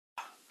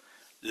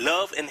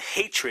love and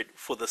hatred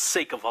for the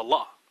sake of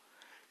Allah.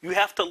 You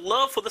have to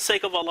love for the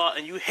sake of Allah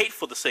and you hate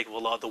for the sake of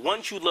Allah. The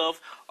ones you love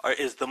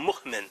is the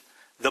mu'min,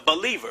 the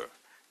believer.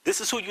 This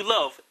is who you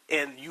love,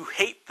 and you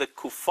hate the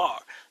kuffar,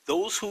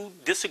 those who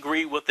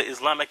disagree with the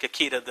Islamic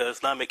Aqidah, the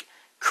Islamic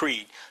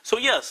creed. So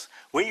yes,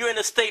 when you're in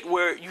a state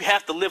where you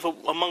have to live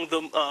among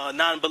the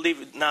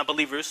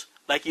non-believers,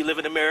 like you live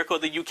in America or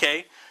the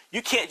UK,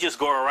 you can't just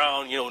go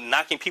around,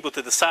 knocking people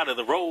to the side of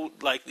the road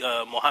like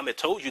Muhammad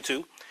told you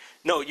to.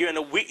 No, you're in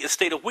a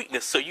state of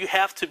weakness. So you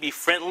have to be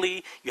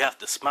friendly, you have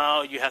to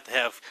smile, you have to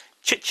have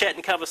chit-chat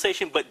and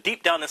conversation, but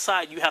deep down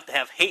inside you have to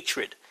have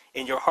hatred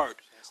in your heart,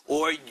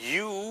 or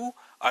you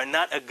are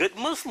not a good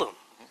Muslim.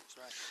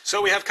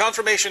 So we have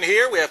confirmation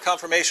here. We have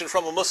confirmation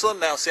from a Muslim.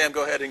 Now, Sam,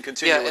 go ahead and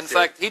continue. Yeah, in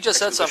fact, he just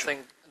said something,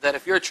 that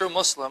if you're a true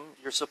Muslim,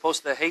 you're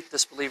supposed to hate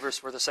disbelievers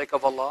for the sake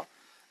of Allah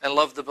and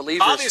love the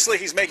believers. Obviously,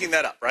 he's making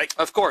that up, right?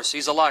 Of course,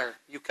 he's a liar.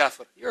 You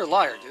kafir. You're a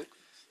liar, dude.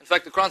 In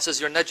fact, the Quran says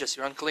you're najis,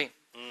 you're unclean.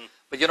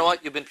 But you know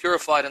what? You've been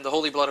purified in the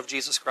holy blood of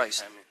Jesus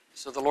Christ. Amen.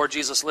 So the Lord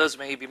Jesus lives,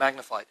 may He be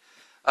magnified.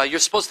 You're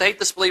supposed to hate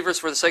disbelievers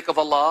for the sake of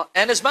Allah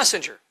and His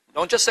messenger.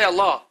 Don't just say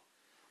Allah.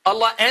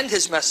 Allah and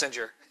His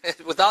messenger.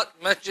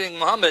 Without mentioning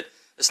Muhammad,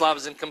 Islam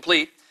is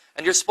incomplete.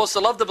 And you're supposed to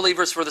love the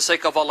believers for the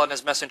sake of Allah and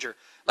His messenger.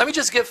 Let me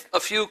just give a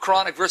few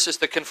Quranic verses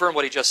to confirm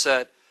what he just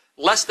said.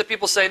 Lest the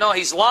people say, no,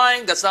 he's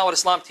lying, that's not what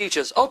Islam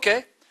teaches.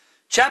 Okay.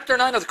 Chapter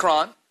 9 of the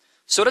Quran,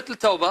 Surah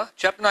Al-Tawbah,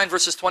 chapter 9,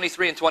 verses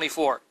 23 and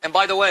 24. And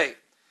by the way,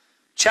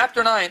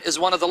 chapter 9 is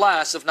one of the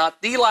last, if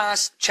not the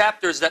last,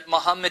 chapters that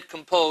Muhammad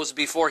composed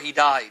before he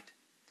died.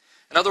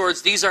 In other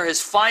words, these are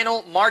his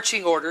final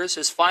marching orders,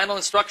 his final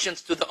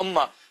instructions to the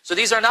Ummah. So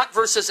these are not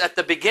verses at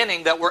the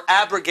beginning that were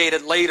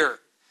abrogated later.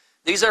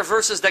 These are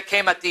verses that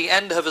came at the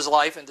end of his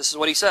life, and this is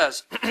what he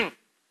says.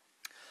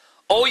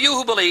 O you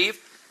who believe,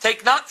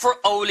 take not for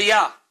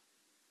awliya,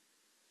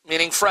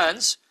 meaning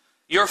friends,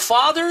 your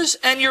fathers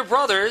and your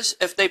brothers,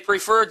 if they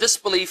prefer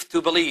disbelief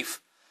to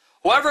belief.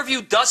 Whoever of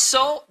you does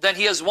so, then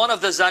he is one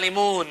of the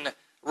zalimun,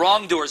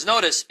 wrongdoers.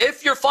 Notice,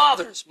 if your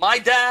fathers, my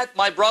dad,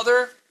 my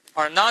brother,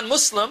 are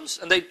non-Muslims,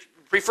 and they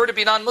prefer to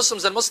be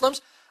non-Muslims than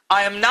Muslims,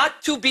 I am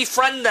not to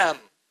befriend them.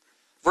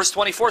 Verse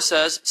 24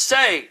 says,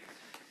 say,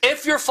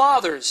 if your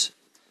fathers,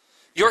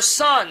 your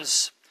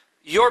sons,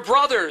 your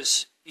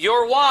brothers,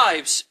 your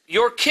wives,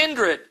 your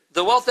kindred,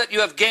 the wealth that you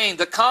have gained,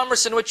 the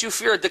commerce in which you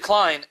fear a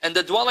decline, and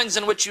the dwellings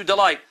in which you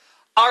delight,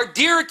 are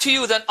dearer to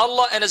you than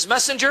Allah and His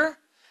messenger,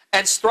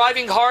 and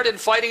striving hard and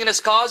fighting in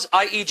His cause,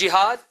 i.e.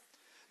 jihad,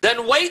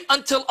 then wait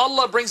until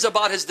Allah brings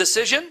about His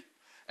decision,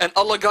 and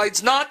Allah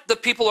guides not, the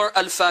people are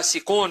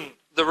al-fasiqun,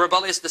 the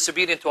rebellious,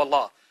 disobedient to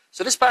Allah.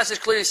 So this passage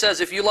clearly says,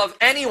 if you love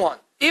anyone,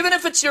 even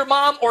if it's your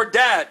mom or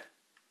dad,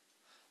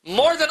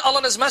 more than Allah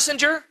and His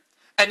messenger,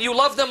 and you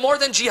love them more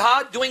than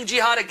jihad, doing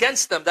jihad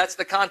against them, that's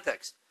the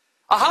context.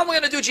 How am I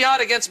going to do jihad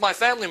against my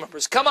family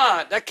members? Come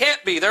on, that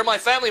can't be. They're my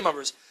family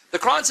members. The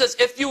Quran says,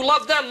 if you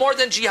love them more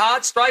than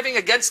jihad, striving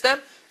against them,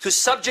 to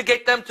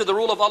subjugate them to the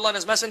rule of Allah and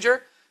His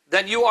messenger,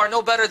 then you are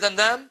no better than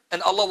them,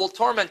 and Allah will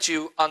torment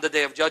you on the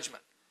day of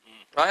judgment.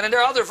 Right? And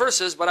there are other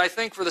verses, but I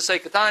think for the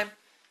sake of time,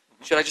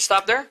 should I just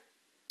stop there?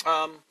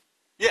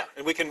 Yeah,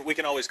 and we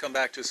can always come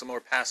back to some more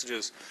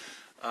passages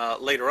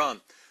later on.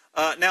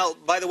 Now,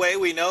 by the way,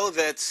 we know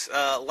that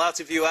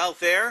lots of you out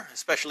there,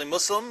 especially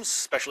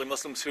Muslims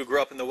who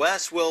grew up in the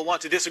West, will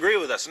want to disagree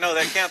with us. No,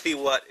 that can't be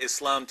what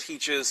Islam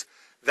teaches.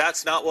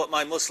 That's not what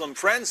my Muslim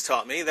friends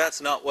taught me.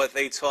 That's not what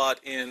they taught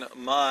in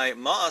my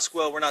mosque.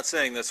 Well, we're not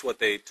saying that's what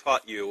they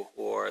taught you,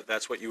 or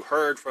that's what you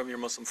heard from your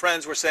Muslim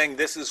friends. We're saying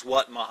this is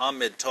what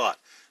Muhammad taught.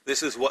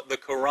 This is what the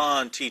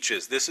Quran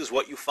teaches. This is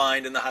what you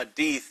find in the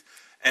Hadith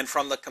and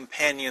from the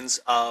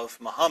companions of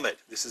Muhammad.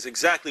 This is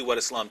exactly what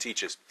Islam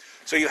teaches.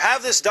 So you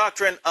have this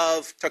doctrine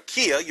of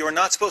TAQIYYA. You're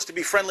not supposed to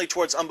be friendly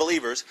towards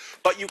unbelievers,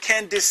 but you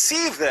can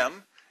deceive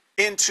them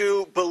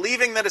into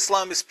believing that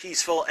Islam is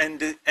peaceful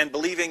and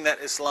believing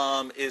that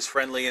Islam is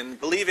friendly and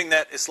believing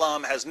that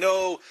Islam has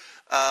no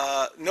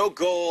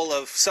goal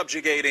of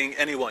subjugating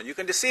anyone. You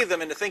can deceive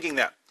them into thinking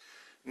that.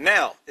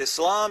 Now,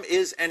 Islam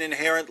is an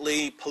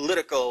inherently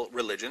political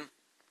religion.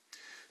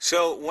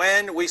 So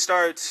when we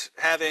start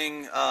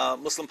having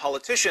Muslim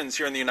politicians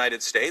here in the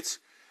United States,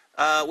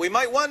 we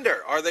might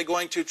wonder, are they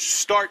going to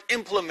start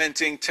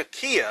implementing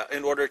taqiyya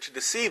in order to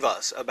deceive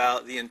us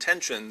about the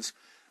intentions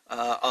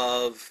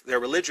of their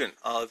religion,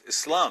 of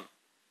Islam?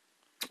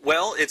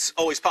 Well, it's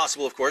always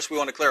possible, of course. We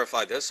want to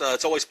clarify this.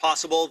 It's always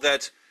possible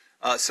that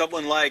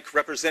someone like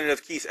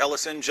Representative Keith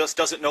Ellison just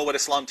doesn't know what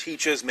Islam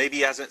teaches. Maybe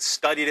he hasn't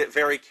studied it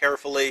very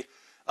carefully.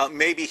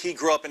 Maybe he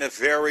grew up in a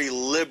very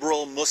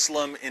liberal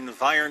Muslim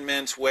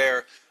environment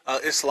where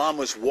Islam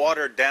was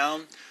watered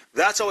down.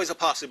 That's always a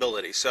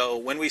possibility. So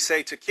when we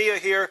say taqiyya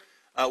here,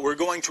 we're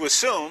going to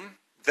assume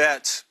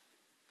that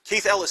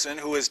Keith Ellison,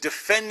 who is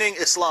defending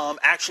Islam,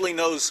 actually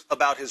knows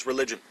about his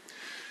religion.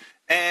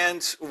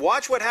 And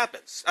watch what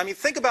happens. I mean,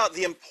 think about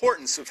the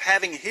importance of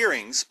having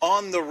hearings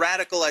on the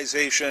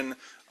radicalization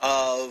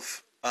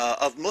of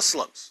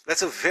Muslims.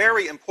 That's a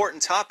very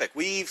important topic.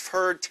 We've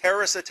heard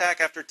terrorist attack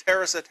after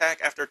terrorist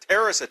attack after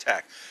terrorist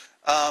attack.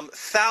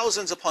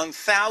 thousands upon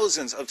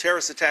thousands of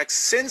terrorist attacks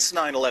since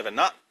 9/11,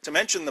 not to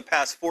mention the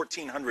past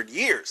 1,400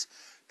 years.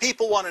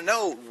 People want to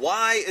know,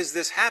 why is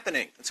this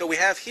happening? And so we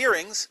have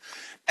hearings,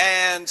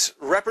 and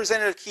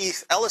Representative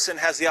Keith Ellison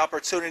has the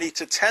opportunity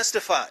to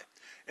testify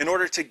in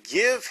order to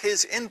give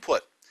his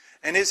input.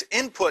 And his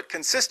input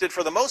consisted,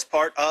 for the most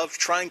part, of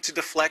trying to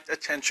deflect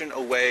attention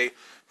away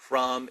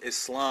from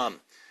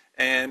Islam.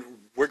 And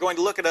we're going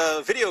to look at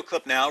a video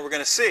clip now. We're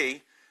going to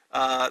see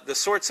the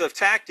sorts of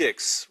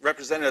tactics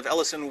Representative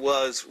Ellison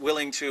was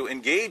willing to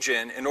engage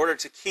in order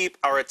to keep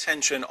our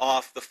attention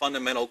off the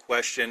fundamental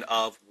question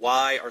of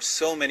why are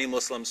so many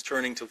Muslims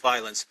turning to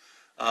violence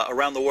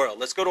around the world.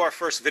 Let's go to our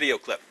first video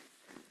clip.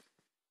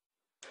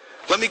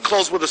 Let me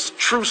close with a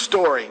true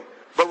story,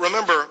 but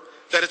remember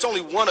that it's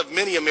only one of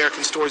many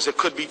American stories that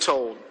could be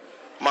told.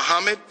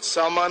 Mohammed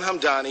Salman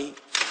Hamdani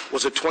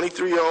was a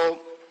 23-year-old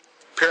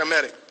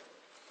paramedic,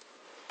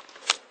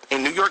 a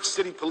New York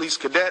City police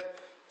cadet,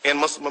 and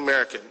Muslim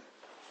American.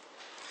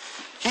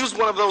 He was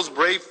one of those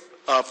brave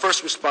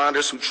first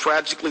responders who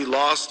tragically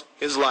lost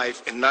his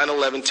life in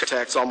 9/11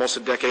 attacks almost a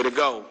decade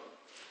ago.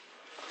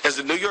 As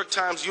the New York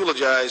Times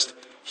eulogized,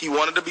 he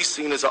wanted to be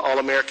seen as an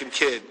all-American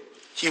kid.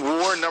 He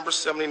wore number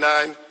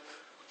 79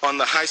 on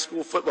the high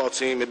school football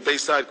team at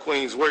Bayside,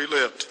 Queens, where he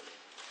lived.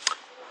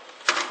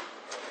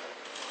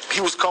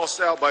 He was called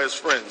Sal by his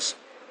friends.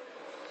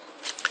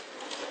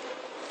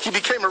 He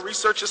became a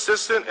research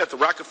assistant at the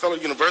Rockefeller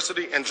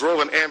University and drove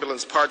an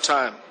ambulance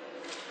part-time.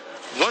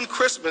 One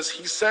Christmas,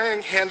 he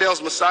sang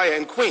Handel's Messiah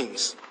in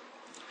Queens.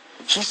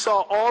 He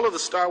saw all of the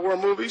Star Wars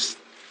movies,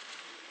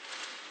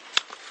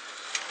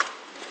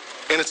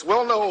 and it's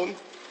well known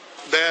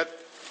that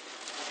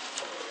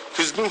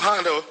his new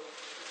Honda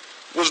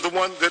was the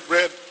one that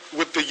read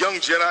with the Young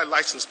Jedi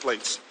license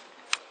plates.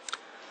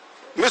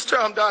 Mr.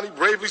 Hamdani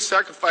bravely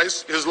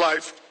sacrificed his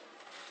life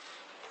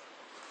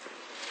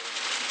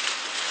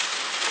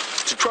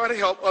to try to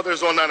help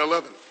others on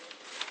 9/11.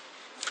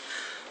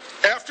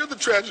 After the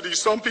tragedy,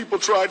 some people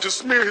tried to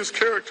smear his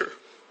character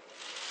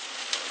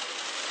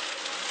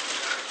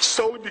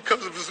solely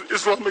because of his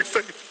Islamic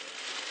faith.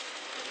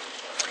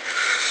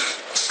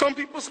 Some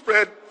people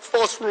spread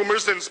false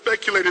rumors and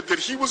speculated that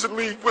he was in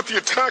league with the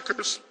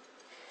attackers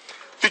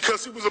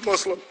because he was a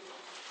Muslim.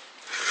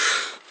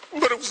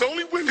 But it was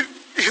only when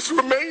his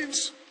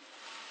remains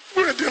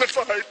were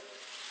identified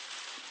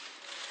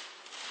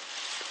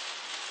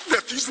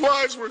that these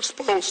lies were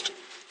exposed.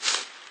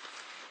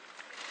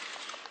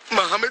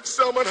 Mohammed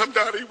Salman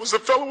Hamdani was a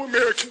fellow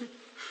American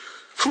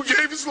who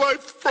gave his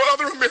life for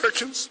other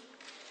Americans.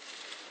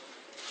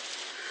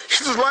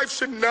 His life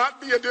should not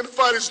be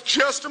identified as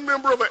just a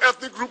member of an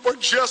ethnic group or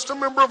just a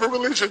member of a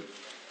religion,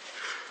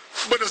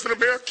 but as an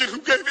American who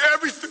gave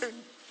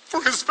everything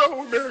for his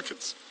fellow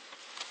Americans.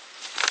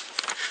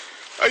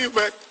 Are you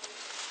back?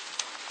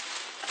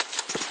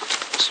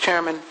 Mr.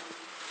 Chairman.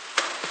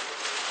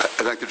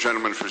 I thank the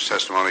gentleman for his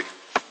testimony.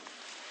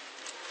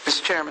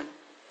 Mr. Chairman.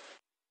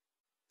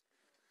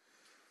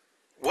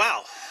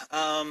 Wow.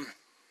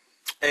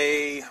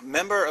 A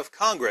member of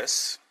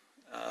Congress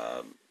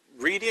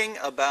reading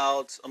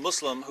about a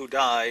Muslim who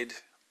died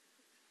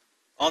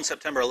on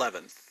September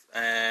 11th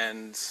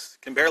and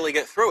can barely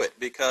get through it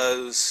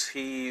because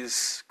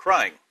he's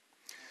crying.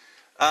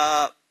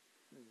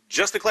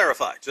 Just to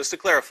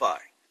clarify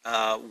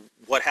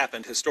what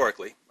happened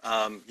historically,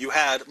 you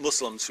had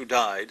Muslims who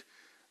died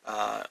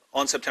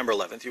on September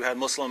 11th. You had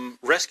Muslim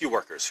rescue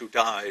workers who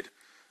died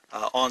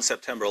on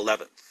September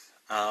 11th.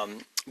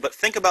 But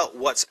think about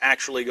what's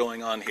actually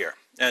going on here.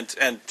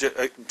 And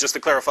just to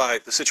clarify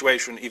the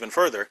situation even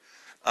further,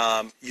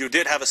 you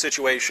did have a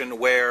situation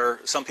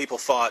where some people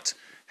thought,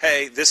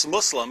 hey, this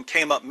Muslim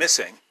came up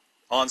missing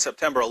on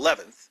September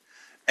 11th,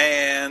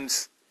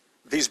 and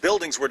these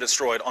buildings were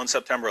destroyed on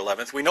September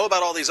 11th. We know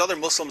about all these other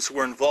Muslims who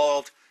were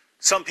involved.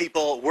 Some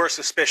people were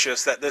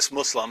suspicious that this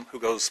Muslim, who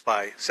goes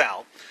by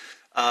Sal,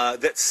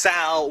 that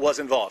Sal was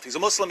involved. He's a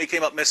Muslim. He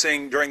came up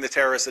missing during the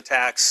terrorist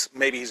attacks.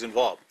 Maybe he's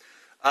involved.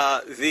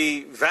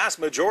 The vast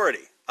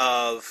majority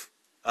of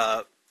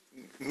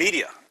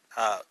media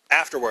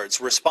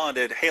afterwards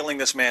responded hailing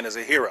this man as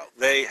a hero.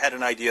 They had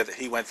an idea that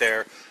he went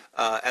there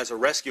as a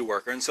rescue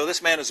worker, and so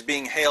this man is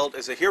being hailed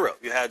as a hero.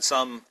 You had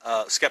some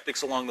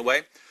skeptics along the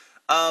way.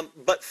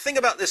 But think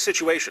about this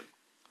situation.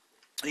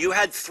 You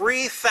had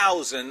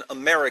 3,000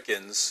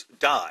 Americans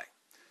die,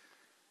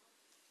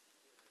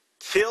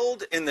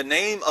 killed in the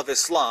name of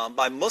Islam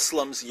by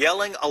Muslims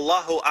yelling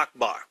Allahu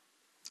Akbar.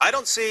 I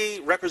don't see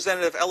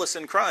Representative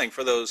Ellison crying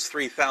for those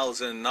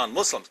 3,000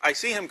 non-Muslims. I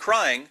see him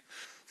crying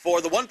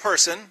for the one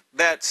person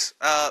that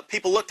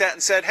people looked at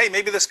and said, hey,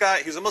 maybe this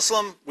guy, he's a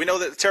Muslim. We know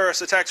that the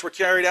terrorist attacks were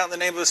carried out in the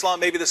name of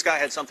Islam. Maybe this guy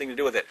had something to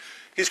do with it.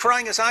 He's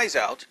crying his eyes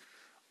out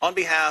on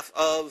behalf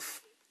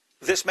of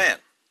this man.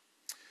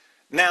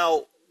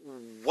 Now,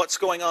 what's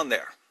going on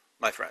there,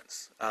 my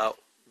friends?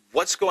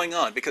 What's going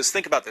on? Because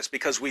think about this,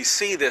 because we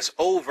see this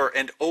over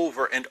and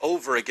over and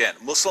over again.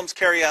 Muslims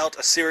carry out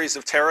a series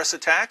of terrorist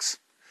attacks,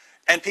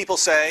 and people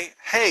say,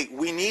 hey,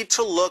 we need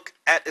to look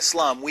at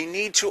Islam. We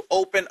need to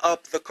open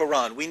up the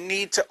Quran. We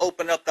need to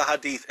open up the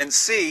Hadith and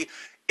see,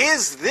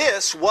 is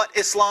this what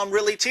Islam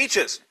really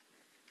teaches?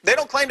 They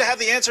don't claim to have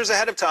the answers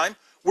ahead of time.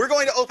 We're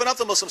going to open up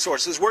the Muslim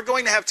sources. We're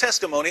going to have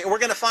testimony, and we're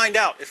going to find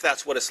out if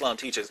that's what Islam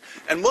teaches.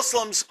 And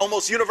Muslims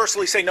almost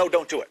universally say, no,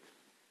 don't do it.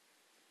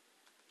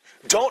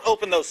 Don't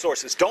open those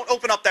sources. Don't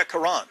open up that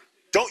Quran.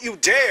 Don't you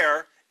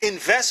dare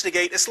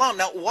investigate Islam.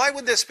 Now, why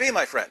would this be,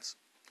 my friends?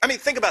 I mean,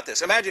 think about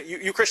this. Imagine,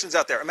 you Christians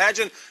out there,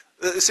 imagine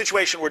the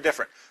situation were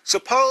different.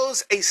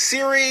 Suppose a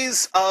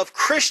series of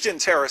Christian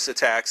terrorist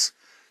attacks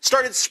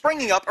started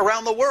springing up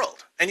around the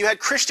world. And you had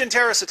Christian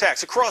terrorist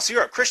attacks across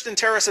Europe, Christian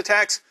terrorist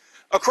attacks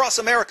across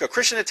America,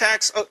 Christian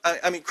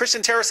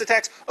terrorist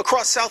attacks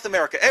across South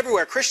America,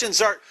 everywhere. Christians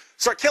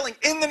start killing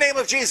in the name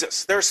of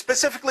Jesus. They're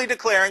specifically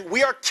declaring,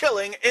 we are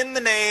killing in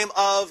the name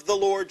of the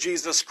Lord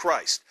Jesus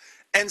Christ.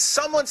 And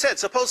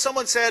suppose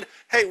someone said,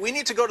 hey, we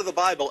need to go to the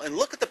Bible and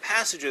look at the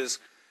passages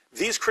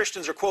these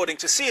Christians are quoting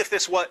to see if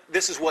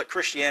this is what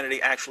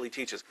Christianity actually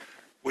teaches.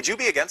 Would you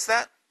be against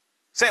that?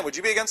 Sam, would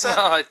you be against that?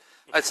 No,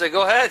 I'd say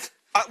go ahead.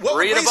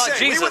 Read about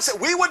Jesus.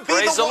 We would be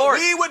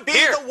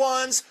the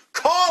ones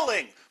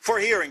calling for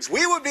hearings.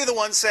 We would be the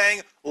ones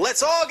saying,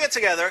 let's all get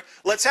together,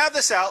 let's have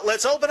this out,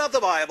 let's open up the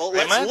Bible,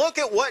 let's look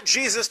at what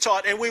Jesus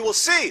taught, and we will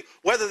see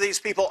whether these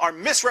people are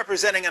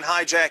misrepresenting and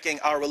hijacking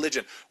our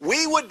religion.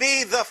 We would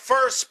be the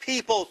first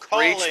people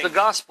calling Preach the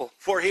gospel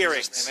for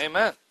hearings.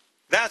 Amen.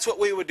 That's what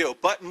we would do.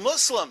 But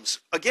Muslims,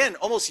 again,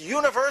 almost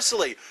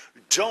universally,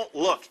 don't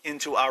look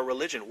into our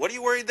religion. What are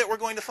you worried that we're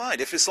going to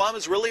find? If Islam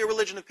is really a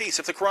religion of peace,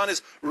 if the Quran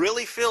is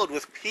really filled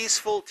with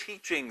peaceful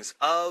teachings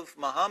of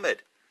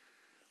Muhammad,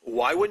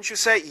 why wouldn't you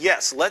say,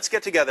 yes, let's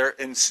get together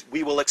and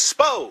we will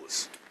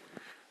expose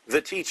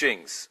the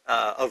teachings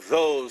of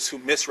those who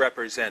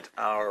misrepresent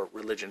our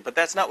religion? But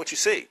that's not what you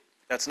see.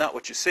 That's not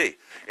what you see.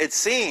 It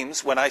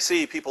seems, when I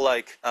see people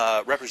like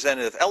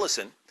Representative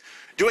Ellison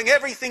doing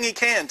everything he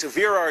can to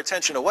veer our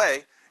attention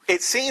away,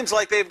 it seems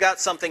like they've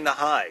got something to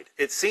hide.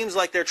 It seems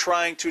like they're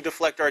trying to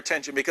deflect our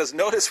attention, because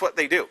notice what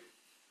they do.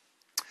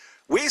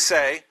 We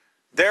say,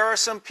 there are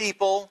some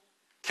people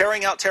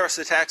carrying out terrorist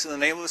attacks in the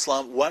name of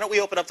Islam. Why don't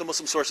we open up the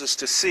Muslim sources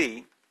to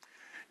see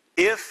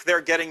if they're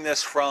getting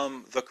this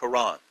from the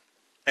Quran?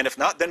 And if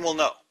not, then we'll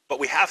know. But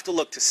we have to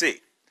look to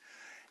see.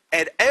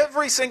 And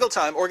every single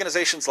time,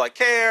 organizations like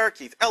CARE,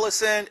 Keith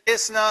Ellison,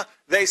 ISNA,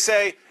 they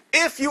say,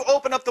 if you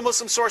open up the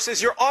Muslim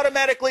sources, you're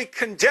automatically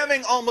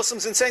condemning all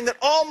Muslims and saying that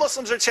all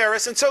Muslims are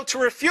terrorists. And so to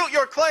refute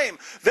your claim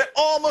that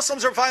all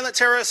Muslims are violent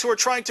terrorists who are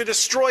trying to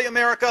destroy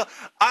America,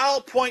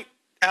 I'll point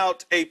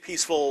out a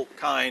peaceful,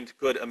 kind,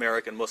 good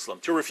American Muslim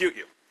to refute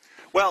you.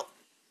 Well,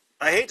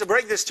 I hate to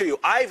break this to you.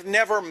 I've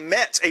never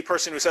met a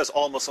person who says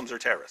all Muslims are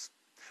terrorists.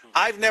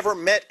 I've never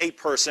met a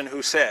person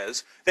who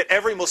says that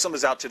every Muslim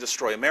is out to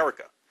destroy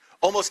America.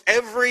 Almost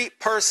every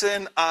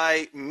person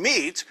I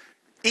meet,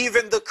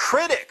 even the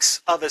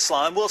critics of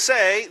Islam, will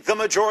say the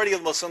majority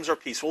of Muslims are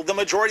peaceful. The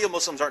majority of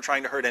Muslims aren't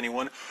trying to hurt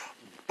anyone.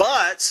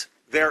 But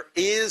there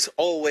is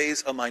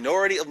always a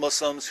minority of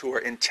Muslims who are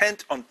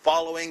intent on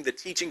following the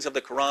teachings of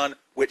the Quran,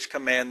 which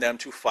command them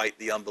to fight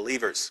the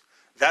unbelievers.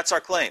 That's our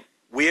claim.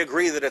 We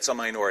agree that it's a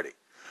minority.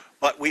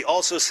 But we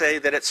also say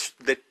that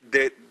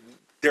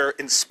they're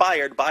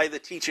inspired by the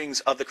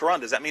teachings of the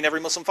Quran. Does that mean every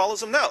Muslim follows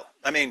them? No.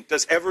 I mean,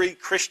 does every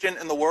Christian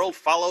in the world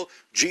follow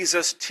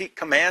Jesus'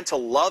 command to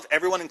love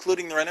everyone,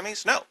 including their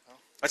enemies? No.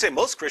 I'd say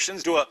most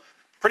Christians do a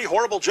pretty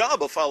horrible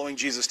job of following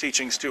Jesus'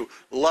 teachings to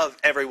love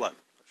everyone.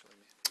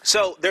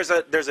 So there's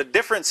a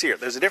difference here.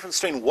 There's a difference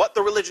between what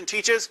the religion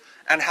teaches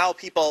and how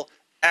people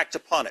act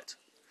upon it.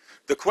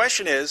 The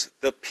question is,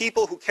 the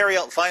people who carry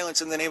out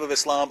violence in the name of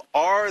Islam,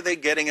 are they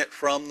getting it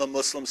from the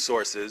Muslim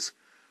sources?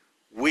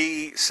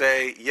 We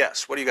say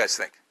yes. What do you guys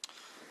think?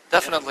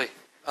 Definitely.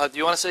 Do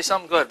you want to say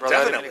something? Go ahead, brother.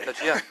 Definitely.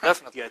 Yeah,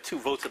 definitely. You had 2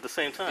 votes at the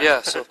same time.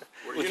 Yeah, so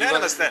We're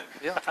unanimous then.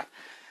 Yeah.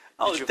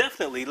 Oh,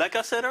 definitely. Like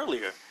I said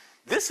earlier,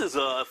 this is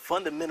a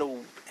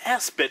fundamental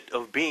aspect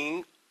of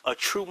being a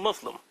true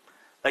Muslim.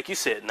 Like you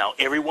said, now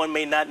everyone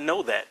may not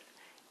know that.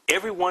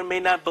 Everyone may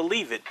not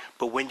believe it.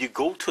 But when you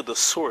go to the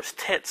source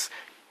text,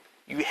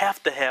 you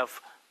have to have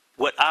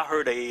what I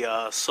heard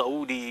a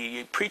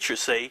Saudi preacher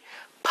say,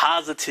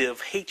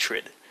 positive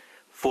hatred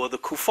for the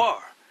kuffar.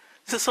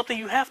 This is something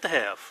you have to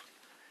have.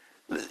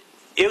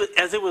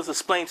 As it was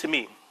explained to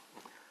me,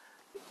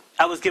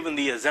 I was given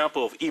the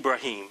example of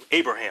Abraham.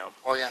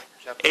 Oh, yeah.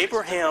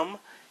 Abraham,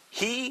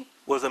 he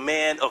was a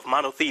man of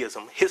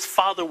monotheism. His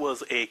father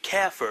was a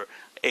kafir,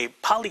 a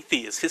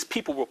polytheist. His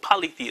people were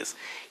polytheists.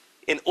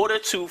 In order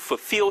to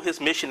fulfill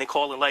his mission and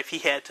call in life, he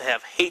had to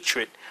have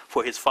hatred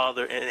for his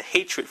father and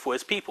hatred for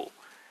his people.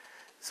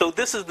 So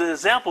this is the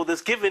example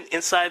that's given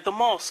inside the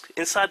mosque,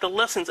 inside the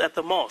lessons at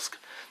the mosque,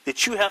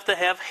 that you have to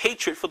have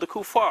hatred for the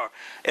kuffar.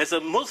 As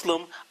a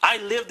Muslim, I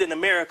lived in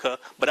America,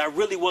 but I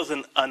really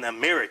wasn't an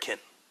American.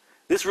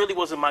 This really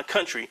wasn't my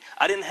country.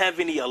 I didn't have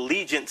any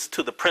allegiance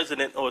to the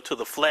president or to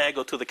the flag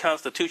or to the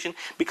Constitution,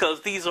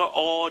 because these are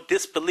all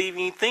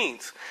disbelieving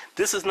things.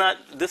 This is not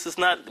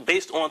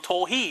based on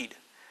Tawheed.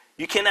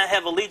 You cannot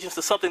have allegiance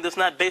to something that's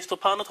not based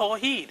upon the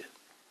Tawheed.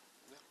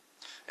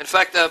 In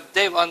fact,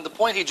 Dave, on the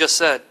point he just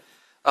said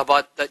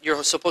about that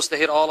you're supposed to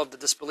hate all of the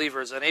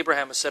disbelievers, and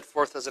Abraham is set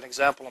forth as an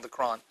example in the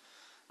Quran,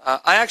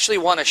 I actually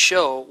want to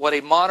show what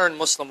a modern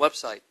Muslim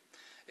website.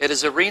 It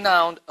is a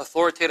renowned,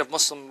 authoritative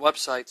Muslim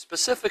website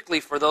specifically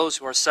for those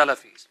who are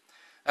Salafis.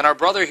 And our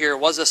brother here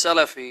was a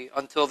Salafi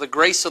until the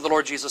grace of the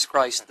Lord Jesus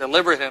Christ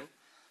delivered him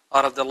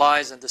out of the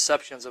lies and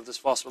deceptions of this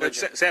false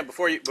religion. Sam,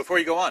 before you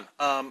go on,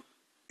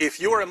 if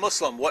you were a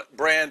Muslim, what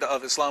brand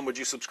of Islam would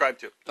you subscribe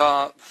to?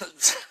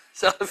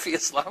 Salafi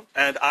Islam.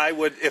 And I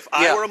would, if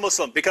I were a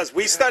Muslim, because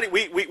we study,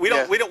 we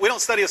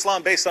don't study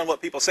Islam based on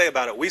what people say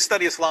about it. We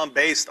study Islam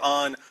based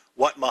on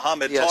what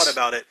Muhammad taught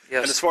about it.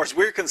 Yes. And as far as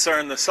we're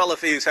concerned, the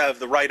Salafis have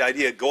the right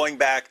idea, going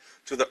back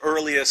to the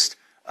earliest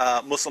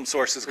Muslim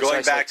sources,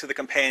 going back to the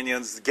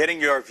companions,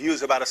 getting your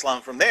views about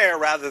Islam from there,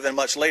 rather than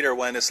much later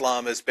when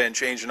Islam has been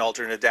changed and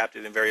altered and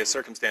adapted in various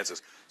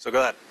circumstances. So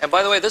go ahead. And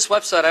by the way, this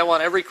website, I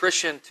want every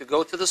Christian to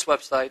go to this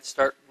website,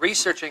 start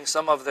researching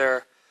some of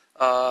their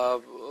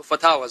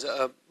fatwas,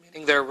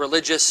 meaning their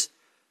religious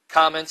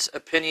comments,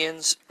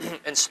 opinions,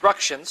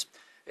 instructions.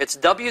 It's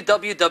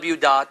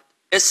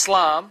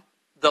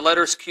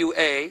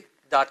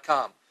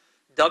www.islamqa.com.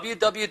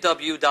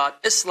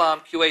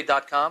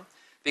 www.islamqa.com.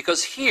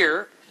 Because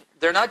here,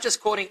 they're not just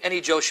quoting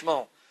any Joe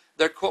Schmo.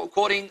 They're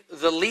quoting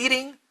the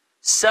leading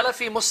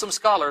Salafi Muslim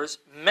scholars,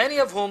 many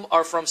of whom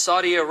are from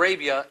Saudi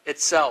Arabia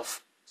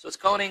itself. So it's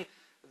quoting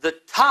the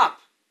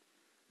top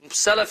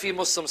Salafi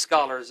Muslim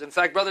scholars. In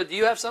fact, brother, do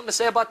you have something to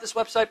say about this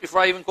website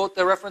before I even quote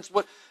the reference?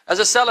 As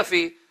a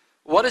Salafi,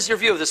 what is your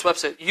view of this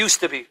website?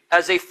 Used to be,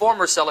 as a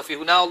former Salafi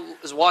who now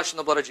is washed in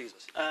the blood of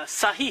Jesus.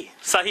 Sahih.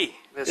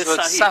 It's so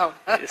Sahih. Sound.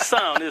 It's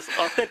sound. It's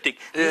authentic.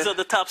 These are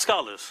the top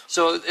scholars.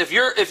 So if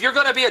you're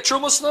going to be a true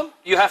Muslim,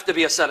 you have to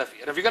be a Salafi.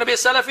 And if you're going to be a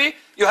Salafi,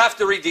 you have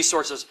to read these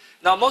sources.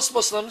 Now, most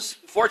Muslims,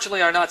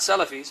 fortunately, are not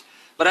Salafis,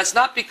 but that's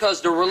not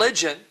because the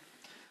religion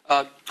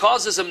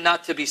causes them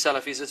not to be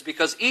Salafis. It's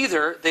because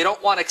either they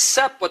don't want to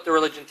accept what the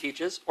religion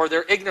teaches, or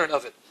they're ignorant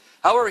of it.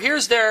 However,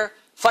 here's their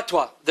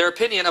fatwa, their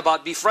opinion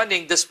about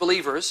befriending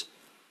disbelievers,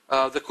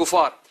 the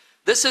kuffar.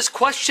 This is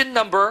question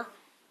number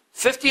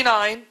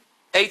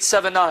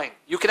 59879.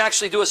 You can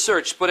actually do a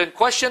search. Put in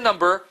question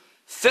number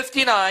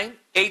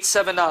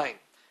 59879.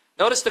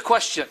 Notice the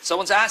question.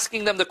 Someone's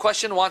asking them the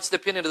question, wants the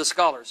opinion of the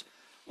scholars.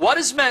 What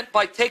is meant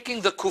by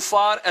taking the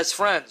kuffar as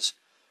friends?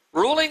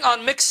 Ruling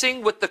on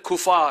mixing with the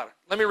kuffar.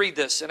 Let me read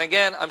this. And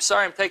again, I'm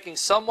sorry I'm taking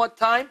somewhat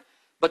time,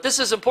 but this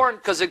is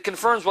important because it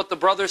confirms what the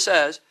brother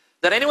says,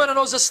 that anyone who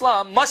knows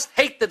Islam must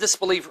hate the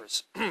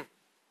disbelievers.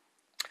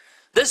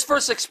 This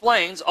verse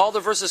explains all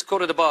the verses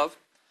quoted above,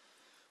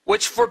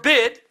 which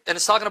forbid, and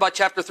it's talking about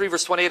chapter 3,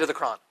 verse 28 of the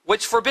Quran,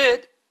 which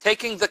forbid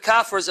taking the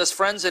kafirs as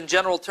friends in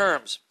general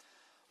terms.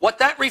 What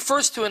that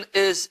refers to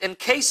is in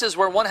cases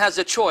where one has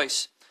a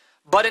choice.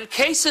 But in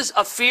cases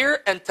of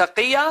fear and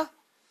taqiyya,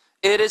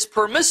 it is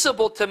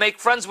permissible to make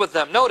friends with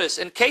them. Notice,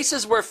 in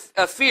cases where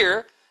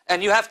fear,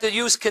 and you have to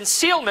use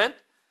concealment,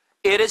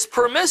 it is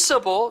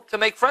permissible to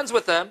make friends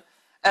with them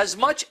as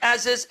much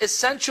as is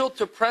essential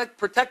to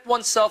protect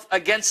oneself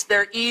against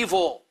their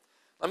evil.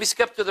 Let me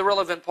skip to the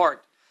relevant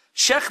part.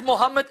 Sheikh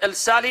Muhammad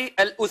al-Salih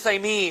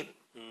al-Uthaymin.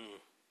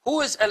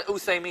 Who is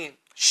al-Uthaymin?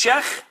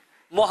 Sheikh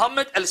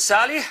Muhammad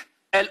al-Salih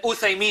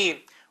al-Uthaymin.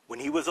 When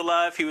he was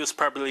alive, he was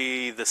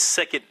probably the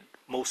second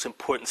most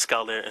important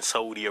scholar in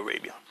Saudi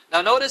Arabia.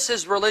 Now notice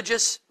his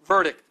religious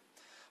verdict.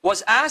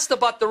 Was asked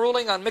about the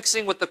ruling on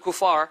mixing with the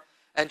kuffar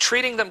and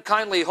treating them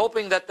kindly,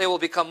 hoping that they will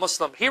become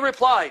Muslim. He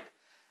replied,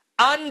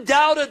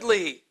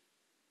 undoubtedly,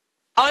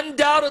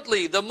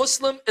 the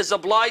Muslim is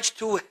obliged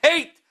to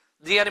hate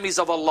the enemies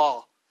of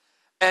Allah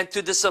and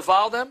to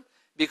disavow them,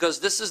 because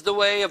this is the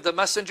way of the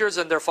messengers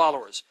and their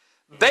followers.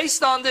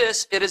 Based on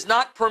this, it is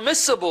not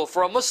permissible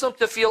for a Muslim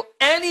to feel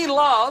any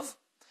love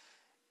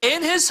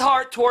in his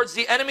heart towards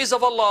the enemies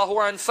of Allah, who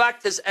are in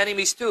fact his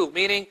enemies too.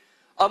 Meaning,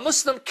 a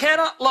Muslim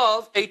cannot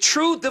love a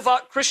true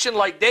devout Christian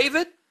like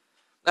David,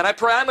 and I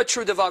pray I'm a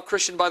true devout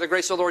Christian by the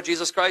grace of the Lord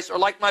Jesus Christ, or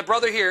like my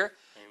brother here,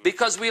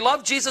 because we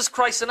love Jesus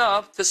Christ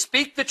enough to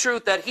speak the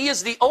truth that He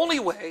is the only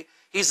way.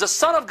 He's the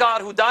Son of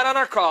God who died on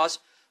our cross,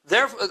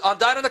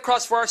 died on the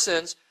cross for our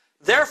sins.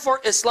 Therefore,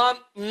 Islam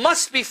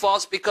must be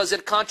false because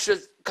it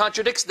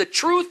contradicts the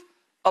truth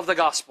of the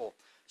gospel.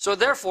 So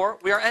therefore,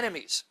 we are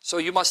enemies. So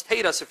you must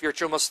hate us if you're a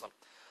true Muslim.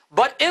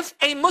 But if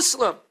a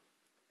Muslim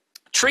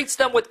treats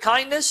them with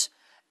kindness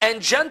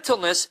and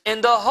gentleness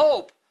in the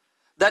hope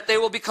that they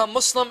will become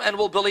Muslim and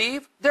will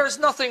believe, there's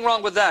nothing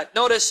wrong with that.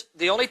 Notice,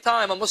 the only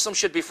time a Muslim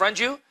should befriend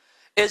you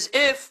is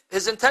if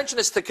his intention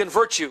is to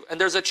convert you and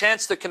there's a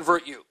chance to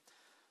convert you.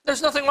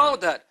 There's nothing wrong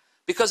with that,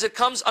 because it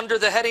comes under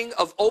the heading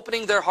of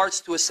opening their hearts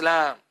to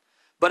Islam.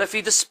 But if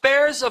he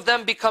despairs of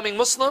them becoming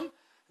Muslim,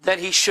 then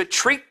he should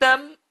treat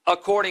them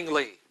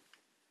accordingly.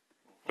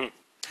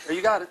 There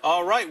you got it.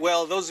 All right.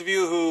 Well, those of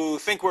you who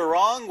think we're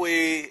wrong,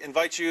 we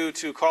invite you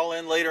to call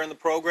in later in the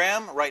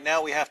program. Right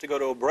now we have to go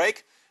to a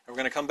break. And we're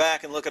going to come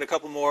back and look at a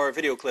couple more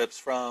video clips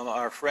from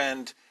our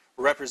friend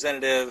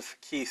Representative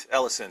Keith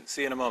Ellison.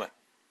 See you in a moment.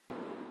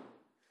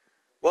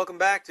 Welcome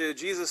back to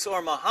Jesus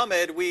or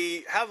Muhammad.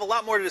 We have a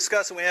lot more to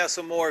discuss, and we have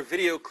some more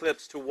video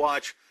clips to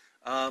watch.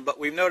 But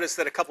we've noticed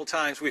that a couple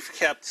times we've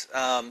kept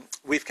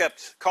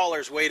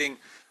callers waiting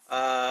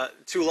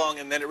too long,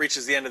 and then it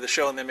reaches the end of the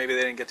show, and then maybe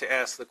they didn't get to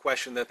ask the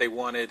question that they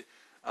wanted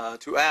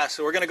to ask.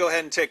 So we're going to go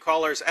ahead and take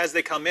callers as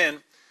they come in.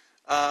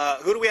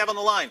 Who do we have on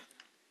the line?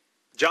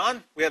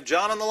 John? We have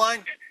John on the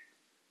line?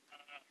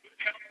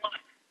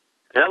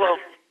 Hello.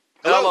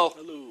 Hello.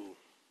 Hello.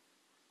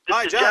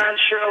 Hi, This is John,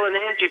 Cheryl, and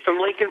Angie from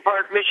Lincoln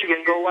Park,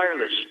 Michigan. Go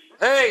Wireless.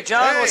 Hey,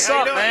 John, Hey, what's how you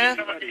up, doing? man?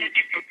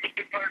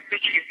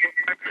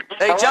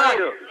 Hey, How John. are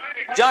you?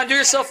 John, do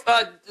yourself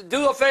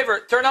do a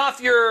favor. Turn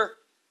off your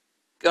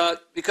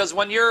because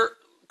when you're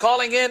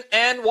calling in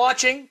and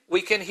watching,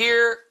 we can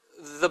hear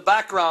the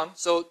background.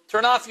 So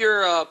turn off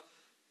your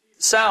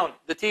sound,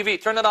 the TV.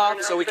 Turn it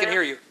off so we can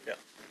hear you. Yeah.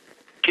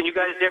 Can you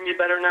guys hear me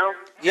better now?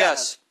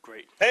 Yes.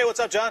 Great. Hey, what's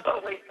up, John? Oh,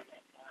 wait.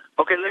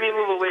 Okay, let me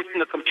move away from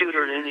the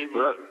computer, and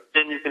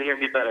then you can hear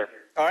me better.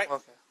 All right.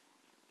 Okay.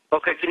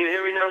 Okay, can you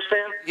hear me now,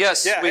 Stan?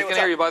 Yes, Yeah, we hey, can what's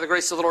hear up? you by the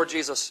grace of the Lord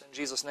Jesus. In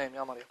Jesus' name,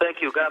 Yamari.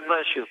 Thank you. God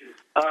bless you.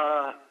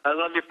 I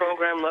love your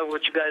program. Love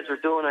what you guys are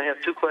doing. I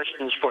have two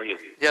questions for you.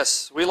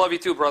 Yes, we love you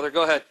too, brother.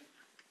 Go ahead.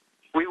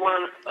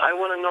 I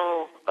want to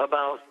know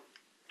about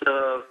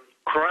the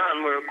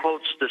Quran where it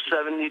quotes the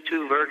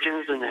 72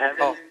 virgins in heaven,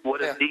 Oh,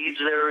 what yeah. deeds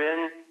they're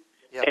in.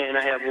 Yeah. And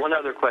I have one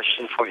other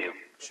question for you.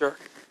 Sure.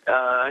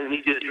 I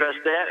need you to address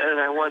that, and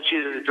I want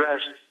you to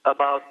address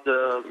about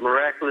the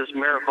miraculous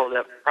miracle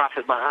that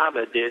Prophet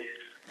Muhammad did,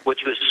 which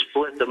was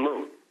split the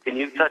moon. Can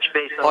you touch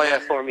base on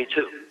that for me,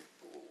 too?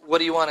 What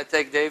do you want to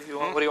take, Dave?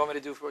 What do you want me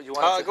to do for you?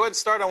 Want to Go ahead and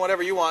start on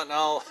whatever you want, and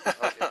I'll,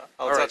 I'll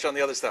All touch right. on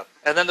the other stuff.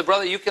 And then the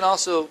brother, you can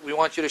also, we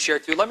want you to share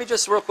too. Let me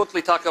just real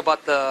quickly talk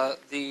about the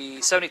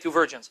 72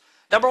 virgins.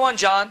 Number one,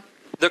 John,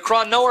 the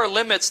Quran nowhere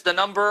limits the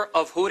number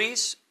of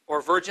huris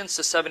or virgins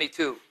to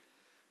 72.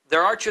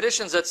 There are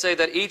traditions that say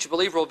that each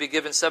believer will be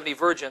given 70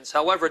 virgins.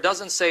 However, it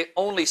doesn't say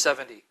only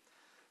 70.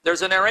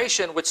 There's a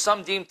narration which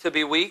some deem to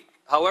be weak.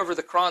 However,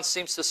 the Quran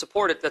seems to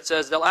support it that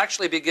says they'll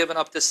actually be given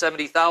up to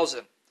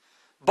 70,000.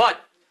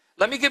 But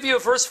let me give you a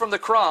verse from the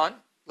Quran.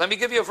 Let me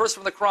give you a verse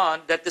from the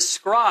Quran that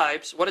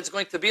describes what it's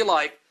going to be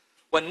like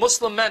when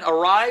Muslim men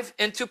arrive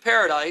into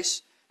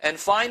paradise and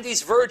find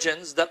these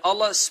virgins that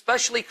Allah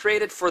especially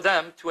created for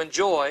them to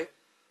enjoy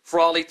for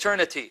all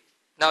eternity.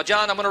 Now,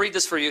 John, I'm going to read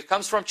this for you. It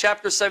comes from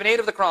chapter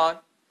 78 of the Quran,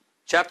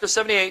 chapter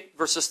 78,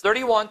 verses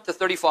 31 to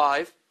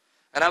 35.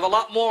 And I have a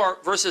lot more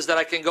verses that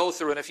I can go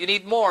through. And if you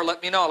need more,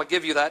 let me know. I'll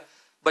give you that.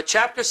 But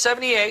chapter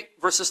 78,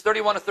 verses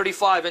 31 to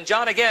 35. And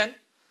John, again,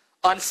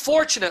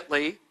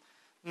 unfortunately,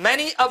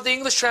 many of the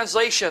English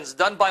translations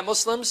done by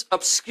Muslims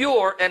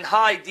obscure and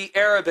hide the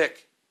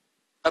Arabic.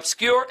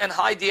 Obscure and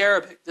hide the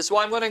Arabic. This is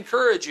why I'm going to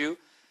encourage you.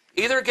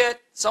 Either get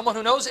someone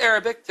who knows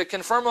Arabic to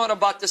confirm what I'm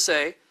about to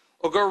say,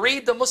 or go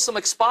read the Muslim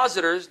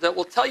expositors that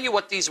will tell you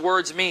what these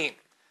words mean.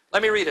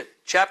 Let me read it.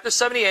 Chapter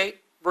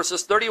 78,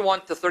 verses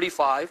 31 to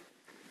 35.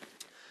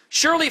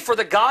 Surely for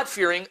the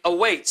God-fearing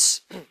awaits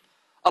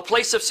a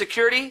place of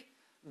security,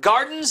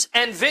 gardens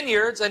and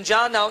vineyards. And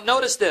John, now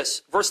notice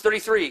this, verse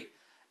 33.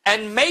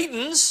 And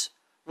maidens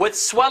with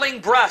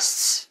swelling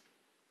breasts,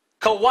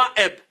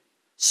 kawa'ib,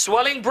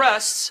 swelling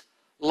breasts,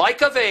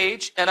 like of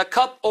age, and a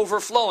cup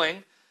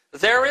overflowing.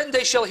 Therein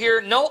they shall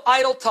hear no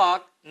idle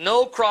talk,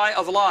 no cry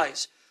of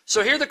lies.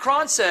 So here the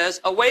Quran says,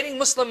 awaiting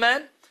Muslim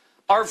men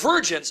are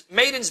virgins,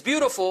 maidens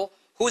beautiful,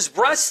 whose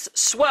breasts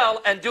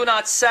swell and do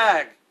not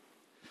sag.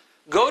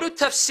 Go to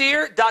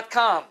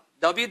tafsir.com,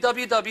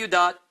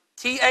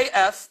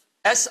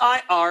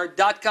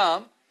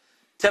 www.tafsir.com,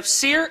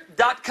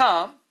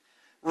 tafsir.com.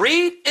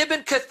 Read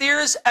Ibn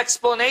Kathir's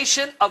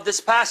explanation of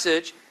this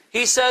passage.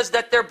 He says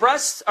that their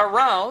breasts are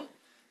round,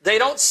 they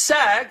don't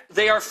sag,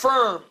 they are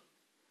firm.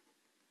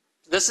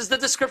 This is the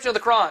description of the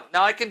Quran.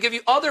 Now I can give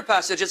you other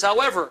passages,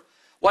 however,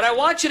 what I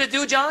want you to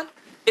do, John,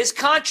 is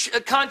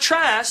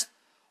contrast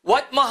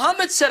what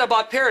Muhammad said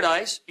about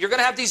paradise. You're going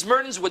to have these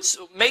maidens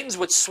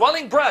with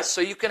swelling breasts,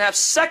 so you can have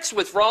sex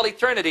with for all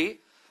eternity,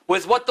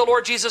 with what the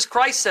Lord Jesus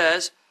Christ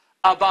says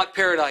about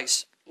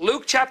paradise.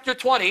 Luke chapter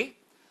 20,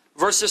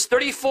 verses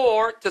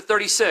 34 to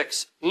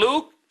 36.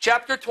 Luke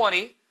chapter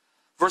 20,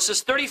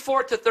 verses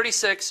 34 to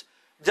 36.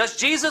 Does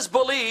Jesus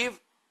believe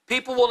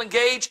people will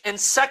engage in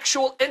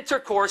sexual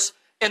intercourse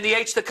in the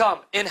age to come,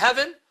 in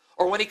heaven,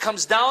 or when he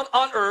comes down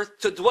on earth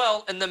to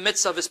dwell in the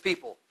midst of his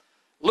people?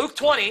 Luke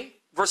 20,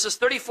 verses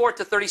 34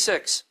 to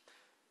 36.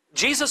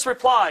 Jesus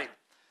replied,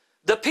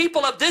 the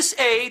people of this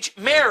age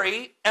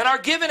marry and are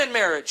given in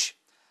marriage,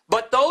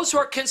 but those who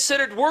are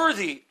considered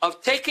worthy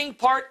of taking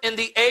part in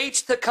the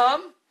age to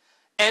come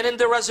and in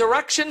the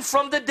resurrection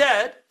from the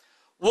dead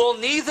will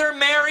neither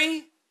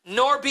marry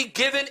nor be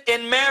given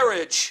in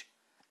marriage,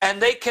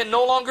 and they can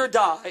no longer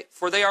die,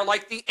 for they are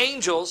like the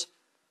angels.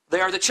 They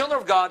are the children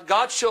of God,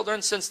 God's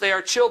children, since they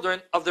are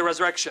children of the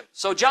resurrection.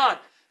 So John,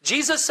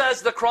 Jesus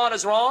says the Quran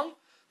is wrong,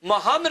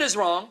 Muhammad is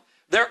wrong.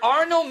 There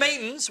are no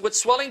maidens with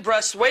swelling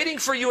breasts waiting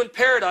for you in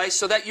paradise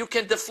so that you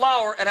can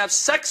deflower and have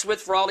sex with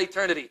for all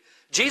eternity.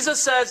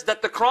 Jesus says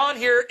that the Quran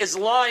here is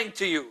lying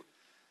to you.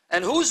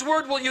 And whose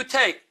word will you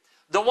take?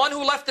 The one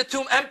who left the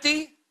tomb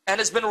empty and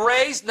has been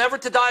raised never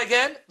to die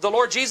again, the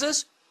Lord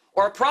Jesus?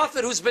 Or a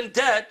prophet who's been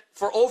dead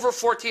for over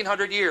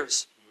 1,400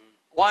 years?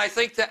 Why I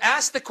think to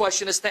ask the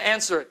question is to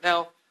answer it.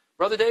 Now,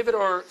 Brother David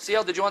or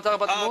CL, did you want to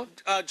talk about the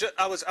moon?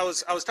 I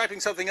was typing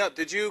something up.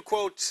 Did you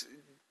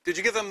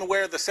give them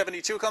where the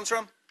 72 comes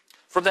from?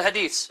 From the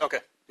hadiths. Okay.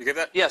 You give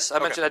that? Yes, I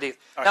mentioned hadith.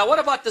 All Now, right. what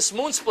about this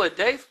moon split,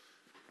 Dave?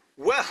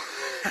 Well,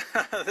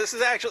 this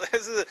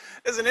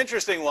is an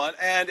interesting one,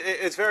 and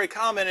it's very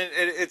common, and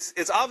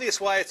it's obvious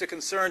why it's a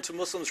concern to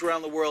Muslims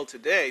around the world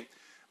today.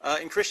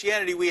 In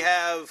Christianity, we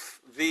have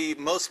the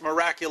most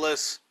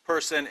miraculous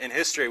person in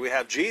history. We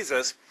have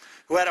Jesus,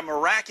 who had a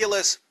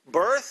miraculous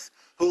birth,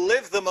 who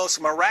lived the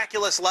most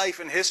miraculous life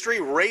in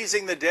history,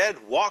 raising the dead,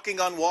 walking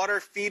on water,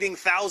 feeding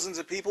thousands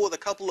of people with a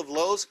couple of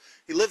loaves.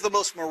 He lived the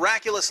most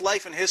miraculous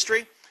life in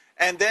history,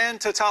 and then,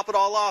 to top it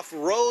all off,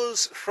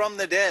 rose from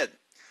the dead.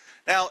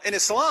 Now, in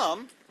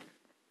Islam,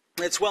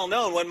 it's well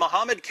known, when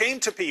Muhammad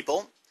came to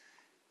people,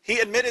 he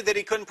admitted that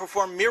he couldn't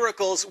perform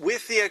miracles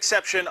with the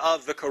exception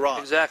of the Quran.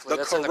 Exactly.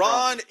 The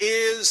Quran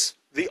is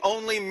the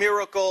only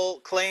miracle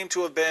claimed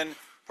to have been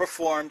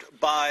performed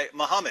by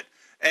Muhammad.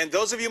 And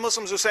those of you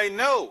Muslims who say,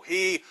 no,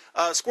 he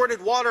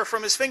squirted water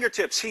from his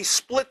fingertips, he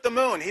split the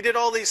moon, he did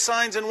all these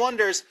signs and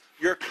wonders,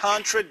 you're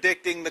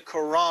contradicting the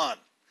Quran.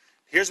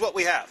 Here's what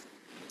we have.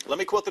 Let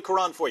me quote the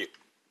Quran for you.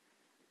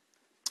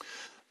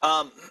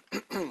 By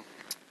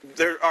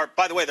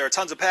the way, there are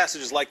tons of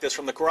passages like this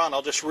from the Quran.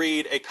 I'll just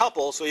read a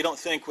couple so you don't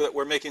think that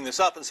we're making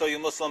this up. And so you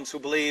Muslims who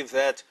believe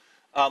that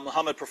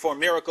Muhammad performed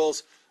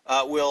miracles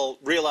will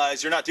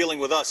realize you're not dealing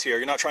with us here.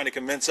 You're not trying to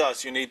convince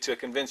us. You need to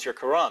convince your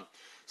Quran.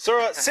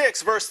 Surah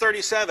 6, verse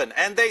 37.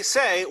 And they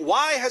say,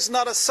 why has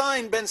not a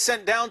sign been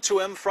sent down to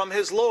him from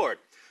his Lord?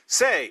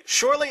 Say,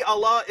 surely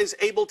Allah is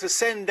able to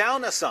send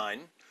down a sign,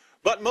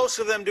 but most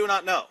of them do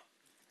not know.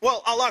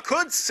 Well, Allah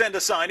could send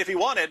a sign if he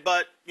wanted,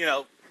 but,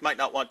 might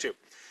not want to.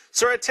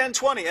 Surah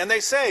 10:20, and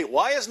they say,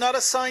 why is not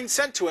a sign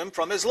sent to him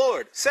from his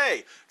Lord?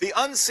 Say, the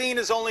unseen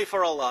is only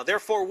for Allah,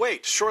 therefore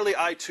wait. Surely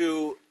I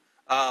too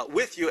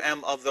with you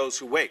am of those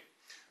who wait.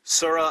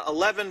 Surah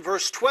 11,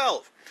 verse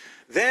 12.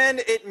 Then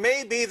it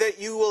may be that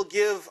you will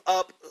give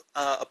up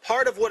a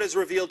part of what is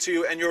revealed to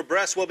you, and your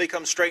breast will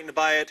become straightened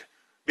by it,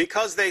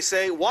 because they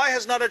say, why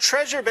has not a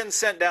treasure been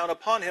sent down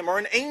upon him, or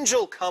an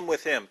angel come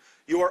with him?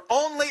 You are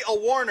only a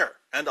warner,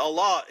 and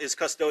Allah is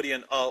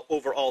custodian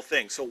over all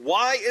things. So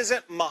why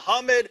isn't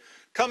Muhammad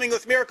coming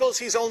with miracles?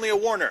 He's only a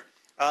warner.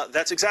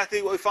 That's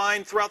exactly what we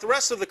find throughout the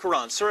rest of the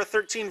Quran. Surah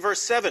 13,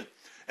 verse 7.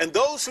 And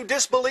those who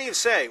disbelieve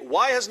say,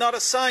 why has not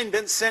a sign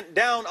been sent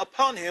down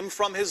upon him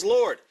from his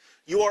Lord?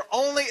 You are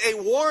only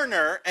a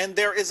warner, and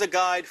there is a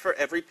guide for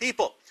every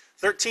people.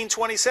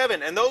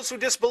 13:27. And those who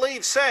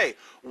disbelieve say,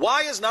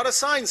 why is not a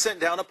sign sent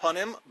down upon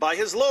him by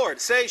his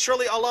Lord? Say,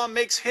 surely Allah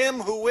makes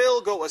him who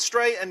will go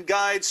astray and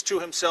guides to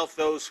himself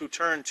those who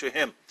turn to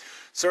him.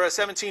 Surah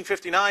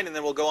 17:59, and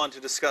then we'll go on to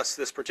discuss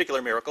this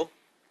particular miracle.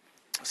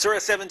 Surah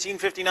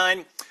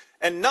 17:59,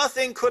 and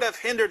nothing could have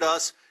hindered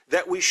us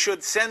that we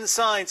should send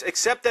signs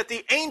except that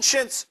the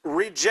ancients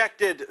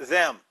rejected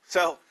them.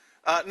 So,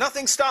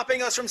 nothing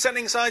stopping us from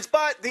sending signs,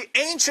 but the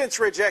ancients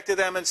rejected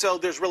them, and so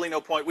there's really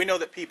no point. We know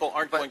that people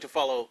aren't going to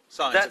follow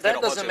signs if they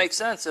don't want to. That doesn't make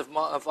sense if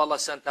Allah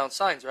sent down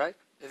signs, right?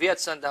 If he had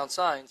sent down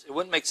signs, it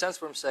wouldn't make sense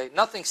for him to say,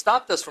 nothing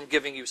stopped us from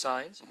giving you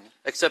signs,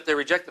 except they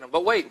rejected them.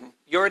 But wait,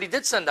 you already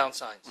did send down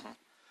signs.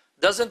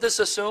 Doesn't this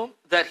assume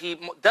that he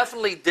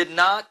definitely did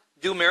not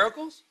do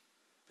miracles?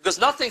 Because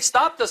nothing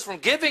stopped us from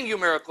giving you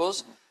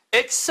miracles,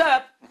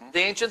 except the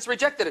ancients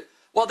rejected it.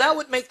 Well, that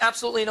would make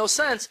absolutely no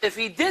sense if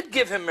he did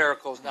give him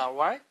miracles now,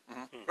 right?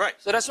 Right.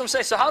 So that's what I'm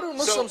saying. So how do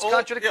Muslims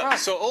contradict Quran?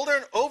 So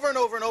over and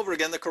over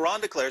again, the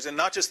Quran declares, and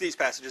not just these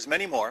passages,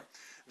 many more,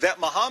 that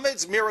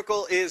Muhammad's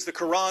miracle is the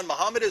Quran.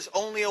 Muhammad is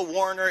only a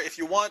warner. If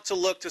you want to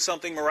look to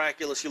something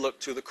miraculous, you look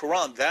to the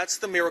Quran. That's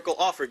the miracle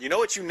offered. You know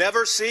what you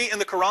never see in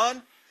the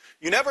Quran?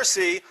 You never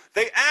see,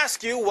 they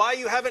ask you why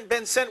you haven't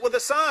been sent with a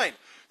sign.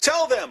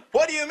 Tell them,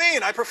 what do you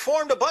mean? I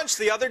performed a bunch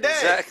the other day.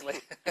 Exactly.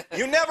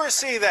 You never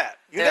see that.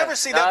 You never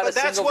see that, but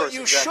that's what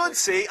you should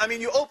see. I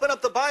mean, you open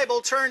up the Bible,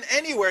 turn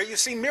anywhere, you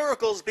see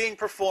miracles being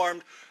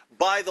performed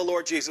by the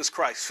Lord Jesus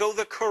Christ. So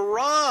the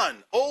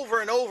Quran,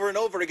 over and over and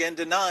over again,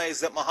 denies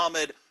that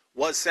Muhammad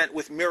was sent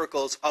with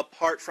miracles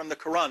apart from the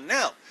Quran.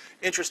 Now,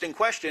 interesting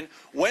question,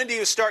 when do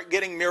you start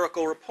getting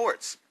miracle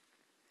reports?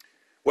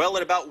 Well,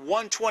 at about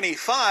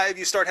 125,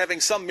 you start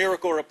having some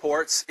miracle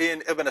reports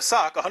in Ibn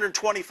Ishaq,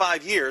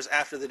 125 years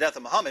after the death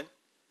of Muhammad.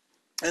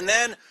 And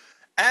then,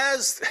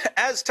 as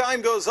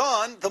time goes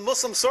on, the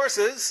Muslim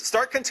sources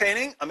start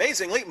containing,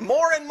 amazingly,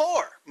 more and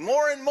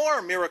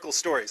more miracle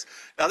stories.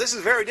 Now, this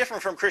is very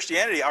different from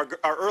Christianity. Our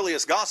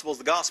earliest gospel is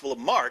the Gospel of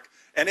Mark,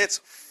 and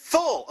it's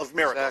full of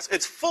miracles. Exactly.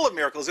 It's full of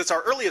miracles. It's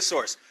our earliest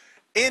source.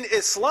 In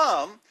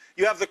Islam,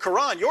 you have the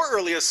Quran, your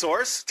earliest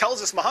source,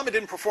 tells us Muhammad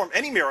didn't perform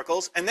any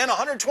miracles, and then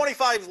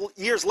 125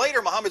 years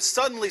later, Muhammad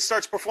suddenly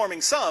starts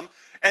performing some,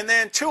 and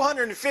then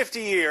 250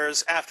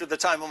 years after the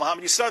time of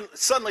Muhammad, you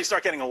suddenly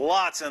start getting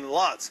lots and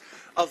lots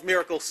of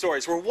miracle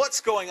stories. Well, what's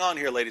going on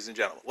here, ladies and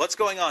gentlemen? What's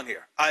going on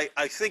here? I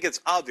think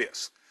it's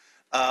obvious.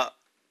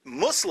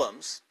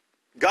 Muslims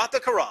got the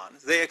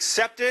Quran, they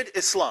accepted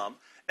Islam,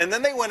 and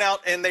then they went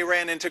out and they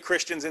ran into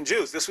Christians and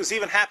Jews. This was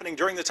even happening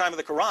during the time of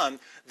the Quran.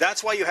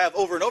 That's why you have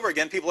over and over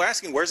again people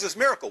asking, where's this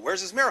miracle?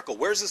 Where's this miracle?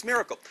 Where's this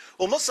miracle?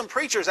 Well, Muslim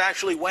preachers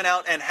actually went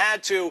out and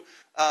had to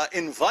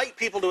invite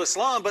people to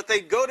Islam, but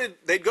they'd go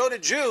to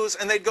Jews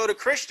and they'd go to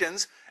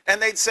Christians and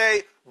they'd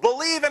say,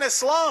 believe in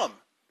Islam.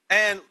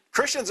 And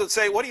Christians would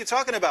say, what are you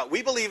talking about?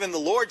 We believe in the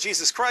Lord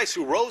Jesus Christ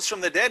who rose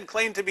from the dead,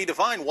 claimed to be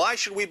divine. Why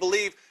should we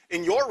believe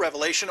in your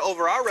revelation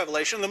over our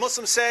revelation? The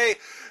Muslims say,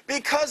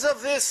 because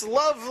of this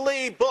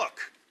lovely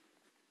book.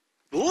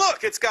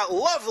 Look, it's got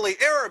lovely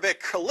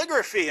Arabic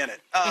calligraphy in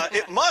it.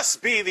 It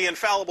must be the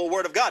infallible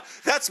word of God.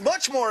 That's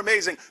much more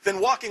amazing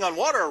than walking on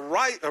water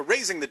or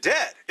raising the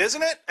dead,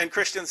 isn't it? And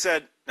Christians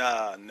said,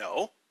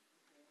 no,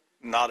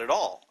 not at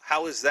all.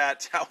 How is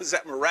that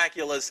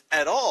miraculous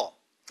at all?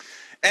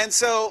 And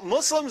so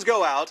Muslims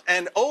go out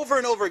and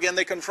over again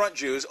they confront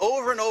Jews,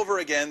 over and over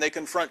again they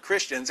confront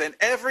Christians, and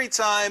every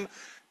time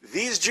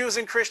these Jews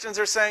and Christians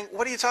are saying,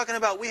 what are you talking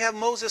about? We have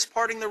Moses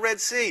parting the Red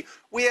Sea.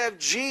 We have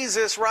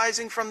Jesus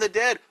rising from the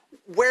dead.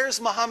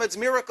 Where's Muhammad's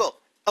miracle?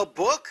 A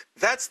book?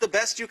 That's the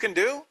best you can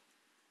do?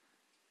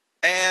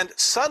 And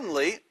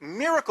suddenly,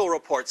 miracle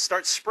reports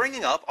start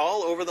springing up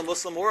all over the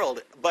Muslim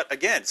world. But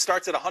again, it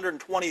starts at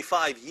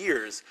 125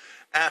 years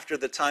after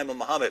the time of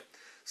Muhammad.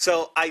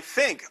 So I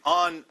think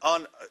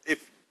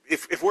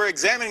if we're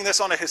examining this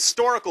on a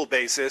historical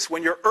basis,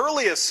 when your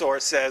earliest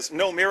source says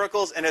no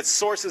miracles, and it's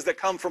sources that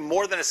come from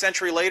more than a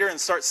century later and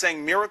start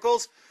saying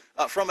miracles,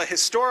 from a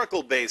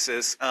historical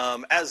basis,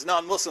 as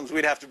non-Muslims,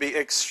 we'd have to be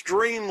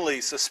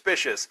extremely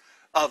suspicious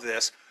of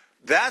this.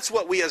 That's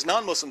what we as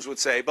non-Muslims would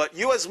say. But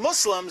you as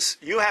Muslims,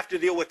 you have to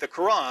deal with the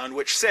Quran,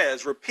 which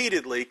says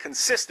repeatedly,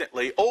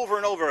 consistently, over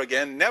and over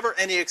again, never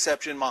any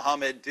exception,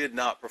 Muhammad did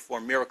not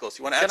perform miracles.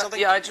 You want to add something?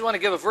 Yeah, I just want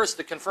to give a verse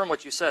to confirm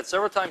what you said.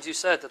 Several times you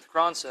said that the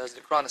Quran says the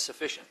Quran is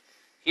sufficient.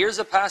 Here's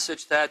a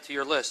passage to add to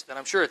your list, and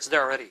I'm sure it's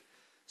there already.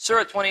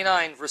 Surah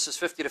 29, verses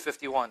 50 to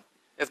 51.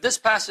 If this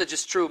passage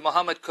is true,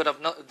 Muhammad could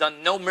have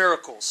done no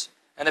miracles.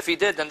 And if he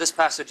did, then this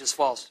passage is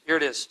false. Here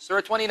it is.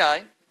 Surah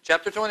 29,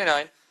 chapter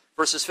 29,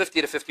 verses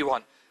 50 to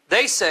 51.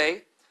 They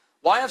say,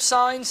 why have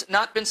signs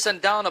not been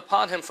sent down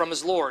upon him from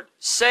his Lord?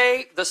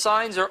 Say, the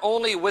signs are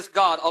only with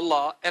God,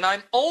 Allah, and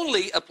I'm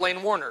only a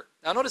plain warner.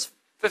 Now notice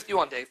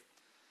 51, Dave.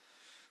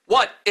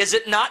 What? Is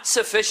it not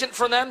sufficient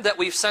for them that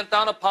we've sent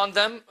down upon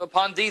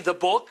thee, the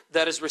book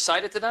that is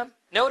recited to them?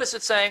 Notice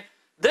it's saying,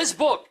 this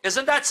book,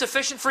 isn't that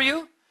sufficient for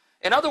you?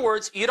 In other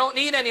words, you don't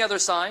need any other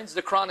signs.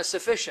 The Quran is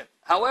sufficient.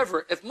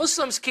 However, if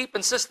Muslims keep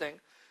insisting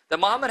that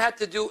Muhammad had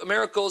to do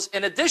miracles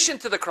in addition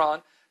to the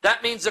Quran,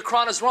 that means the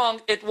Quran is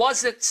wrong. It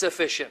wasn't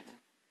sufficient.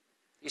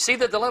 You see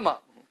the dilemma.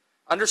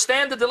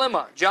 Understand the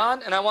dilemma.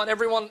 John, and I want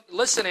everyone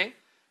listening,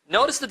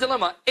 notice the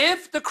dilemma.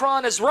 If the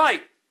Quran is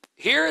right,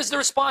 here is the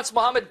response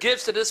Muhammad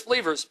gives to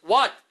disbelievers.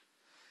 What?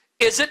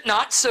 Is it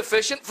not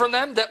sufficient for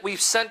them that we've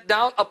sent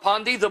down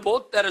upon thee the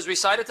book that is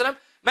recited to them?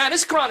 Man,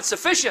 this Quran is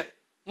sufficient.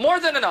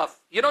 More than enough.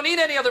 You don't need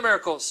any other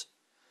miracles.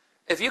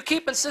 If you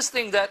keep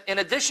insisting that in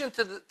addition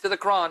to the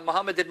Quran,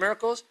 Muhammad did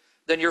miracles,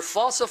 then you're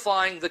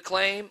falsifying the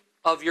claim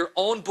of your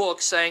own book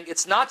saying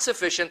it's not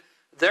sufficient,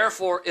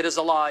 therefore it is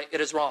a lie,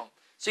 it is wrong.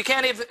 So you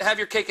can't even have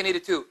your cake and eat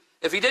it too.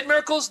 If he did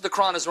miracles, the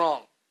Quran is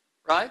wrong,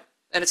 right?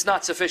 And it's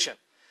not sufficient.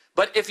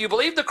 But if you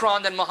believe the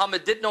Quran, then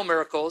Muhammad did no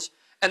miracles,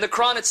 and the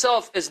Quran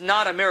itself is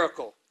not a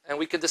miracle. And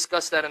we can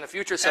discuss that in a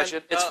future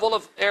session. It's full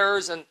of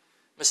errors and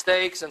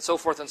mistakes and so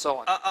forth and so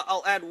on.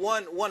 I'll add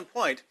one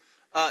point.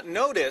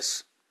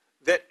 Notice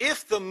that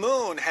if the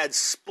moon had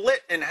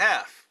split in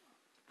half,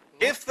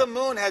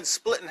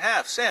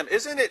 Sam,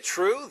 isn't it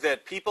true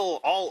that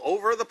people all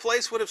over the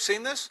place would have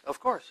seen this?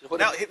 Of course.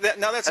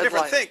 Now that's a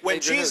different thing.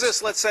 When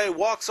Jesus, let's say,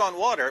 walks on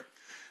water,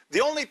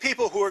 the only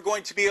people who are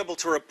going to be able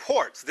to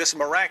report this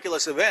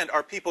miraculous event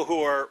are people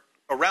who are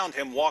around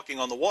him walking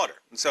on the water.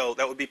 And so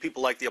that would be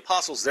people like the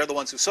apostles. They're the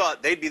ones who saw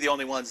it. They'd be the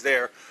only ones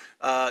there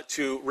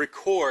to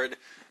record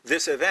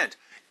this event.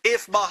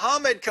 If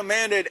Muhammad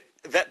commanded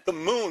that the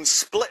moon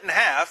split in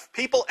half,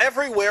 people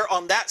everywhere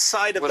on that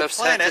side of the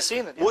planet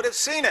would have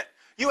seen it.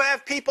 You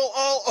have people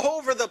all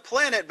over the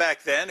planet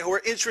back then who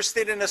were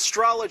interested in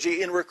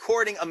astrology, in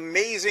recording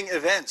amazing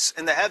events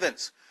in the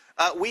heavens.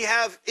 We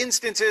have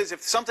instances,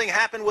 if something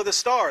happened with a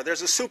star,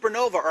 there's a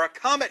supernova or a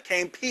comet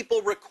came,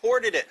 people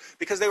recorded it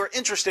because they were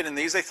interested in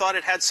these. They thought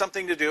it had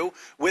something to do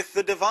with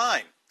the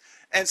divine.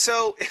 And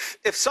so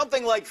if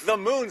something like the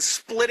moon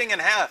splitting in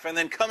half and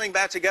then coming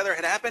back together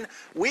had happened,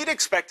 we'd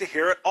expect to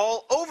hear it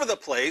all over the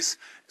place.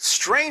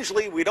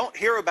 Strangely, we don't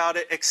hear about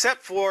it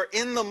except for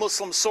in the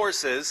Muslim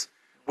sources,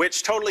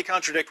 which totally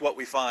contradict what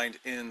we find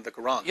in the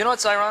Quran. You know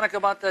what's ironic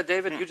about that,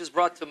 David? You just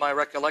brought to my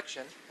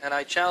recollection, and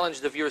I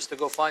challenge the viewers to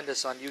go find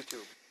this on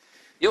YouTube.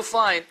 you'll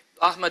find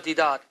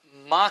Ahmadiyyat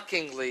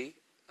mockingly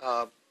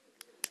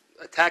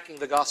attacking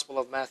the Gospel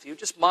of Matthew,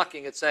 just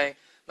mocking it, saying,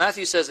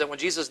 Matthew says that when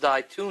Jesus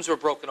died, tombs were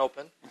broken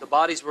open, the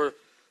bodies were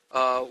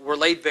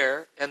laid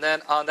bare, and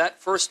then on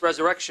that first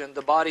resurrection,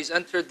 the bodies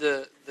entered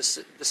the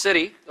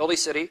city, the holy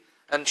city,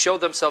 and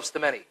showed themselves to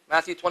many.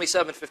 Matthew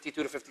 27,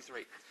 52 to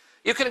 53.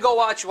 You can go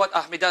watch what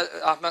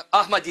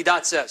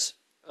Ahmadiyyat says.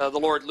 The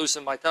Lord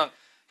loosened my tongue.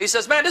 He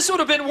says, man, this would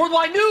have been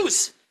worldwide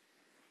news.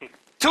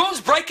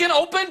 Tombs breaking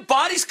open,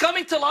 bodies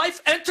coming to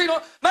life, entering.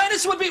 Man,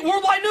 this would be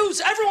worldwide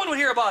news. Everyone would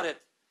hear about it.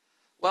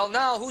 Well,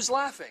 now, who's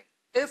laughing?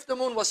 If the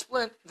moon was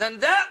split, then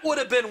that would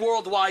have been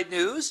worldwide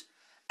news.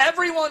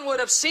 Everyone would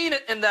have seen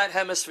it in that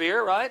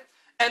hemisphere, right?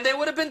 And they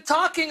would have been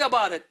talking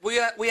about it. We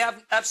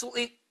have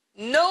absolutely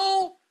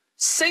no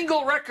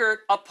single record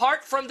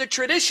apart from the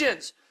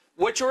traditions,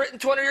 which were written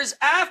 200 years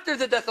after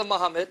the death of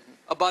Muhammad,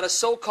 about a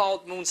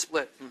so-called moon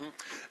split.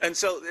 And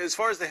so, as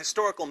far as the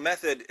historical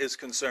method is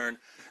concerned,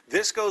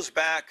 this goes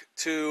back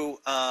to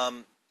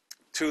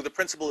the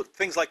principle,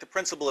 things like the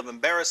principle of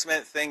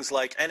embarrassment, things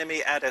like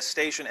enemy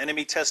attestation,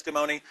 enemy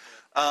testimony.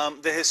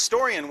 The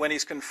historian, when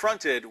he's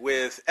confronted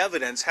with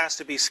evidence, has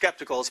to be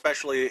skeptical,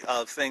 especially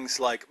of things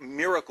like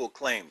miracle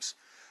claims.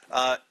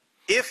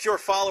 If your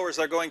followers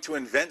are going to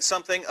invent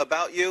something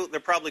about you, they're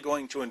probably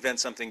going to invent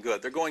something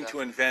good. They're going to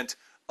invent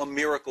a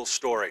miracle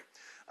story.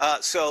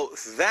 So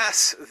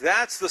that's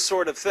the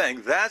sort of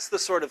thing. That's the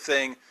sort of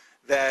thing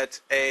that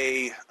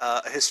a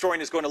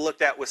historian is going to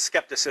look at with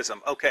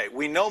skepticism. Okay,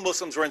 we know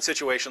Muslims were in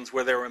situations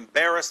where they were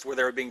embarrassed, where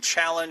they were being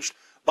challenged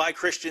by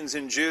Christians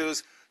and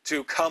Jews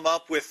to come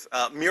up with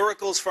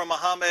miracles from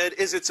Muhammad.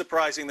 Is it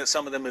surprising that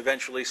some of them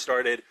eventually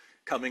started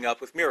coming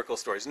up with miracle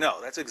stories?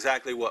 No, that's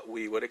exactly what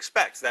we would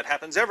expect. That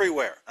happens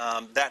everywhere.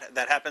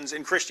 That happens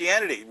in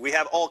Christianity. We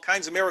have all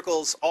kinds of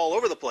miracles all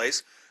over the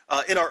place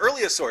in our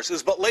earliest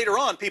sources, but later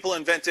on people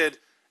invented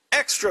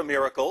extra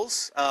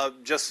miracles,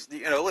 just,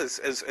 you know,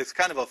 as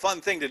kind of a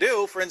fun thing to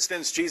do. For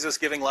instance, Jesus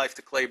giving life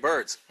to clay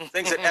birds.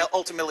 Things that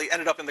ultimately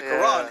ended up in the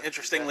Quran,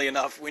 interestingly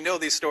enough. We know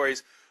these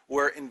stories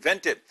were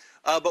invented.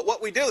 But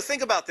what we do,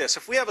 think about this.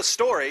 If we have a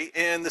story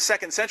in the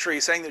 2nd century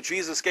saying that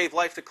Jesus gave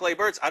life to clay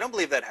birds, I don't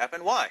believe that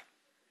happened. Why?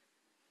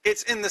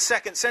 It's in the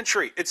 2nd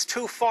century. It's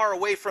too far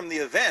away from the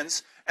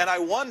events, and I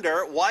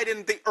wonder, why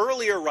didn't the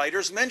earlier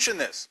writers mention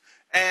this?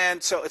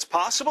 And so it's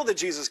possible that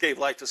Jesus gave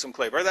life to some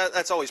clay bird.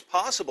 That's always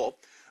possible.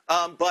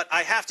 But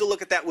I have to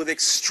look at that with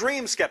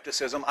extreme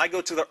skepticism. I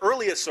go to the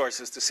earliest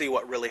sources to see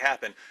what really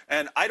happened.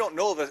 And I don't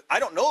know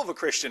of a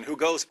Christian who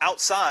goes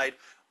outside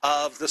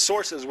of the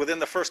sources within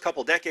the first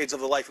couple decades of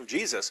the life of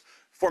Jesus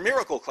for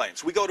miracle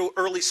claims. We go to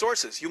early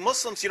sources. You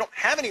Muslims, you don't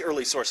have any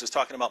early sources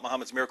talking about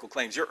Muhammad's miracle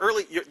claims.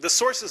 The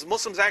sources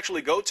Muslims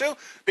actually go to,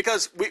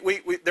 because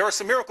there are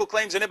some miracle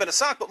claims in Ibn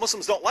Ishaq, but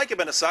Muslims don't like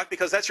Ibn Ishaq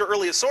because that's your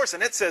earliest source,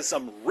 and it says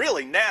some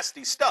really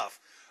nasty stuff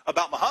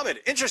about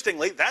Muhammad.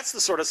 Interestingly, that's the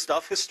sort of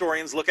stuff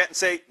historians look at and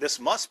say, this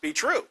must be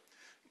true.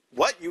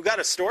 What? You got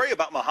a story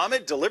about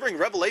Muhammad delivering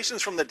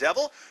revelations from the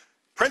devil?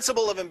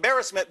 Principle of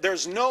embarrassment.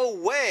 There's no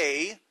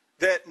way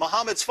that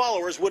Muhammad's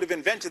followers would have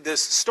invented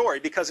this story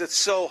because it's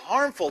so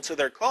harmful to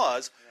their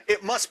cause.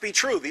 It must be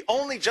true. The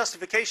only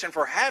justification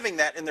for having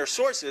that in their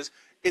sources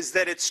is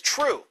that it's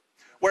true.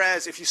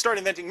 Whereas if you start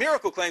inventing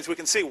miracle claims, we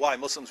can see why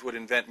Muslims would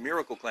invent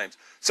miracle claims.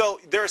 So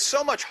there's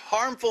so much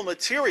harmful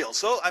material.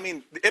 So, I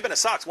mean, Ibn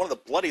Ishaq's one of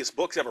the bloodiest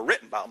books ever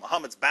written about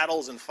Muhammad's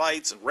battles and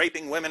fights and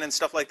raping women and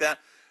stuff like that.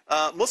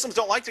 Muslims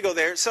don't like to go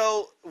there.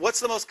 So what's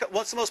the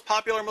most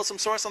popular Muslim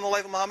source on the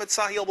life of Muhammad?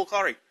 Sahih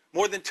al-Bukhari.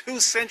 More than 2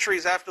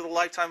 centuries after the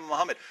lifetime of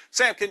Muhammad.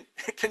 Sam,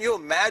 can you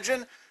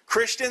imagine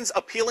Christians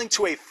appealing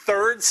to a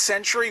 3rd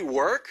century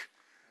work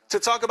to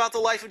talk about the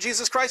life of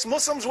Jesus Christ?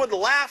 Muslims would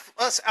laugh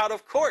us out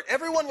of court.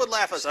 Everyone would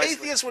laugh us.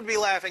 Precisely. Atheists would be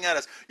laughing at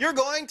us. You're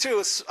going to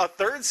a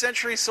 3rd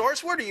century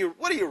source? What are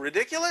you,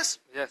 ridiculous?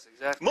 Yes,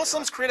 exactly.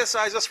 Muslims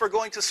criticize us for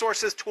going to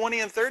sources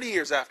 20 and 30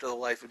 years after the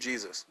life of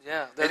Jesus.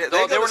 Yeah, they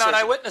were not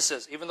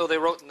eyewitnesses, even though they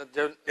wrote in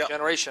the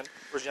generation,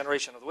 first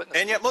generation of the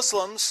witnesses. And yet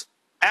Muslims,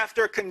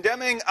 after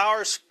condemning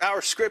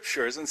our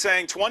scriptures and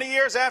saying 20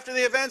 years after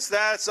the events,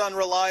 that's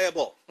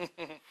unreliable.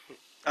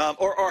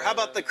 Or how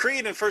about the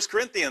creed in 1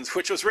 Corinthians,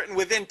 which was written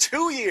within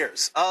 2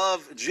 years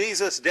of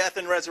Jesus' death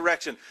and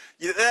resurrection?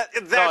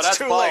 That's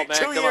too late. Man.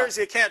 2 years,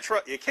 you can't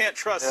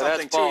trust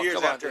something 2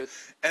 years after.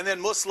 And then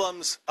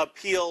Muslims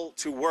appeal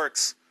to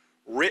works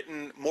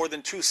written more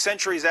than 2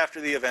 centuries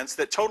after the events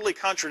that totally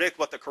contradict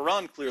what the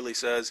Quran clearly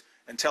says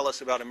and tell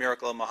us about a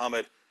miracle of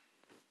Muhammad.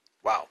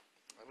 Wow.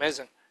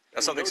 Amazing.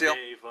 That's something, Seal?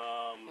 Dave,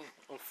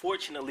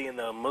 unfortunately, in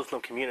the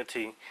Muslim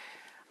community,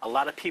 a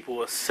lot of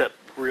people accept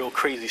real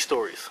crazy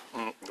stories.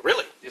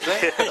 Really? You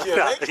think?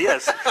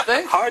 Yes.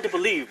 Hard to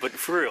believe, but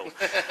for real.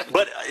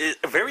 But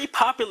a very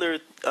popular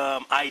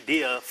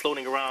idea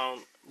floating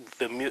around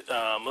the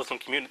Muslim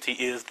community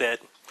is that,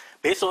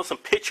 based on some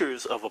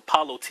pictures of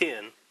Apollo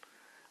 10,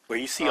 where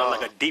you see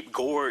like a deep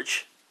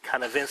gorge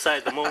kind of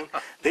inside the moon,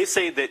 they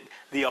say that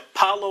the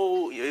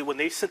Apollo, when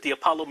they sent the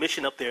Apollo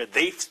mission up there,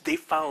 they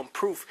found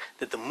proof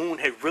that the moon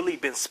had really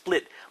been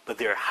split, but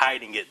they're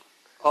hiding it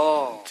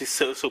Oh. Just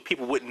so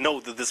people wouldn't know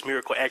that this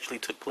miracle actually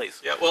took place.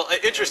 Yeah, well,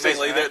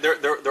 interestingly,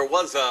 there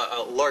was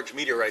a large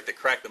meteorite that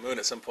cracked the moon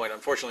at some point.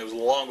 Unfortunately, it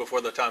was long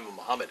before the time of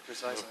Muhammad.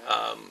 Precisely.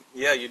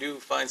 Yeah, you do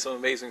find some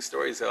amazing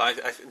stories. I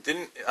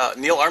didn't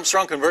Neil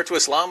Armstrong convert to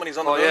Islam when he's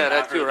on the moon? Oh, yeah,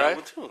 that too,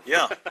 right?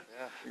 Yeah.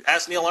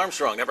 Ask Neil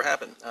Armstrong. Never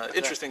happened.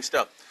 Interesting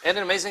stuff. And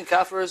an amazing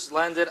kafirs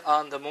landed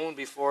on the moon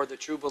before the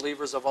true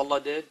believers of Allah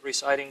did,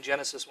 reciting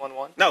Genesis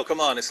 1:1. No, come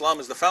on. Islam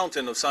is the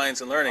fountain of science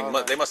and learning.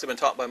 Oh, they must have been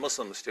taught by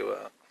Muslims to...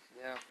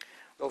 Yeah.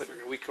 Go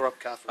figure. We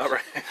corrupt kafirs. All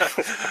right.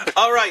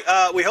 All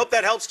right. We hope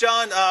that helps,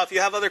 John. If you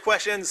have other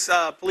questions,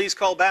 please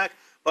call back.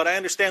 But I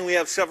understand we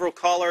have several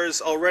callers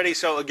already.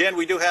 So again,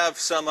 we do have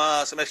some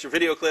extra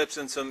video clips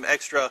and some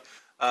extra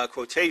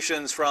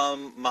quotations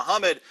from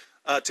Muhammad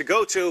to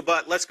go to.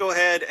 But let's go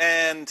ahead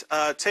and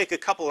take a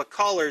couple of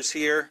callers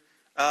here.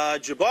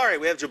 Jabari,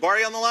 we have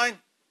Jabari on the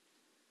line.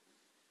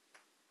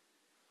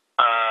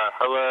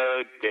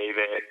 Hello,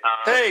 David.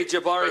 Hey,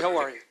 Jabari, how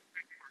are you?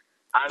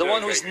 I'm The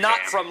one doing who's great,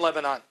 not Sam. from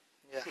Lebanon.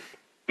 Yeah.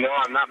 No,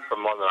 I'm not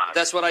from Lebanon.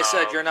 That's what I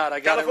said. You're not. I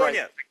got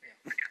California. it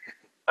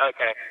right.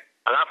 Okay.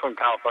 I'm not from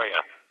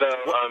California. So,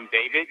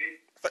 David,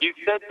 you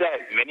said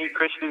that many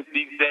Christians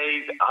these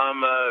days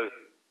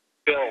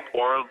feel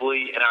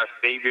horribly in our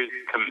Savior's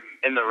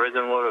in the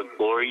risen Lord of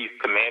glory's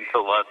command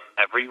to love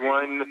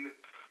everyone.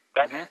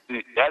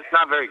 That's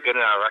not very good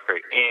in our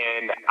record,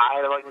 and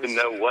I'd like to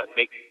know what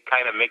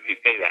kind of makes you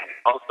say that.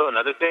 Also,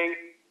 another thing,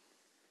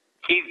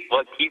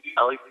 what Keith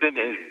Ellison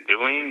is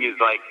doing is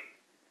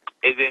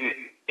in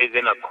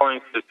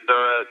accordance to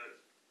Surah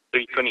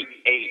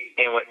 328,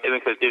 and what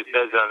Ibn Kathir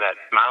says on that,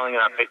 smiling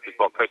on our faces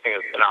while cursing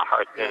us in our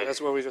hearts. Yeah,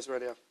 that's what we just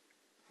read, yeah.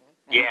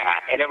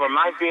 Yeah, and it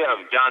reminds me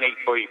of John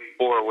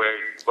 8:44, where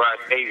our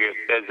Savior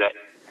says that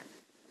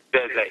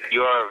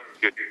you are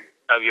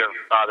of your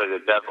father, the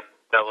devil,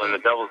 and the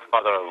devil's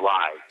father of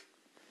lies.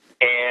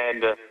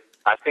 And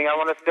I think I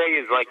want to say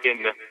is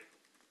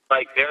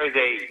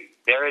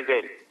there is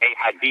a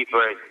hadith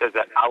where it says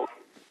that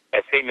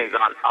Satan is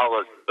on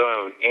Allah's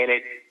throne, and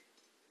it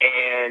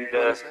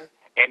says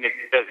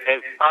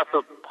it's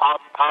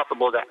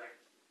possible that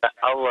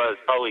Allah is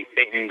probably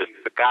Satan in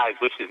disguise,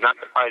 which is not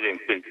surprising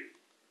since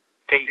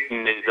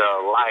Satan is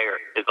a liar,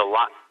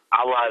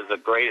 Allah is the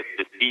greatest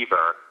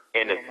deceiver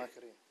in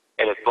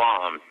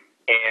Islam,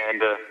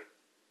 and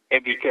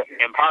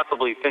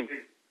possibly since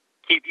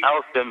Keith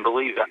Ellison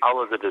believes that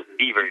Allah is a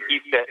deceiver, he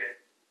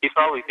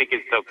probably thinks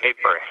it's okay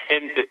for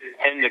him to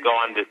go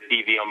on to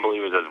deceive the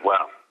unbelievers as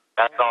well.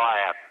 That's all I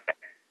have to say.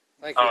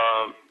 Thank you.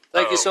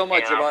 Thank you so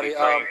much, Jabari.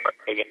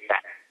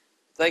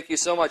 Thank you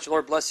so much.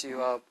 Lord bless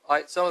you.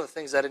 Some of the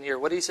things I didn't hear.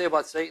 What did he say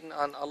about Satan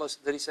on Allah?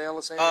 Did he say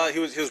Allah saying? He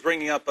was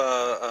bringing up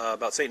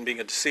about Satan being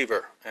a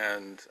deceiver,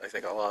 and I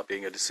think Allah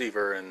being a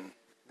deceiver. And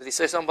did he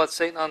say something about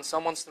Satan on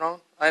someone's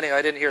throne? Anyway,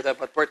 I didn't hear that.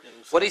 But what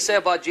did he say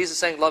about Jesus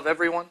saying love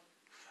everyone?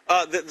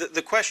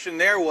 The question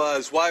there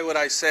was, why would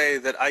I say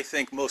that I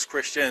think most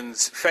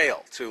Christians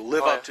fail to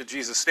live up to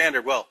Jesus'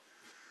 standard? Well,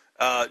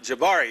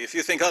 Jabari, if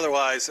you think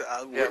otherwise,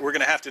 we're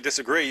going to have to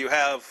disagree. You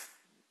have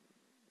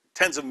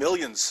tens of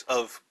millions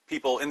of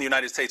people in the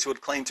United States who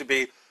would claim to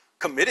be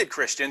committed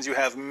Christians. You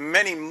have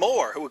many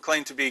more who would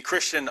claim to be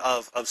Christian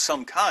of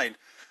some kind.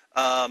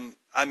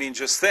 I mean,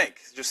 just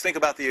think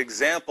about the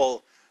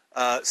example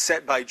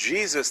set by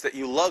Jesus that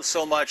you love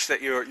so much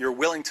that you're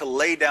willing to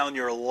lay down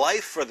your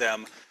life for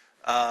them.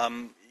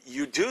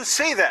 You do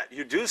see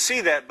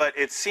that, but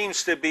it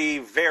seems to be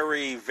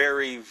very,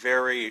 very,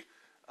 very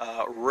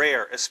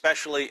rare,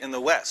 especially in the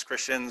West.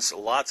 Christians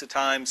lots of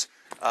times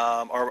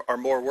are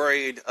more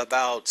worried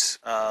about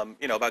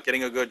about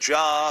getting a good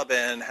job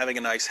and having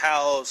a nice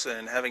house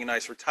and having a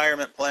nice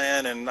retirement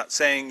plan. And not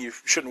saying you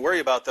shouldn't worry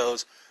about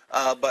those,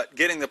 but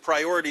getting the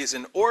priorities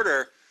in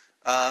order,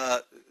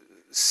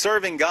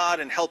 serving God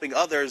and helping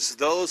others.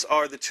 Those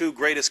are the two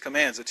greatest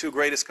commands. The two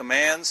greatest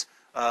commands: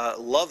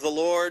 love the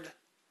Lord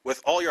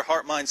with all your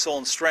heart, mind, soul,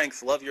 and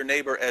strength. Love your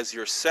neighbor as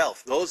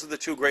yourself. Those are the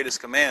two greatest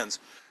commands.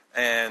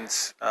 And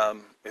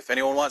if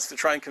anyone wants to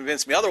try and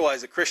convince me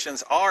otherwise, that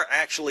Christians are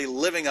actually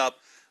living up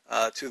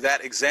to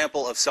that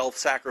example of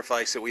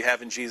self-sacrifice that we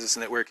have in Jesus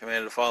and that we're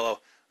commanded to follow,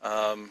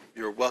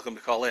 you're welcome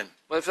to call in.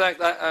 Well, in fact,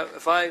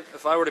 if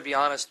I were to be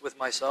honest with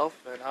myself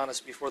and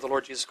honest before the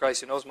Lord Jesus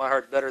Christ, who knows my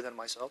heart better than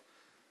myself,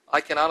 I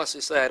can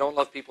honestly say I don't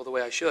love people the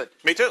way I should.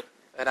 Me too.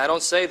 And I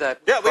don't say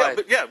that.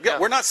 Yeah,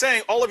 we're not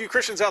saying all of you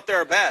Christians out there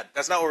are bad.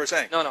 That's not what we're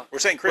saying. No. We're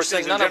saying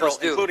Christians in general,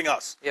 including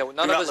us. Yeah,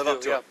 none of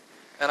us do. Yeah.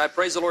 And I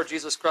praise the Lord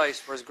Jesus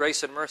Christ for His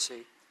grace and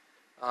mercy,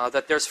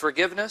 that there's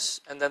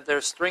forgiveness and that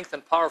there's strength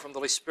and power from the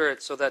Holy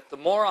Spirit, so that the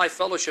more I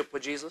fellowship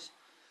with Jesus,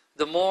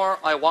 the more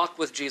I walk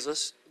with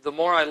Jesus, the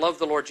more I love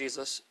the Lord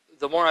Jesus,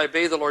 the more I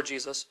obey the Lord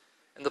Jesus,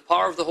 and the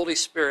power of the Holy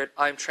Spirit,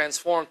 I am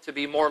transformed to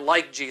be more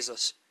like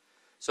Jesus.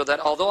 So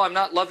that although I'm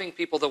not loving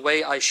people the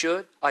way I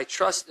should, I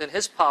trust in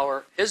His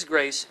power, His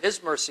grace,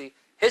 His mercy,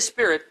 His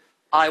Spirit.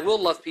 I will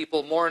love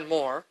people more and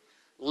more,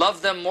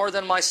 love them more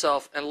than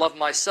myself, and love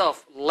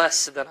myself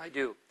less than I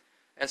do.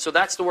 And so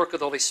that's the work of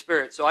the Holy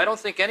Spirit. So I don't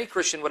think any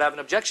Christian would have an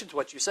objection to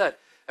what you said.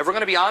 If we're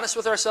going to be honest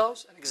with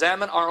ourselves and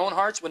examine our own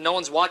hearts when no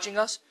one's watching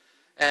us,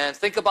 and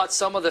think about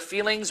some of the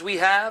feelings we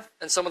have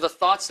and some of the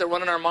thoughts that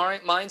run in our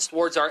minds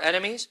towards our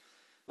enemies,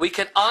 we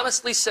can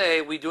honestly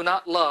say we do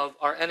not love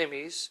our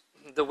enemies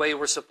the way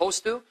we're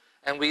supposed to,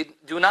 and we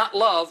do not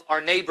love our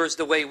neighbors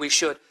the way we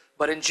should.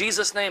 But in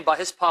Jesus' name, by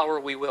His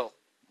power, we will.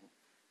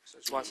 So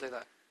I just want to say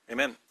that.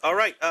 Amen. All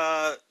right.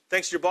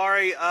 Thanks,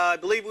 Jabari. I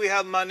believe we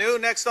have Manu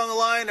next on the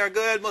line, our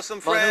good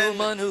Muslim friend.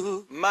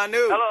 Manu.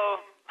 Hello.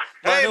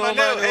 Hey,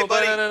 Manu. Hey,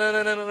 buddy.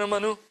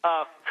 Manu.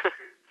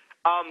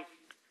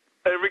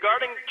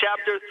 Regarding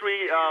chapter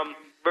 3,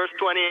 verse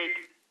 28,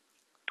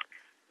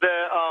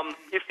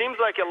 it seems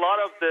like a lot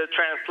of the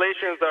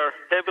translations are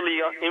heavily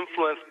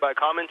influenced by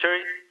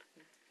commentary.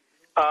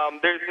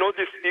 There's no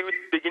dispute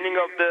beginning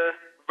of the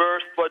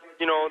verse, but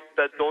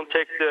that don't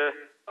take the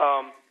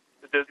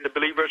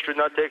believers should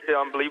not take the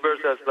unbelievers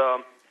as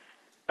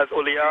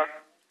awliya.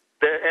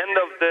 The end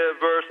of the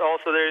verse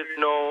also there is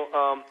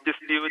no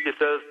dispute. It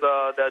says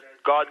that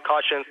God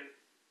cautions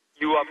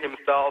you of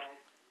Himself,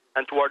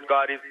 and toward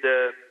God is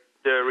the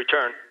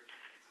return.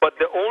 But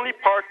the only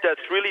part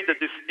that's really the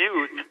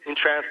dispute in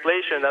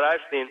translation that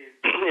I've seen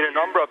in a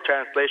number of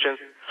translations,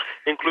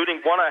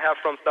 including one I have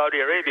from Saudi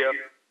Arabia,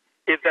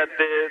 is that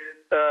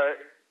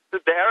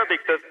the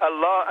Arabic says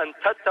Allah and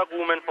tattaqu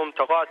minhum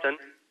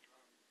taqatan,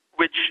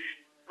 which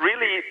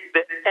really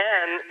the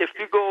an, if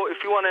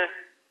you want to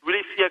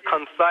really see a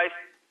concise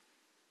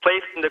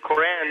place in the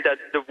Quran that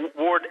the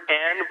word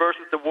an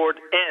versus the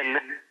word en,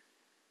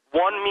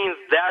 one means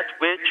that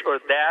which or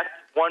that,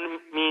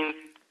 one means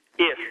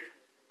if.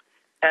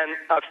 And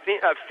I've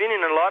seen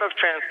in a lot of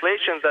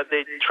translations that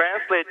they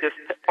translate this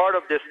part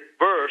of this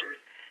verse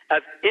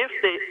as if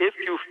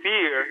you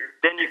fear,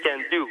 then you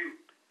can do.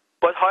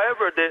 But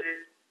however,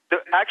 the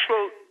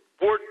actual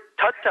word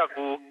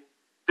tattaqu,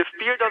 the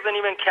fear doesn't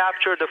even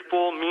capture the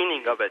full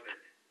meaning of it.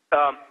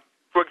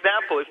 For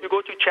example, if you go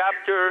to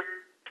chapter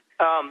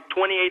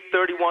 28,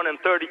 31, and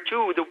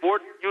 32, the word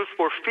used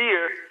for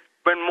fear,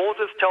 when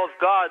Moses tells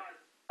God,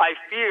 I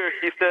fear,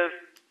 he says,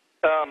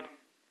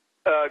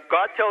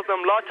 God tells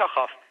them, La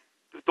takhaf,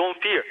 don't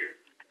fear.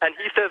 And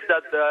he says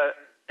that,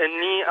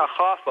 Inni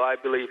akhafa, I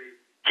believe.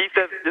 He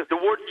says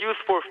the word used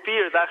for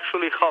fear is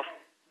actually khaf.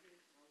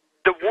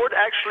 The word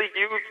actually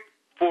used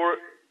for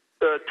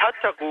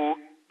tattaqu,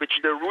 which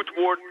the root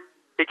word,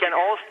 it can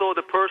also,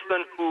 the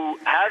person who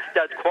has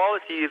that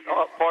quality is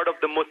part of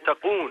the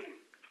muttaqun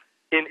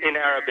in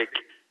Arabic.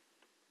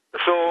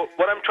 So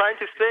what I'm trying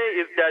to say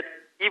is that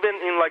even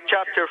in like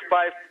chapter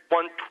 5,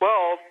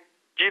 112,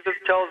 Jesus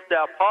tells the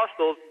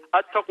apostles,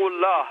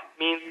 attaqullah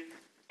means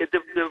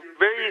the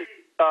very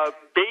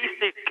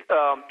basic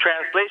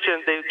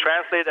translation, they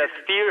translate as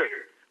fear,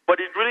 but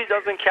it really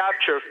doesn't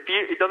capture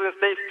fear. It doesn't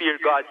say fear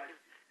God.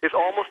 It's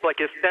almost like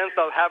a sense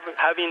of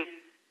having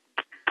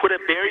put a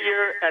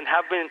barrier and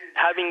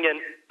having an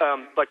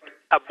like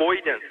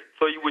avoidance,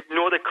 so you would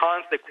know the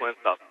consequence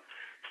of.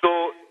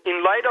 So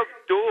in light of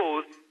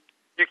those,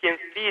 you can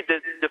see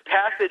that the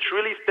passage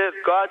really says,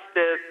 God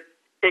says,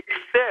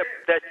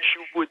 except that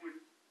you would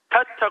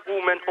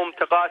tattaqu minhum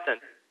taqatan,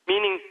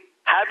 meaning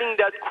having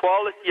that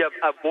quality of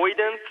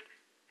avoidance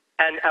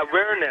and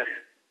awareness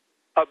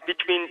of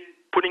between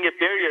putting a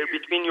barrier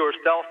between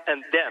yourself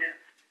and them.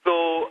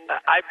 So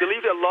I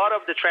believe a lot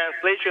of the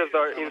translations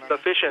are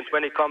insufficient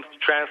when it comes to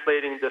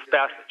translating this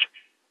passage.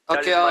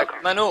 Okay,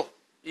 Manu,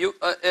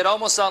 it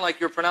almost sounds like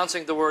you're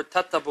pronouncing the word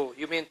tattabu.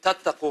 You mean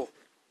tattaqu,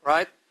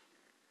 right?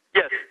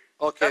 Yes.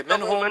 Okay,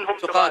 minhum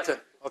tuqatan.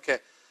 Okay.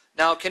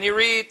 Now, can you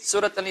read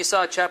Surah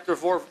An-Nisa, chapter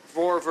 4,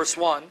 verse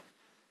 1,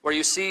 where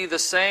you see the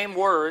same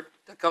word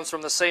that comes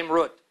from the same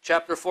root?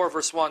 Chapter 4,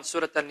 verse 1,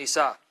 Surah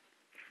An-Nisa.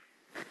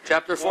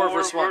 Chapter 4,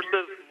 verse 1.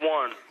 Verses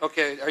 1.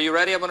 Okay, are you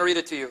ready? I'm going to read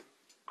it to you.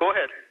 Go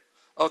ahead.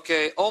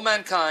 Okay, O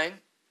mankind,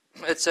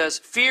 it says,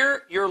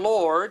 fear your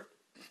Lord,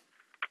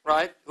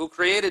 right, who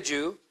created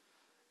you,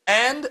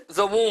 and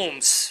the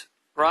wombs,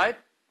 right?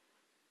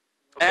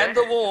 Okay. And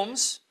the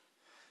wombs.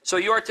 So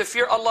you are to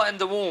fear Allah in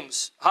the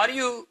wombs. How do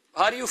you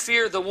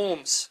fear the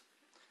wombs?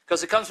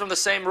 Because it comes from the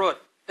same root.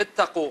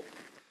 Ittaqu.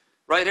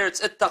 Right here it's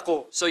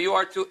ittaqu. So you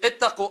are to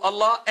ittaqu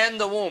Allah and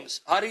the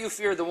wombs. How do you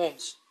fear the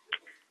wombs?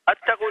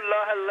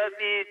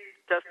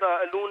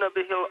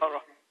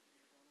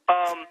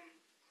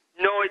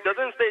 No, it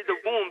doesn't say the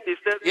womb. It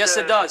says yes,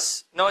 it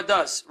does. No, it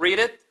does. Read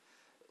it.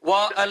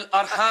 Wa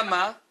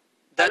al-arhama.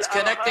 That's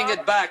connecting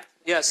it back.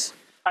 Yes.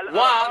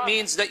 Wa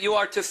means that you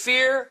are to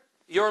fear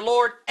your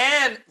Lord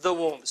and the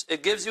wombs.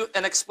 It gives you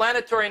an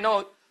explanatory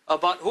note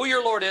about who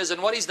your Lord is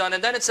and what He's done.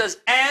 And then it says,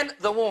 and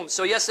the wombs.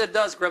 So yes, it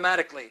does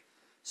grammatically.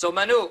 So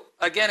Manu,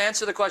 again,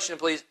 answer the question,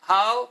 please.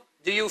 How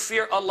do you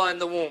fear Allah in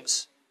the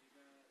wombs?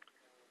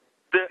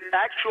 The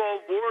actual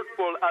word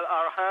for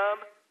al-arham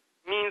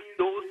means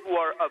those who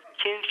are of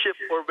kinship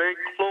or very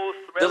close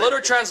relatives. The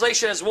literal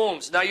translation is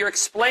wombs. Now you're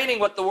explaining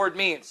what the word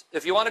means.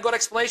 If you want to go to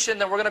explanation,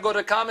 then we're going to go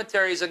to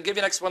commentaries and give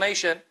you an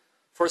explanation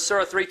for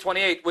Surah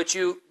 328, which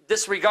you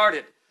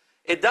disregarded.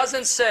 It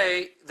doesn't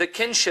say the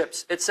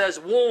kinships. It says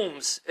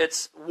wombs.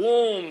 It's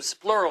wombs,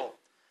 plural.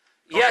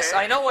 Okay. Yes,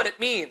 I know what it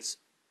means.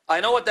 I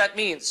know what that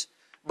means.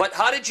 But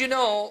how did you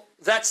know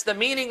that's the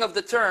meaning of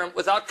the term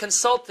without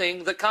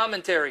consulting the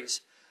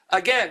commentaries?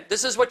 Again,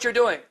 this is what you're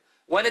doing.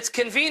 When it's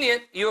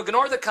convenient, you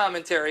ignore the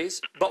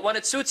commentaries, but when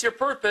it suits your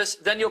purpose,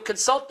 then you'll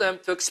consult them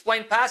to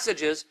explain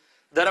passages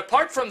that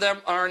apart from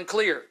them are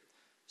unclear.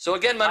 So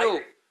again,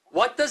 Manu,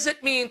 what does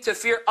it mean to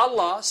fear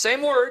Allah?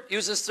 Same word,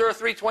 uses Surah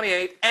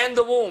 328, and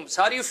the wombs.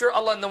 How do you fear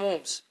Allah in the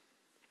wombs?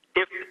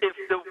 If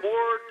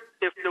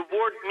the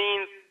word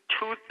means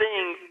two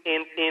things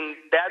in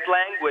that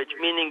language,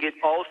 meaning it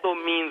also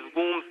means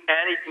wombs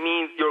and it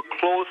means you're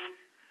close,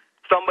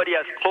 somebody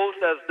as close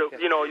as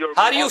your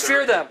How do you mother.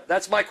 fear them?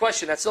 That's my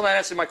question. That's still not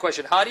answering my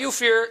question. How do you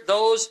fear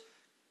those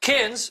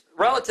kins,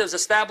 relatives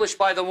established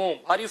by the womb?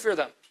 How do you fear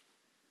them?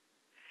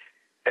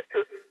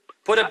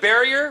 Put a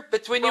barrier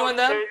between you and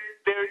them?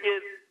 There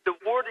is the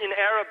word in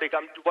Arabic,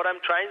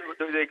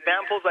 the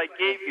examples I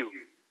gave you.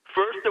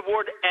 First, the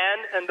word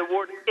and the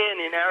word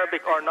in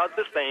Arabic are not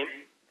the same,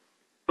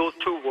 those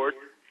two words.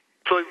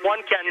 So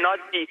one cannot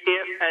be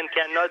if and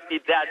cannot be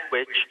that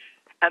which.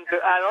 And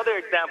another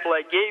example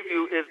I gave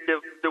you is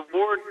the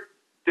word,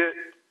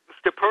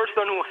 the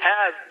person who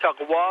has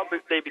taqwa,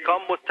 they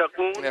become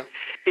muttaqun,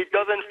 it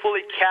doesn't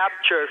fully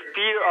capture,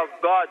 fear of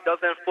God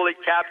doesn't fully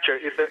capture.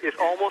 It's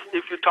almost,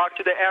 if you talk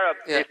to the Arab,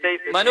 they say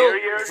it's Manu,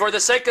 barrier. for the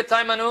sake of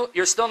time, Manu,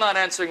 you're still not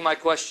answering my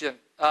question.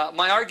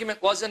 My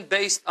argument wasn't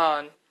based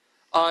on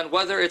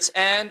whether it's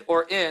and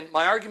or in.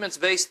 My argument's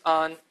based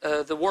on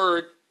the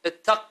word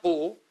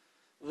ittaqu.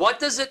 What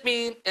does it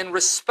mean in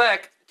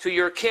respect to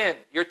your kin?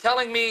 You're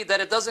telling me that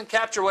it doesn't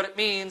capture what it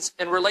means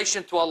in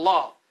relation to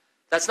Allah.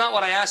 That's not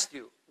what I asked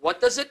you. What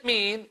does it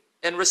mean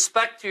in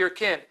respect to your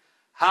kin?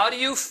 How do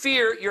you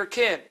fear your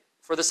kin?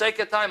 For the sake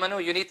of time, Manu,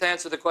 you need to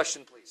answer the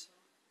question, please.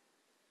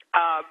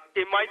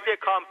 It might be a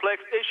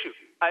complex issue.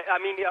 I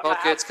mean,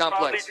 okay, it's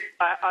complex.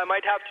 I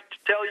might have to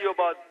tell you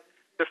about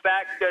the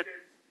fact that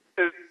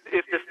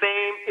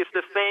it's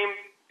the same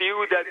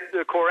view that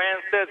the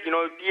Quran says.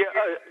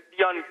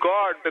 Be on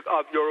guard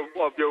of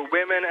your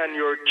women and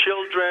your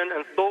children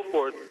and so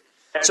forth.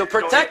 And so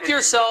protect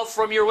yourself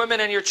from your women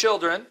and your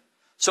children.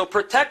 So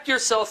protect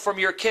yourself from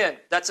your kin.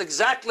 That's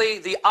exactly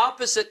the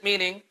opposite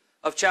meaning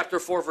of chapter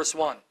 4, verse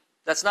 1.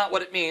 That's not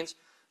what it means.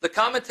 The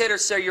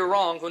commentators say you're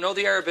wrong, who know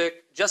the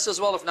Arabic just as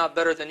well, if not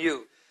better than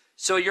you.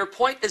 So your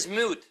point is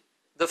moot.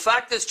 The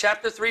fact is,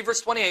 chapter 3,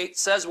 verse 28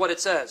 says what it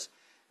says.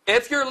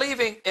 If you're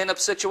living in a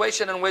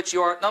situation in which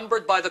you are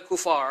outnumbered by the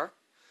kuffar,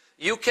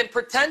 you can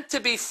pretend to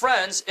be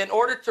friends in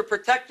order to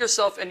protect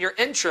yourself and your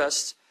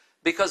interests,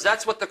 because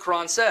that's what the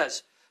Quran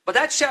says. But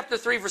that's chapter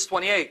 3, verse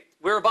 28.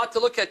 We're about to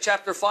look at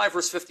chapter 5,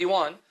 verse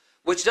 51,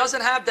 which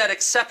doesn't have that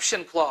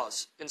exception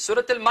clause. In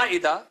Surah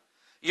Al-Ma'idah,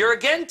 you're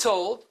again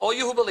told, O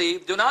you who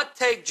believe, do not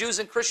take Jews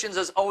and Christians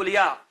as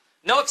awliya.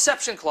 No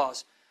exception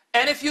clause.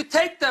 And if you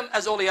take them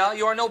as awliya,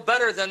 you are no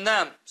better than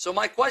them. So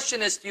my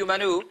question is to you,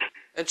 Manu,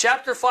 in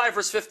chapter 5,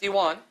 verse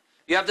 51,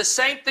 you have the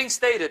same thing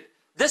stated.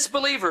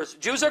 Disbelievers,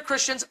 Jews or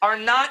Christians, are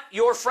not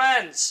your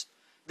friends.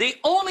 The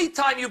only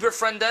time you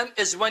befriend them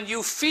is when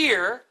you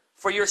fear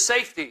for your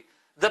safety.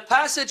 The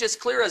passage is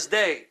clear as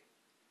day.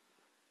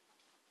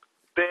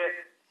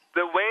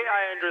 The way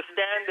I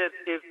understand it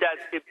is that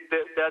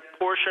that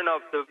portion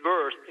of the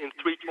verse in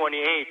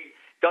 328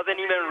 doesn't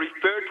even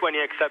refer to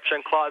any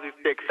exception clauses.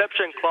 The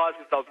exception clause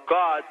is of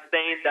God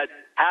saying that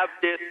have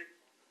this,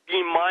 be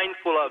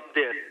mindful of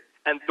this,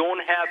 and don't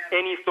have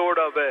any sort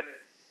of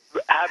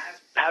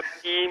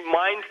be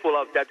mindful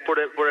of that, for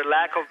a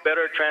lack of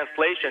better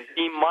translation.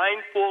 Be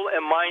mindful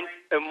and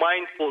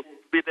mindful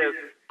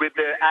with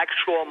the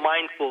actual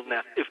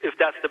mindfulness, if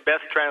that's the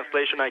best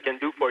translation I can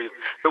do for you.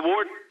 The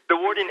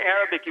word in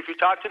Arabic, if you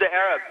talk to the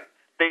Arabs,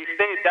 they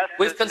say that's...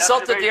 We've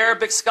consulted the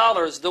Arabic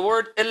scholars. The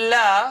word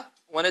illa,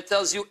 when it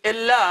tells you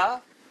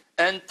illa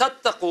and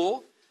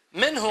tattaqu,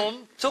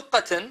 minhum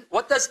tuqatan,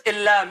 what does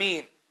illa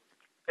mean?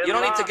 You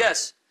don't need to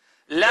guess.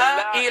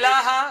 La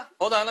ilaha,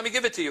 hold on, let me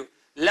give it to you.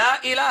 La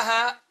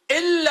ilaha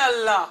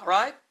illallah,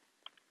 right?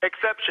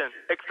 Exception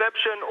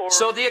or...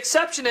 So the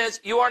exception is,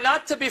 you are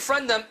not to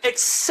befriend them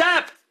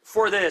except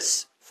for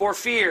this, for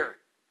fear.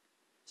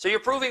 So you're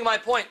proving my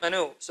point,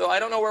 Manu. So I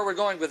don't know where we're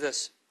going with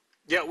this.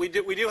 Yeah, we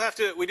do have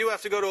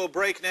to go to a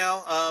break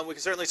now. We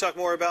can certainly talk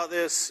more about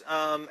this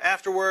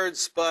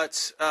afterwards,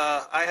 but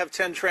I have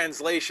 10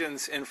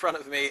 translations in front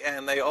of me,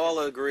 and they all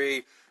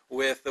agree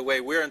with the way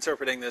we're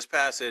interpreting this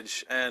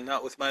passage, and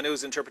not with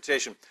Manu's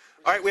interpretation.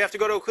 All right, we have to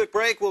go to a quick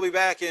break. We'll be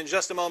back in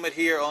just a moment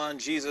here on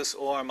Jesus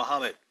or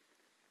Muhammad.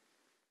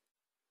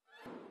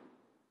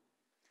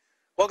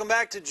 Welcome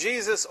back to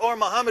Jesus or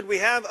Muhammad. We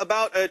have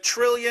about 1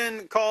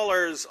 trillion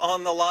callers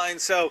on the line,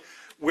 so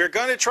we're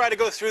going to try to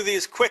go through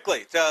these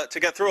quickly to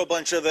get through a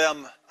bunch of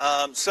them.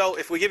 So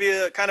if we give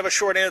you kind of a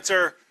short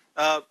answer,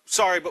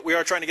 sorry, but we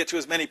are trying to get to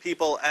as many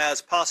people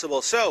as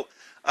possible. So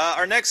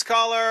our next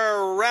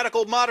caller,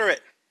 Radical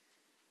Moderate.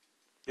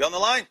 You on the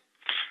line?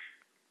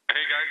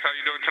 Hey guys, how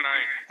you doing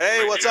tonight?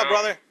 Hey, what's up,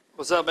 brother?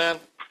 What's up, man?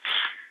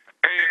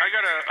 Hey, I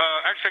got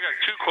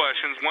two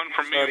questions. One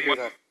from me,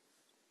 one,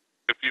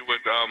 if you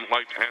would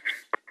like to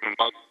answer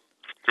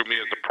through me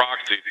as a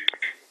proxy.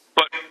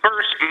 But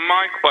first,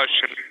 my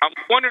question. I'm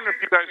wondering if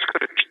you guys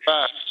could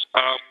address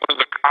one of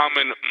the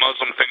common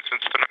Muslim things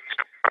since tonight's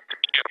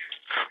TAQIYYA,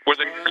 where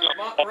they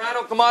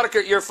Morano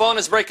Kamadakar, your phone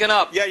is breaking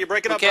up. Yeah, you're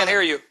breaking up. We can't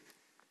hear you.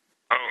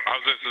 Oh,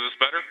 how's this? Is this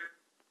better?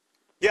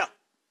 Yeah.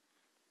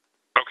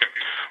 Okay.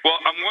 Well,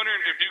 I'm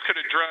wondering if you could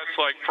address,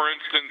 like, for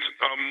instance,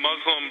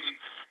 Muslims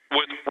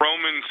with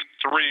Romans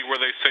 3, where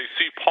they say,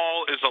 see,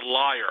 Paul is a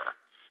liar.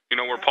 You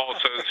know, where Paul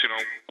says, you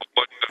know,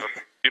 what,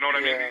 you know what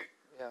I mean?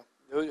 Yeah.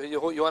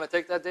 You want to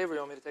take that, Dave, or you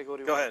want me to take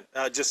it? Go ahead.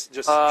 Just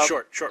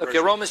short Okay,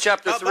 version. Romans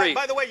chapter 3.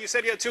 By the way, you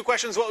said you had 2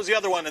 questions. What was the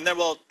other one? And then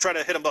we'll try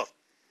to hit them both.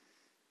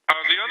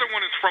 The other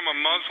one is from a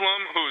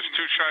Muslim who is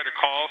too shy to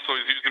call, so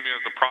he's using me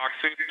as a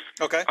proxy.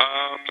 Okay.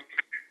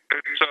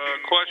 It's a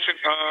question.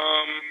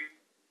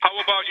 How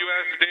about you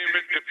ask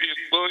David if he is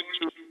willing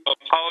to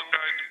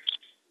apologize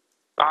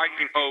for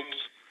dying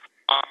hopes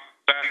on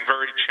that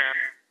very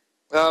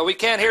channel? We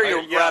can't hear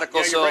you,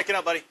 Radical. Yeah, you're breaking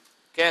up, buddy.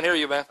 Can't hear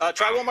you, man.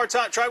 Try one more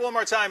time. Try one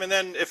more time, and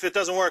then if it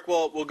doesn't work,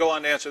 we'll go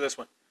on to answer this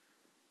one.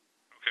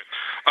 Okay.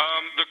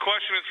 The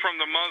question is from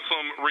the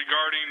Muslim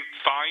regarding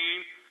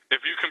thawing.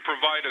 If you can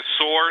provide a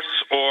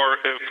source, or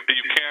if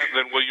you can't,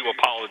 then will you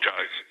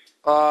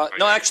apologize?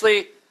 No,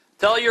 actually,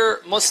 tell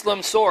your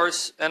Muslim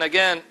source, and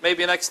again,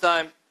 maybe next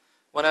time,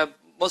 when a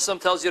Muslim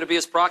tells you to be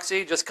his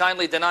proxy, just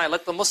kindly deny.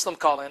 Let the Muslim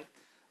call in.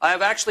 I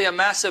have actually a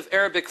massive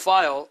Arabic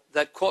file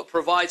that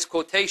provides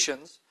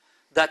quotations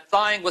that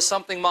thawing was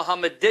something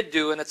Muhammad did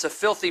do, and it's a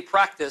filthy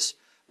practice.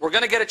 We're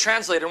going to get it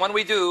translated, and when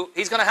we do,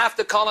 he's going to have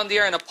to call on the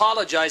air and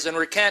apologize and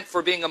recant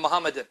for being a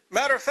Mohammedan.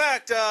 Matter of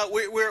fact,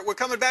 we're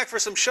coming back for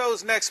some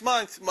shows next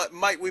month.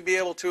 Might we be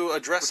able to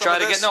address some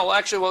of this? No,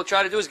 actually, what we'll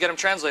try to do is get them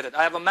translated.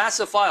 I have a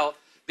massive file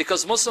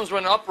because Muslims were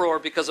in an uproar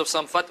because of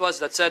some fatwas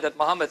that said that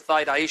Muhammad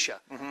thawed Aisha.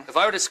 If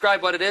I were to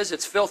describe what it is,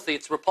 it's filthy,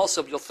 it's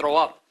repulsive, you'll throw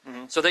up.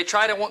 So they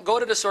try to go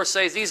to the source,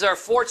 say, these are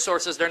forged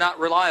sources, they're not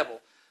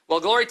reliable. Well,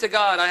 glory to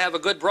God, I have a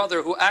good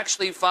brother who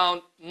actually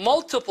found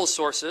multiple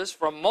sources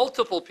from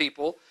multiple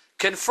people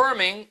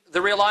confirming the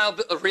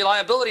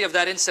reliability of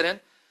that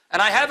incident.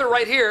 And I have it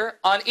right here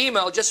on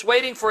email, just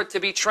waiting for it to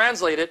be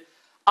translated.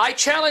 I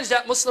challenge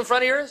that Muslim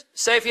friend of yours,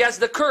 say if he has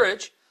the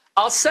courage,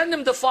 I'll send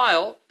him the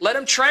file, let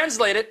him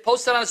translate it,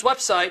 post it on his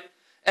website,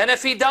 and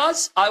if he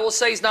does, I will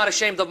say he's not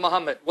ashamed of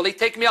Muhammad. Will he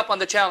take me up on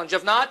the challenge?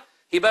 If not,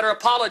 he better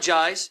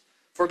apologize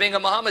for being a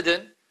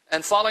Mohammedan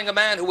and following a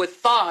man who would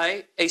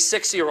thigh a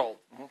 6-year-old.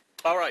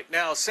 All right.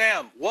 Now,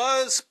 Sam,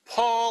 was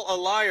Paul a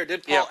liar?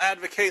 Did Paul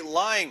advocate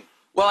lying?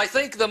 Well, I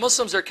think the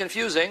Muslims are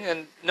confusing,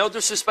 and no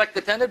disrespect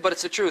intended, but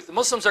it's the truth. The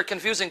Muslims are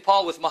confusing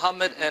Paul with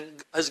Muhammad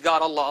and his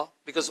God Allah,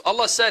 because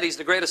Allah said he's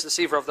the greatest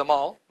deceiver of them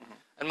all,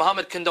 and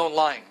Muhammad condoned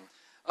lying.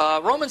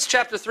 Romans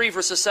chapter 3,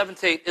 verses 7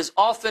 to 8 is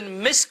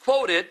often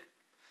misquoted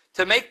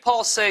to make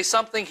Paul say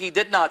something he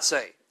did not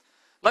say.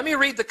 Let me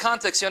read the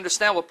context so you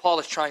understand what Paul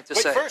is trying to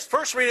say.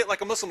 First read it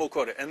like a Muslim will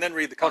quote it, and then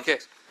read the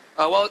context. Okay.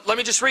 Well, let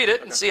me just read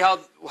it and see how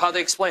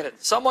they explain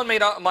it. Someone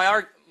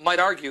might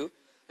argue,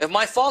 if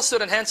my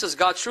falsehood enhances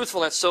God's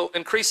truthfulness, so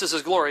increases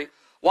His glory,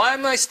 why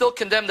am I still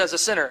condemned as a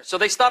sinner? So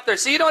they stop there.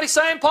 See, you know what he's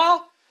saying,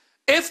 Paul?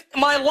 If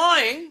my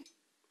lying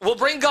will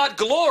bring God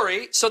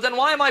glory, so then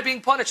why am I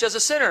being punished as a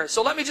sinner?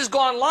 So let me just go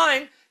on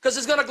lying, because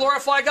it's going to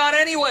glorify God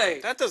anyway.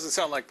 That doesn't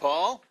sound like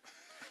Paul.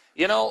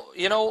 You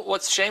know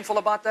what's shameful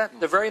about that?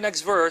 The very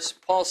next verse,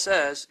 Paul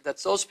says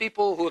that those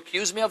people who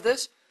accuse me of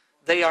this,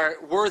 they are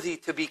worthy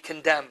to be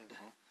condemned.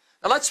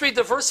 Now let's read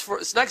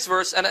the next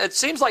verse, and it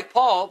seems like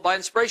Paul, by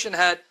inspiration,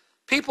 had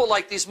people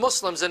like these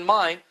Muslims in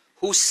mind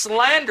who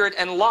slandered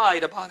and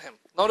lied about him.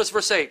 Notice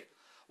verse 8.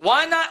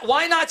 Why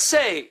not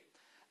say,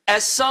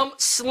 as some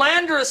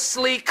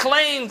slanderously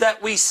claim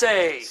that we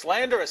say?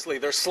 Slanderously.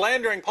 They're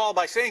slandering Paul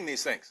by saying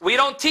these things. We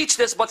don't teach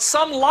this, but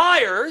some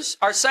liars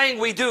are saying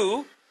we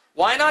do.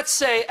 Why not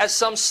say, as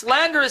some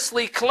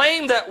slanderously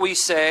claim that we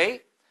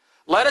say,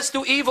 let us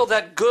do evil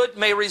that good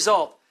may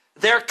result.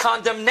 Their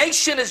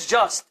condemnation is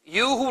just.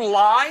 You who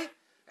lie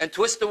and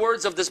twist the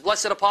words of this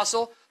blessed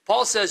apostle,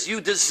 Paul says you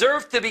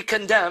deserve to be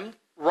condemned,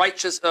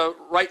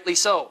 rightly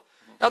so.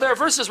 Now there are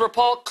verses where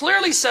Paul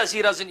clearly says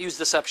he doesn't use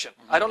deception.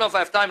 I don't know if I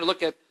have time to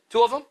look at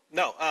two of them.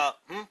 No. How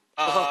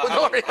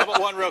about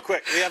one real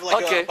quick? We have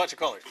like a bunch of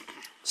callers.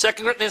 2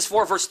 Corinthians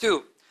 4 verse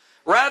 2.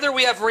 Rather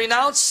we have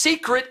renounced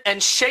secret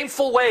and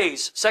shameful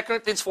ways. 2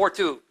 Corinthians 4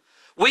 2.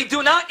 We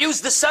do not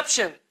use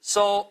deception.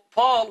 So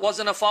Paul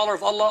wasn't a follower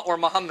of Allah or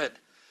Muhammad.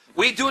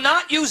 We do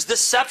not use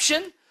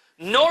deception,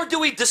 nor do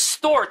we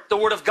distort the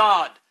word of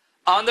God.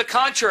 On the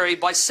contrary,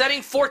 by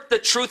setting forth the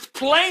truth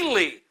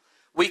plainly,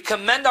 we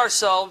commend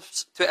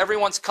ourselves to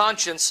everyone's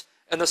conscience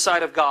in the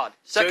sight of God.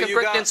 2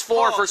 Corinthians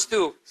 4 verse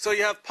 2. So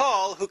you have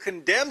Paul, who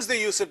condemns the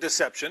use of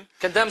deception.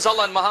 Condemns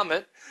Allah and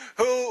Muhammad.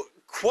 Who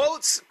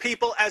quotes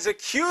people as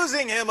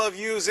accusing him of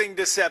using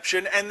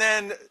deception, and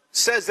then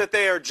says that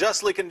they are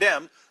justly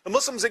condemned. The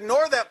Muslims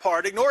ignore that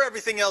part, ignore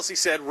everything else he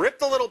said, rip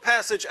the little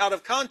passage out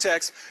of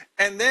context,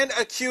 and then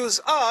accuse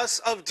us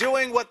of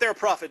doing what their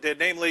prophet did,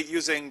 namely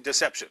using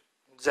deception.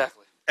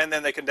 Exactly. And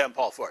then they condemn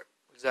Paul for it.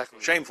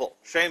 Exactly. Shameful.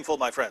 Shameful,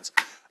 my friends.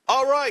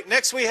 All right,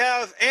 next we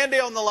have Andy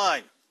on the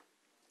line.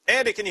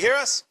 Andy, can you hear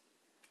us?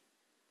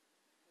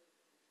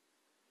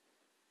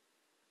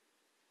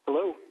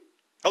 Hello?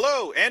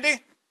 Hello, Andy?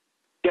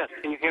 Yes,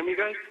 can you hear me,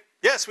 guys?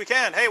 Yes, we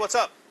can. Hey, what's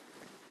up?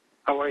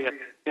 How are you?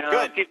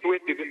 Good. Peace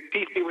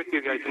be with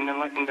you guys in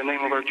the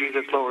name of our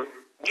Jesus Lord,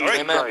 Jesus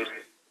All right. Christ.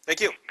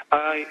 Thank you.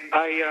 I'll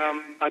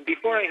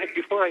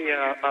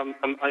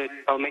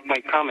make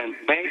my comment.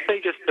 May I say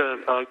just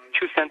 2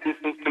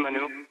 sentences to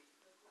Manu?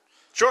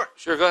 Sure.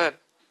 Sure, go ahead.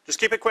 Just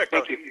keep it quick.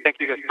 Thank you,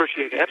 guys.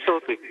 Appreciate it.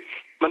 Absolutely,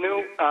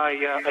 Manu.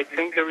 I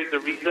think there is a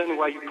reason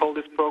why you call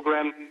this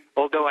program.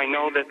 Although I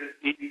know that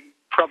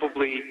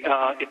probably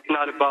it's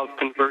not about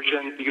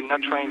conversion. You're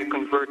not trying to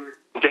convert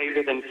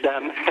David and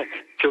Sam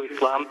to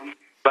Islam.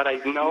 But I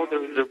know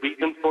there is a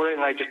reason for it,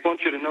 and I just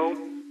want you to know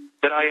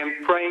that I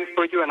am praying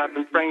for you, and I've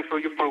been praying for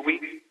you for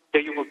weeks,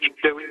 that you will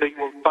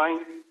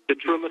find the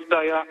true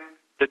Messiah,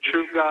 the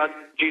true God,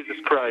 Jesus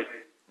Christ.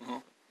 Mm-hmm.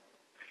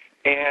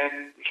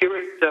 And here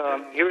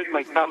is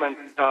my comment.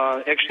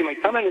 Actually, my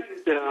comment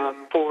is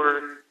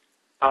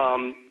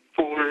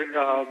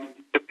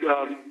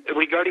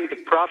regarding the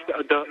prophet,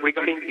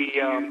 regarding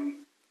the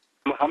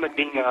Muhammad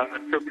being a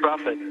true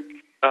prophet.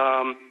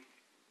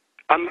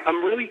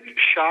 I'm really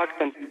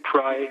shocked and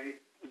surprised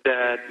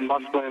that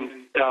Muslims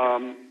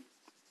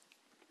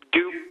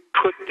do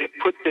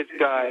put this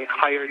guy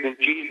higher than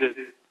Jesus.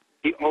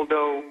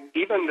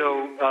 Even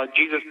though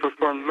Jesus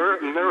performed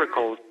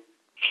miracles,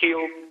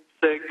 healed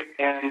sick,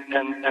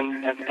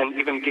 and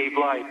even gave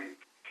life.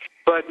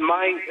 But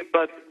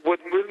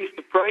what's really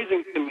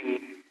surprising to me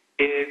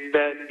is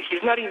that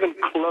he's not even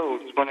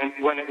close when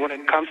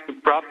it comes to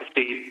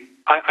prophecies.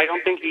 I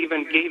don't think he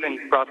even gave any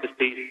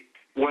prophecies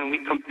when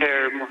we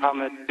compare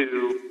Muhammad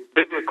to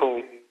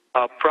biblical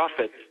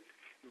prophets.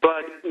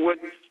 But what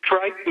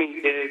strikes me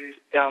is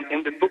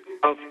in the book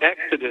of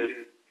Exodus,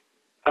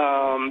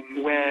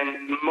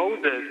 when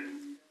Moses,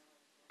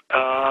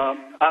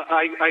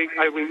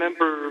 I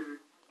remember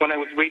when I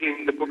was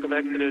reading the book of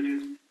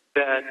Exodus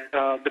that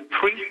the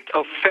priests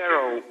of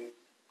Pharaoh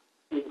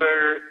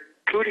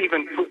could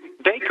even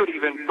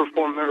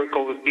perform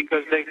miracles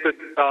because they could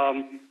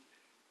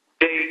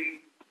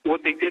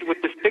what they did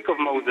with the stick of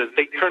Moses,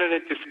 they turned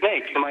it into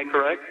snakes. Am I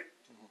correct?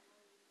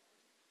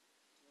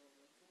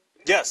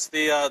 Yes,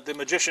 the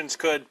magicians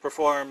could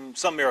perform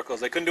some miracles.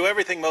 They couldn't do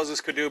everything Moses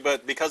could do,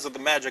 but because of the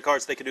magic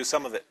arts, they could do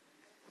some of it.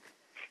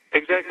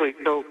 Exactly.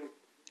 So,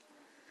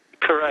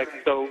 correct.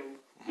 So,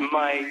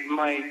 my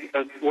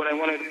what I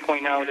wanted to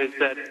point out is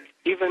that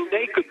even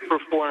they could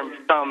perform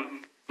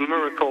some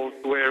miracles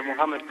where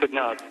Muhammad could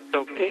not.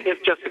 So,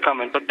 it's just a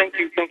comment. But thank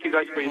you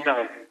guys for your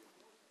time.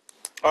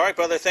 All right,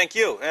 brother. Thank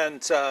you.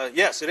 And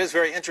yes, it is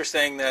very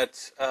interesting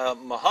that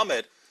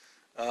Muhammad,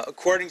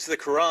 according to the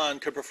Quran,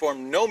 could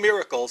perform no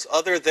miracles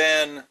other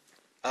than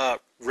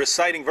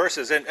reciting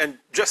verses. And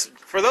just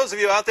for those of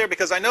you out there,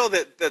 because I know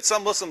that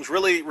some Muslims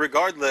really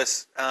regard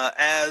this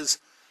as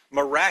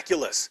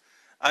miraculous.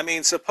 I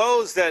mean,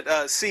 suppose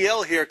that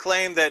CL here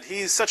claimed that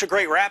he's such a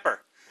great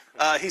rapper.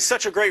 He's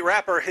such a great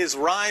rapper, his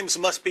rhymes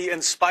must be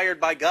inspired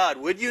by God.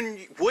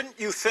 Wouldn't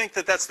you think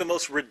that that's the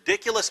most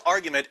ridiculous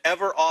argument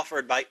ever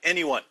offered by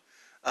anyone?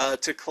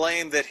 To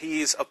claim that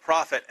he's a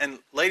prophet. And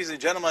ladies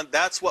and gentlemen,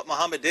 that's what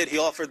Muhammad did. He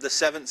offered the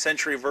 7th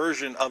century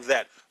version of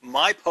that.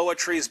 My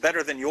poetry is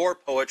better than your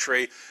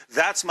poetry.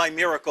 That's my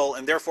miracle,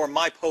 and therefore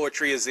my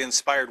poetry is the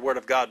inspired word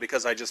of God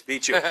because I just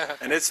beat you.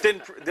 And this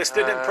didn't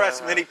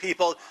impress many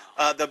people.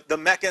 The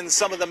Meccans,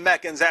 some of the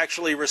Meccans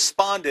actually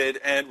responded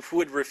and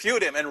would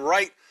refute him and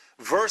write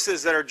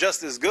verses that are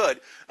just as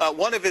good.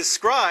 One of his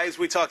scribes,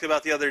 we talked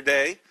about the other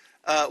day,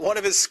 one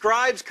of his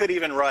scribes could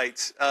even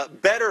write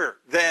better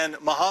than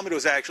Muhammad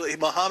was actually.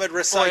 Muhammad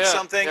recites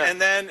something, and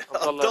then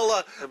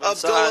Abdullah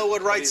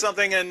would write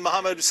something, and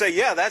Muhammad would say,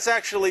 yeah, that's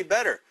actually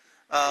better.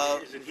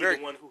 Isn't he the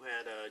one who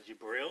had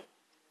Jibril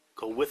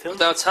go with him?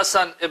 That's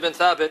Hassan ibn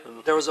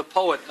Thabit. There was a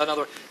poet,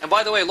 another. And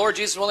by the way, Lord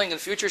Jesus willing, in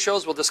future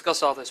shows, we'll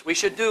discuss all this. We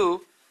should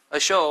do a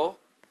show,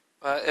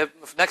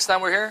 if next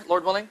time we're here,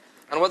 Lord willing,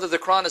 on whether the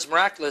Quran is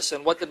miraculous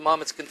and what did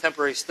Muhammad's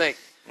contemporaries think.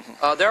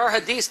 There are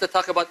hadiths that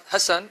talk about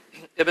Hassan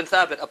ibn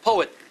Thabit, a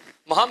poet.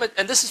 Muhammad,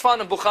 and this is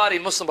found in Bukhari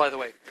and Muslim, by the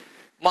way.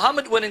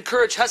 Muhammad would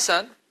encourage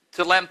Hassan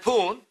to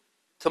lampoon,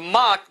 to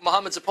mock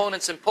Muhammad's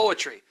opponents in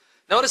poetry.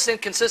 Notice the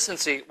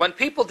inconsistency. When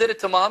people did it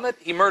to Muhammad,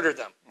 he murdered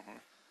them.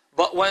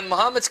 But when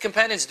Muhammad's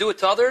companions do it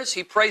to others,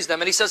 he praised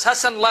them. And he says,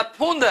 Hassan,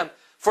 lampoon them,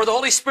 for the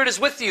Holy Spirit is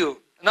with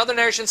you. Another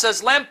narration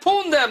says,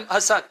 lampoon them,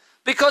 Hassan,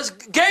 because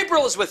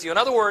Gabriel is with you. In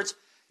other words,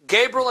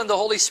 Gabriel and the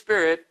Holy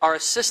Spirit are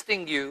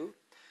assisting you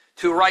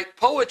to write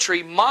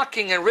poetry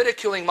mocking and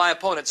ridiculing my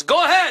opponents.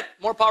 Go ahead!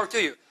 More power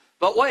to you.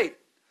 But wait,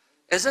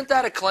 isn't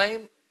that a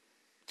claim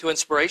to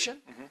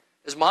inspiration?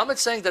 Is Muhammad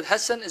saying that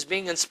Hassan is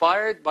being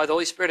inspired by the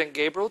Holy Spirit and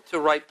Gabriel to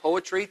write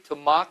poetry to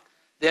mock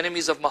the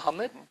enemies of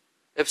Muhammad?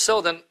 If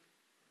so, then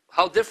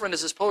how different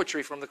is his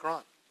poetry from the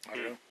Quran? I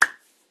don't know.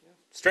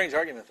 Strange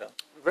argument, though.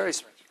 Very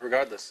strange.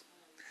 Regardless.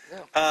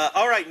 Yeah.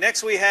 All right,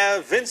 next we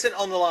have Vincent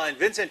on the line.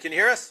 Vincent, can you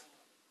hear us?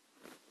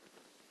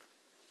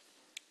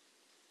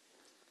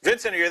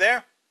 Vincent, are you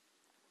there?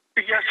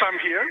 Yes, I'm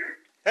here.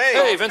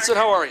 Hey, Vincent,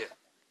 how are you?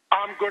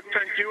 I'm good,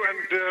 thank you.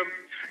 And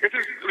it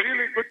is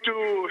really good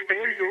to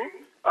hear you.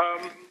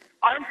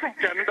 I'm from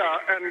Canada,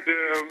 and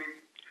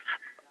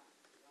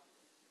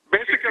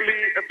basically,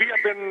 we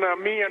have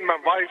been, me and my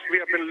wife, we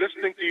have been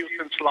listening to you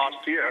since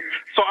last year.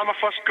 So I'm a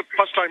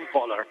first-time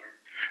caller.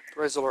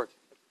 Praise the Lord.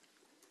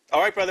 All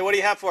right, brother, what do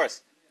you have for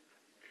us?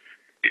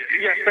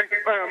 Yes, thank you.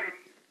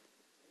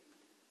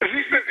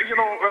 Recent,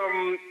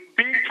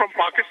 being from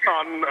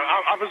Pakistan,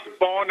 I was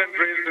born and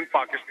raised in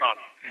Pakistan.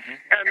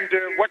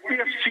 And what we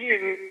have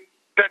seen,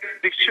 that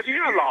the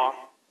Sharia law,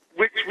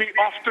 which we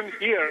often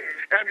hear,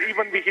 and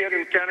even we hear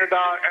in Canada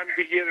and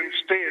we hear in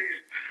States,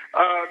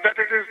 that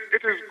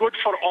it is good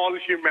for all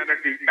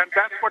humanity. And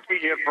that's what we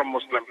hear from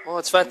Muslims. Well,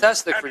 it's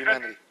fantastic for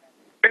humanity.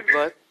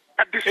 But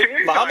at the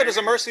same Muhammad time, is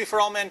a mercy for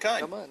all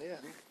mankind. Come on, yeah.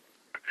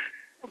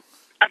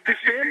 At the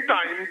same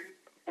time,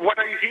 what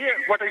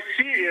I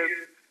see is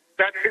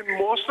that in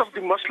most of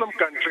the Muslim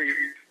countries,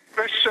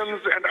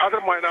 Christians and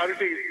other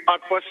minorities are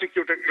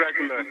persecuted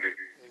regularly.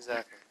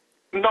 Exactly.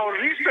 Now,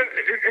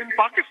 in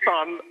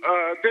Pakistan,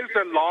 there's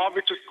a law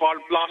which is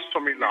called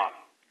blasphemy law.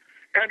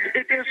 And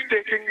it is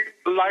taking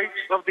lives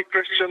of the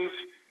Christians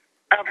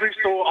every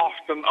so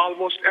often.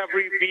 Almost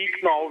every week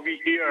now we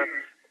hear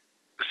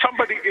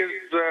somebody is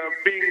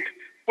being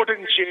put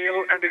in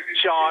jail and is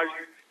charged.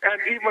 And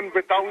even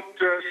without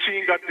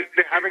seeing that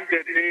they're having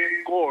their day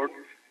in court,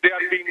 they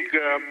are being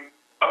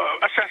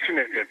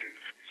assassinated.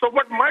 So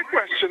what my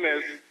question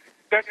is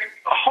that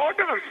how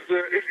does,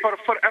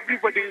 for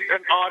everybody's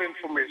and our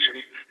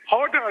information,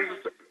 how does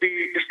the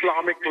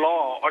Islamic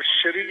law or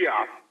Sharia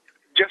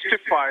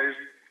justifies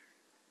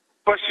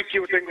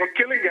persecuting or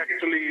killing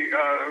actually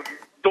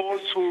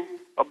those who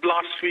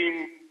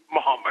blaspheme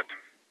Muhammad?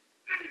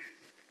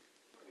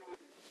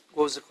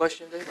 What was the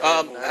question, Dave?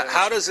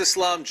 How does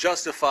Islam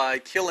justify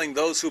killing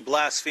those who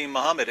blaspheme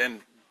Muhammad?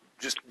 And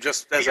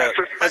just as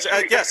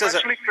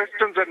especially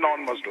Christians and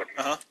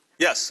non-Muslims.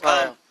 Yes.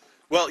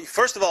 Well,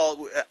 first of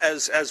all,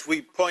 as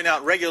we point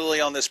out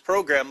regularly on this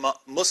program,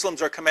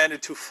 Muslims are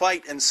commanded to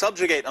fight and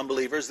subjugate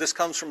unbelievers. This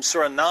comes from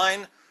Surah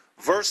 9,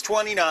 verse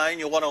 29.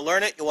 You'll want to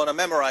learn it. You'll want to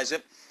memorize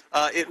it.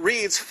 It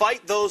reads,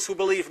 "Fight those who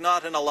believe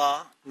not in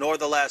Allah, nor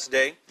the last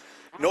day,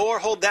 nor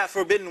hold that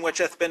forbidden which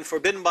hath been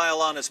forbidden by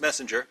Allah and His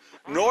Messenger,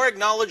 nor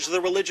acknowledge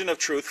the religion of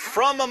truth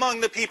from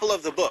among the people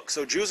of the book,"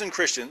 so Jews and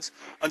Christians,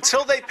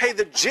 "until they pay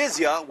the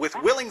jizya with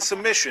willing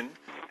submission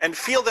and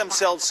feel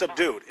themselves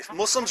subdued." If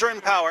Muslims are in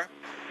power,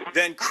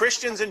 then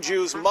Christians and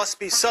Jews must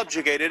be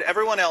subjugated.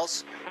 Everyone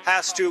else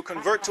has to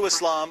convert to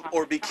Islam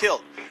or be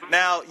killed.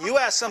 Now, you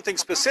asked something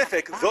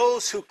specific,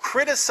 those who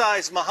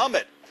criticize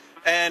Muhammad.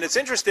 And it's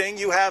interesting,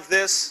 you have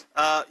this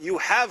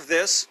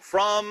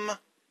from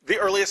the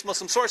earliest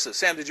Muslim sources.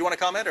 Sam, did you want to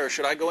comment, or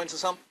should I go into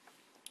some?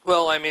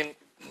 Well, I mean,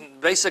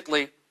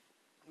 basically,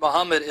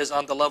 Muhammad is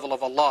on the level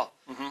of Allah.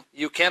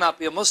 You cannot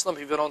be a Muslim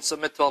if you don't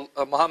submit to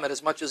Muhammad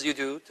as much as you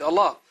do to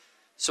Allah.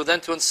 So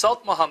then to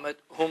insult Muhammad,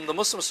 whom the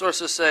Muslim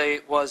sources say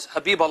was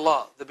Habib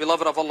Allah, the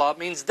beloved of Allah,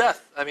 means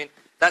death. I mean,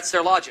 that's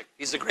their logic.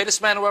 He's the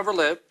greatest man who ever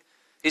lived.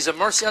 He's a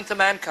mercy unto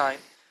mankind.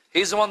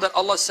 He's the one that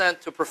Allah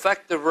sent to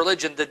perfect the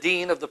religion, the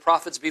deen of the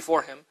prophets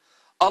before him.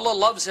 Allah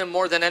loves him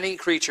more than any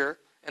creature.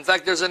 In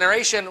fact, there's a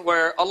narration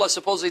where Allah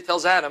supposedly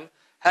tells Adam,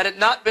 had it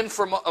not been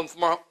for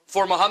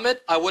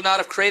Muhammad, I would not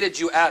have created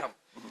you, Adam.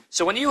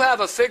 So when you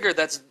have a figure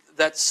that's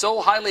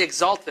so highly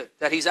exalted,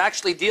 that he's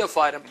actually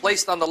deified and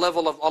placed on the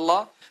level of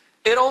Allah,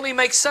 it only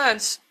makes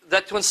sense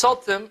that to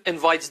insult them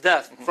invites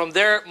death, from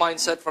their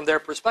mindset, from their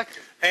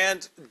perspective.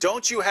 And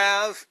don't you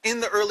have,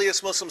 in the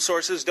earliest Muslim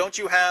sources, don't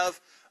you have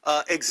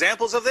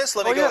examples of this?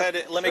 Let me go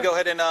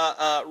ahead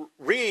and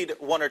read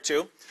one or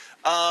two.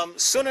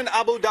 Sunan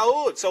Abu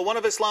Dawud, so one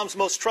of Islam's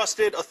most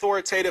trusted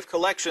authoritative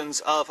collections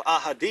of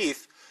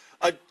ahadith,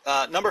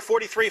 number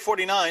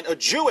 4349, a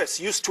Jewess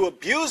used to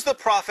abuse the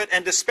Prophet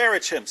and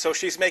disparage him, so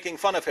she's making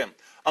fun of him.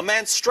 A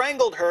man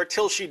strangled her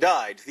till she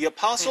died. The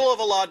apostle of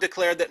Allah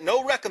declared that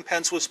no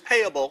recompense was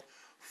payable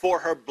for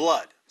her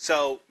blood.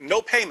 So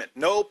no payment,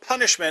 no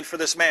punishment for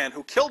this man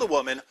who killed a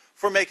woman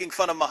for making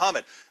fun of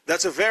Muhammad.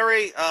 That's a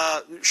very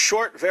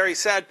short, very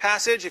sad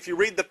passage. If you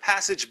read the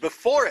passage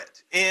before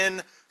it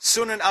in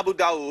Sunan Abu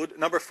Dawud,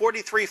 number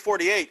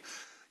 4348,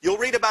 you'll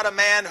read about a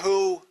man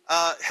who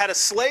had a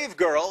slave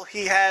girl.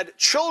 He had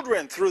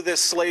children through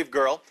this slave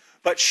girl,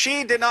 but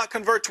she did not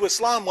convert to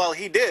Islam while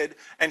he did,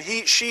 and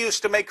she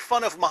used to make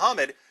fun of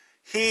Muhammad.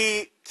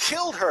 He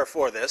killed her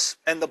for this,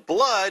 and the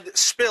blood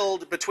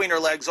spilled between her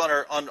legs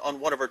on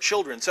one of her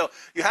children. So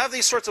you have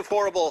these sorts of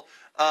horrible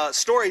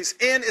stories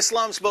in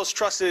Islam's most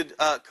trusted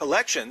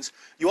collections.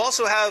 You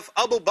also have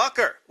Abu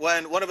Bakr,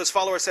 when one of his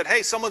followers said,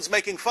 "Hey, someone's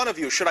making fun of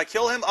you. Should I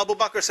kill him?" Abu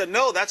Bakr said,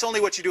 "No, that's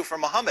only what you do for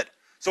Muhammad."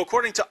 So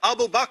according to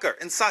Abu Bakr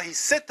in Sahih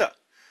Sitta,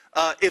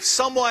 if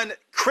someone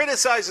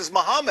criticizes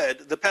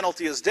Muhammad, the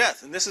penalty is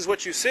death. And this is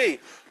what you see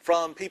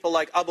from people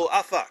like Abu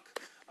Afaq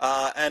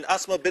and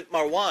Asma bint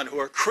Marwan, who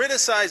are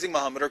criticizing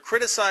Muhammad or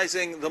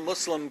criticizing the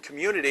Muslim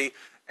community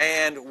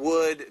and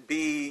would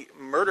be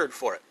murdered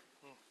for it.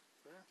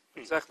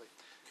 Exactly.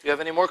 Do you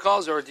have any more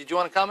calls, or did you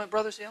want to comment,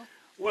 Brother Seal?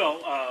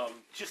 Well,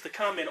 just to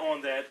comment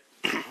on that,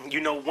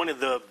 one of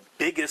the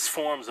biggest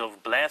forms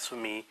of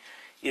blasphemy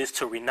is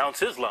to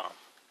renounce Islam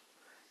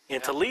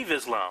and to leave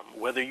Islam,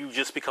 whether you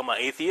just become an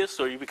atheist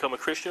or you become a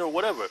Christian or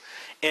whatever.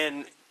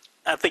 And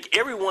I think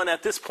everyone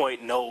at this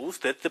point knows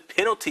that the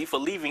penalty for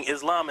leaving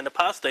Islam and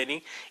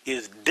apostating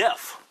is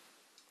death,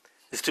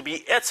 is to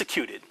be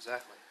executed.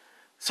 Exactly.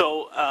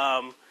 So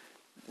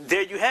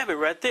there you have it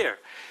right there.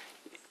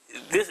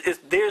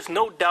 There's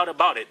no doubt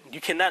about it.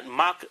 You cannot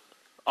mock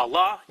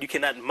Allah, you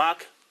cannot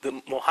mock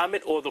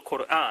Muhammad or the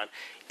Quran.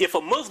 If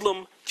a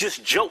Muslim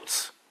just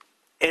jokes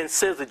and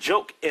says a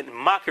joke in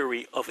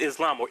mockery of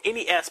Islam or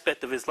any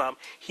aspect of Islam,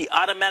 he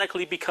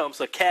automatically becomes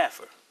a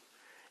kafir.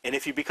 And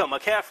if you become a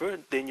kafir,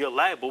 then you're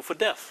liable for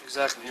death.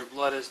 Exactly. Your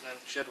blood is then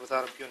shed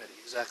without impunity.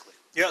 Exactly.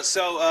 Yeah,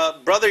 so,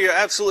 brother, you're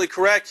absolutely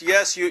correct.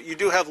 Yes, you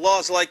do have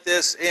laws like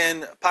this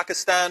in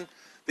Pakistan.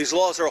 These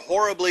laws are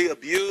horribly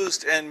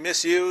abused and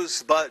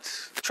misused, but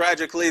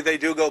tragically they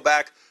do go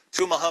back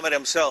to Muhammad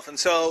himself. And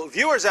so,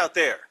 viewers out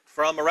there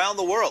from around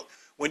the world,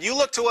 when you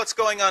look to what's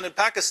going on in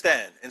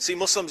Pakistan and see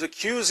Muslims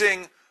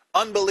accusing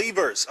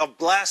unbelievers of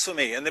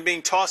blasphemy and then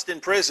being tossed in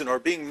prison or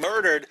being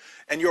murdered,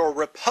 and you're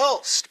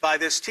repulsed by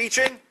this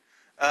teaching,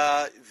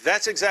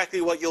 that's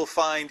exactly what you'll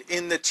find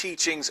in the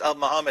teachings of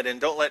Muhammad. And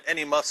don't let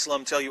any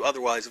Muslim tell you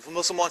otherwise. If a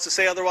Muslim wants to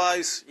say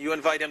otherwise, you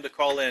invite him to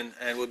call in,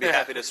 and we'll be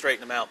happy to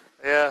straighten him out.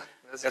 Yeah.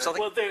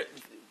 Well,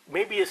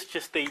 maybe it's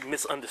just they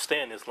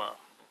misunderstand Islam.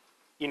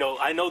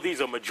 I know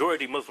these are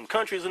majority Muslim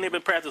countries, and they've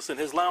been practicing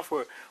Islam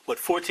for,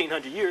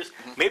 1,400 years.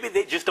 Maybe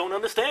they just don't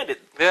understand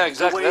it. Yeah,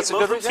 exactly. The way That's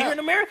Muslims a good reason. here in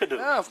America do.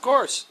 Yeah, of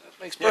course. That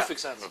makes perfect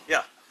sense.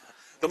 Yeah.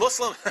 The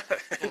Muslim,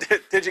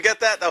 did you get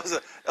that? That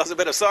was a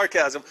bit of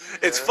sarcasm.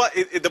 It's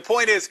the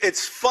point is,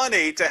 it's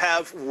funny to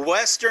have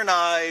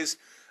westernized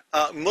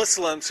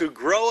Muslims who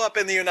grow up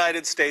in the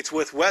United States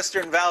with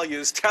Western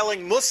values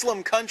telling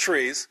Muslim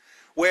countries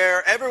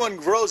where everyone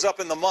grows up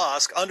in the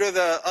mosque under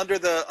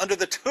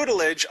the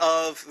tutelage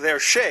of their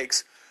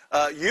sheikhs.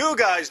 You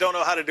guys don't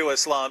know how to do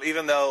Islam,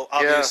 even though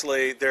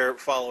obviously they're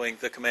following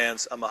the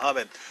commands of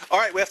Muhammad. All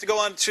right, we have to go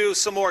on to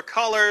some more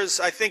callers.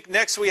 I think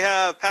next we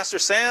have Pastor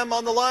Sam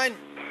on the line.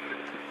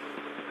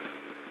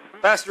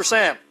 Pastor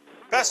Sam.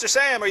 Pastor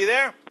Sam, are you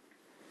there?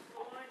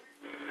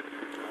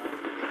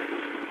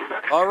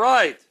 All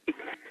right.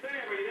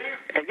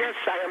 Yes,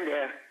 I am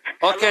there.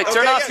 Okay,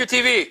 turn off your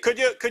TV. Could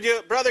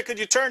you, brother, could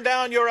you turn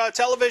down your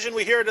television?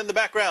 We hear it in the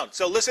background.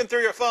 So listen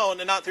through your phone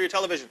and not through your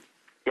television.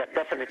 Yeah,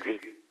 definitely.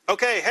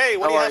 Okay, hey,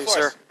 what do you have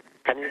for us?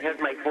 Can you hear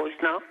my voice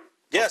now?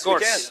 Yes, we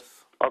can.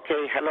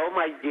 Okay, hello,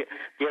 my dear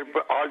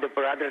all the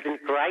brothers in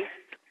Christ.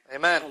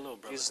 Amen. Hello,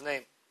 brother. Jesus'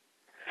 name.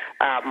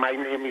 My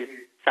name is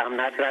Sam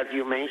Nasr, as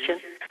you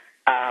mentioned,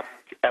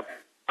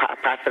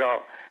 pastor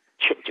of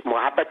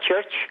Muhammad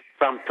Church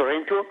from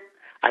Toronto.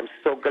 I'm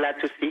so glad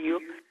to see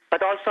you.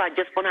 But also, I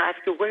just want to ask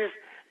you, where is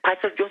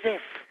Pastor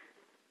Joseph?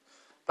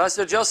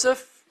 Pastor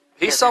Joseph?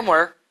 He's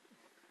somewhere.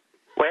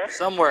 Where?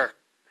 Somewhere.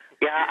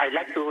 Yeah, I'd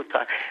like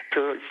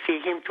to see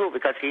him too,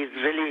 because he's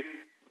really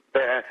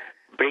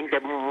bring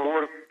the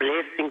more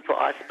blessing to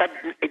us. But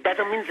it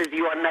doesn't mean that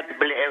you are not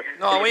blessed.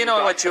 No, we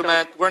know what you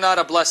meant. We're not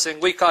a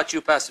blessing. We caught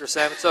you, Pastor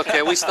Sam. It's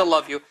okay. We still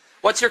love you.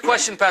 What's your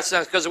question, Pastor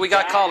Sam? Because we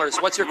got callers.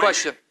 What's your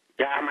question?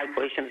 Yeah, my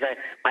question is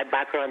my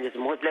background is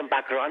Muslim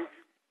background.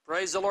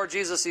 Praise the Lord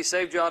Jesus. He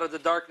saved you out of the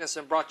darkness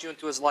and brought you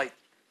into His light.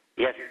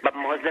 Yes, but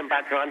Muslim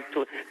background,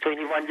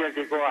 21 years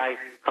ago, I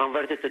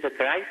converted to the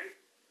Christ.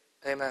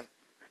 Amen.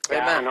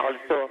 Yeah, Amen. and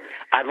also,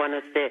 I want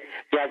to say,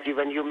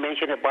 when you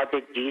mentioned about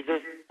the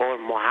Jesus or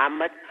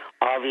Muhammad,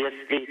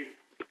 obviously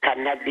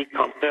cannot be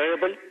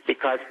comparable,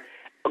 because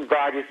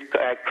God has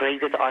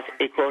created us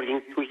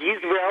according to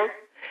His will,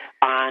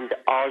 and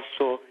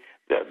also,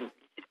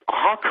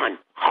 how can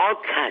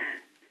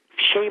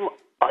shame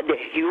the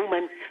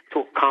human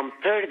to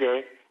compare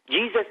the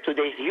Jesus to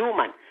the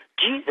human?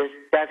 Jesus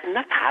does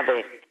not have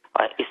a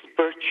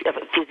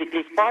spiritual,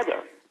 physically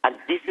father. And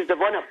this is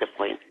one of the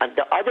points. And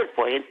the other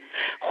point,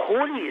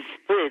 Holy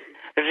Spirit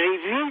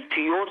reveals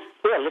to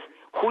yourself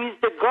who is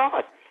the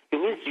God.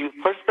 It means you,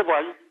 first of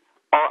all,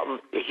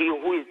 he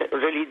who is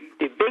really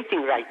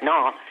debating right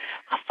now,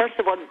 first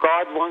of all,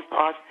 God wants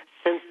us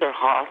sincere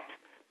heart,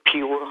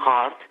 pure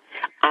heart.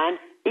 And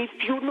if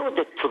you know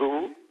the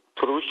truth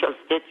shall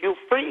set you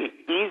free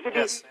easily.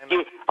 Yes,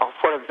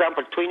 for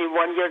example,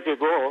 21 years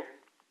ago,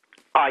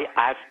 I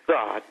asked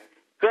God,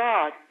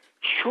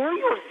 show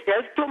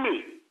yourself to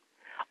me.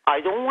 I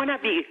don't want to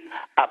be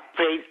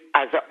praised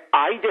as an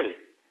idol.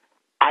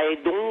 I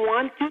don't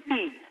want to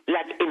be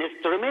like an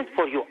instrument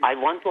for you. I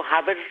want to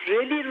have a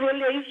really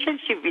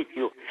relationship with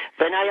you.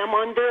 When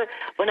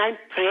I'm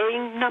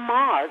praying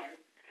namaz,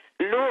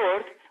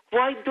 Lord,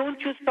 why don't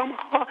you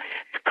somehow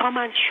come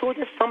and show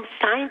some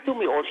sign to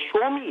me or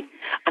show me?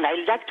 And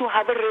I'd like to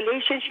have a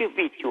relationship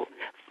with you.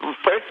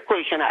 First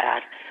question I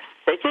asked.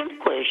 Second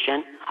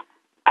question,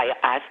 I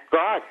asked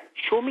God,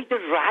 show me the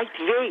right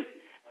way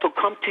to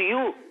come to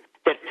you.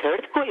 The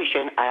third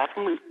question, I asked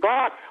him,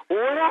 God,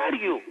 where are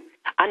you?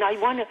 And I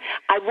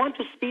want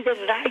to see the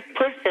right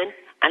person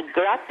and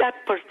grab that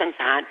person's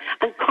hand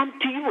and come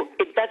to you.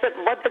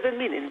 What does it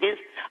mean? It means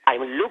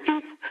I'm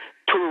looking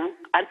to,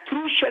 and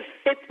truth shall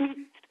set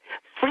me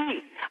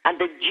free. And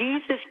that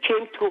Jesus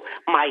came to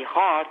my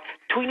heart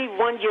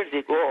 21 years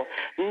ago.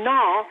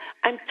 Now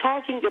I'm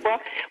talking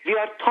about, we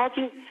are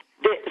talking,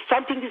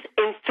 something is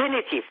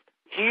infinitive.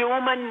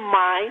 Human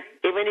mind,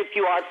 even if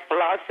you are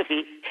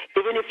philosophy,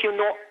 even if you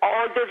know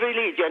all the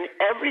religion,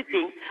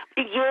 everything,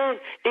 again,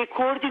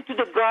 according to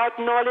the God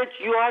knowledge,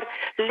 you are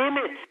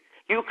limited.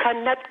 You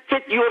cannot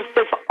fit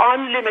yourself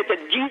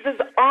unlimited. Jesus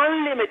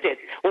unlimited.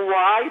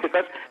 Why?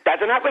 Because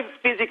doesn't have a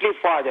physical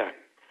father.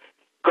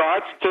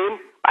 God came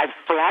as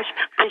flesh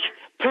and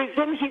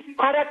present his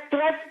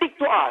characteristic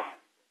to us.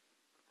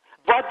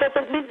 What does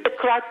it mean, the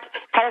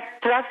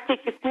characteristic?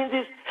 It means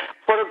is,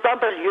 for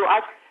example, you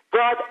ask,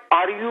 God,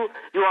 you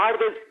are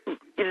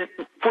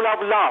full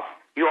of love.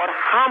 You are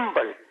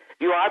humble.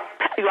 You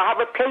have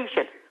a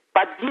patience.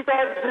 But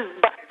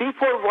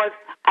before was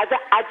as an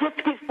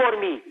adjective for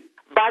me.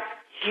 But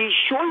he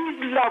showed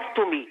his love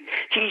to me.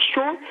 He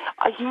showed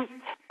his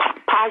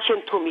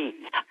passion to me.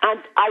 And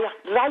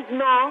right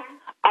now,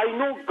 I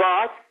know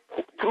God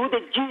through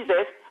the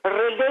Jesus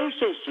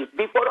relationship.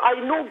 Before I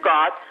know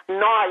God,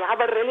 now I have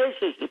a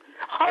relationship.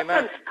 How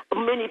can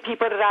many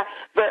people they are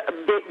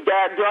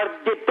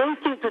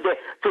debating to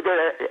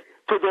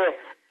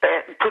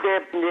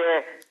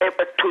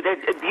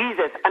the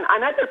Jesus? And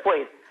another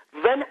point,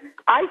 when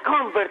I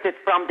converted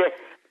from the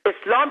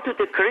Islam to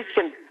the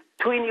Christian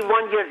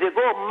 21 years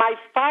ago, my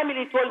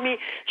family told me,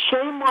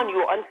 shame on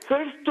you, and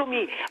curse to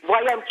me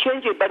why I'm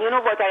changing. But you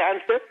know what I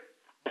answered?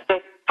 I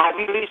said, have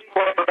you read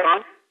the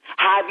Quran?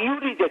 Have you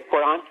read the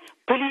Quran?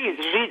 Please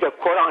read the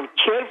Quran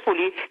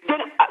carefully, then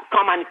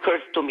come and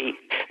curse to me.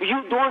 If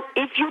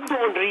you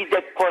don't read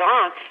the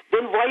Quran,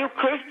 then why you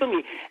curse to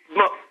me?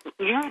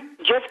 You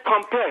just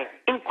compare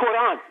in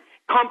Quran.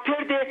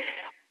 Compare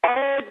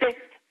all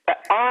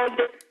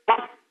the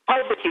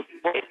positive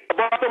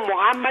about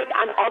Muhammad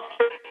and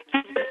also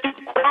the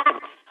Quran.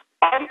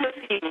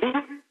 Obviously,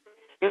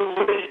 you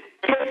will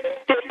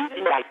get the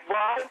right.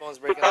 Why?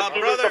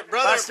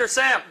 Pastor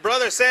Sam.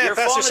 Brother Sam. Your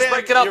Pastor phone Sam, is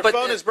breaking up. your But,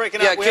 phone is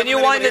breaking yeah, up. can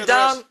you wind it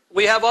down?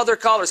 We have other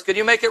callers. Can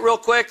you make it real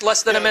quick?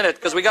 Less than a minute,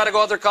 because we got to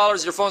go other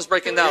callers. Your phone's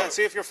breaking down. Yeah,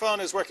 see if your phone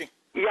is working.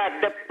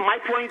 Yeah, my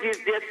point is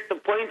this. The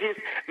point is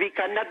we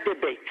cannot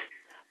debate.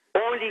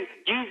 Only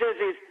Jesus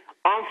is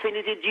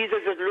infinity.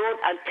 Jesus is Lord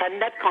and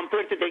cannot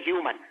compare to the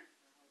human.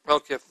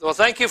 Okay. Well,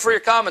 thank you for your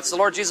comments. The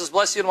Lord Jesus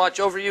bless you and watch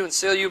over you and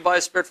seal you by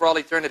His Spirit for all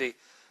eternity.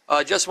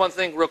 Just one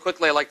thing real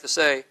quickly I'd like to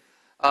say.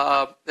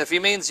 If He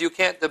means you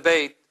can't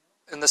debate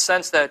in the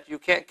sense that you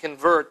can't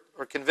convert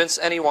or convince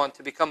anyone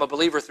to become a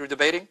believer through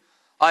debating,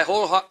 I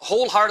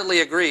wholeheartedly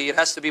agree. It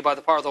has to be by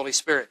the power of the Holy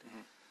Spirit.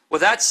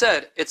 With that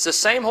said, it's the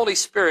same Holy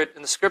Spirit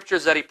in the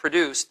Scriptures that He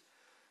produced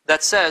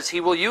that says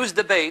He will use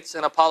debates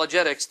and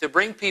apologetics to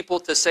bring people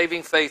to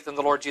saving faith in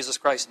the Lord Jesus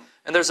Christ.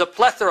 And there's a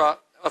plethora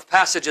of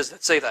passages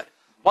that say that.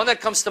 One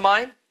that comes to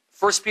mind,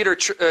 1 Peter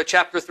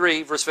chapter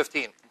 3, verse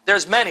 15.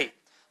 There's many,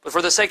 but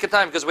for the sake of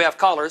time, because we have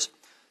callers,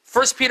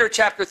 1 Peter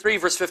chapter 3,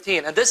 verse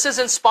 15. And this is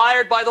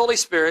inspired by the Holy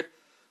Spirit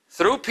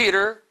through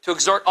Peter to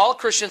exhort all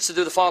Christians to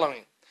do the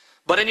following.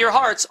 But in your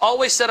hearts,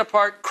 always set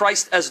apart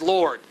Christ as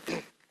Lord.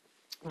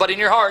 But in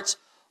your hearts,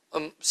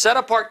 set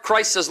apart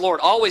Christ as Lord.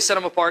 Always set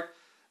Him apart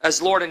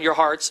as Lord in your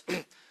hearts.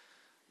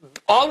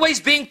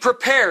 Always being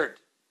prepared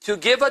to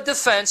give a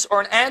defense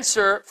or an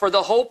answer for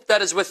the hope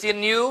that is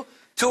within you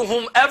to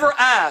whomever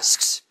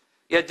asks.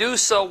 Yet do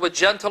so with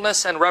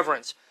gentleness and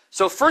reverence.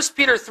 So 1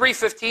 Peter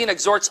 3:15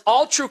 exhorts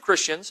all true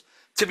Christians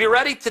to be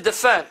ready to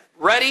defend.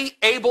 Ready,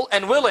 able,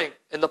 and willing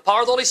in the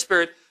power of the Holy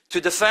Spirit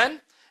to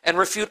defend and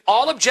refute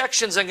all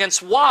objections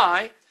against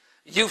why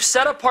you've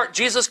set apart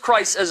Jesus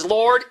Christ as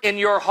Lord in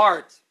your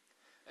heart.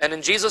 And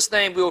in Jesus'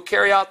 name, we will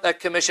carry out that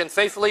commission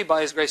faithfully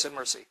by His grace and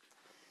mercy.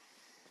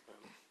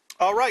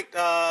 All right.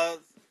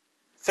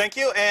 Thank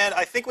you. And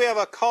I think we have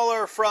a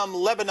caller from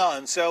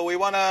Lebanon. So we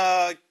want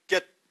to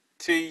get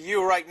to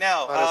you right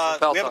now.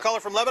 We have a caller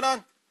from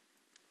Lebanon?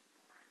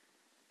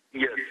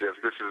 Yes.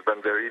 This is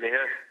Banderini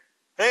here.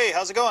 Hey,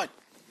 how's it going?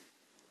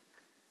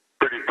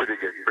 Pretty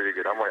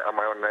good. Am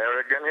I on the air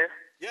again here?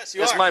 Yes,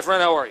 you are. Yes, my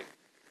friend. How are you?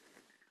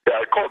 Yeah,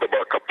 I called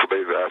about a couple of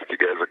days to ask you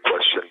guys a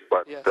question,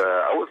 but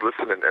I was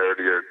listening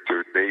earlier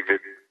to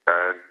David,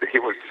 and he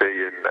was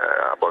saying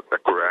about the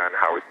Quran,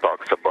 how it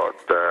talks about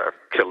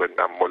killing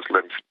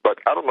Muslims. But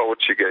I don't know what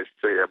you guys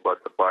say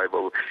about the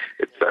Bible.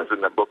 It says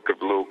in the book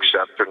of Luke,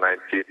 chapter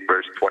 19,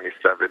 verse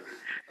 27.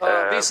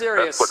 Be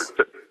serious.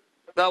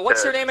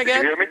 What's your name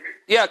again? Can you hear me?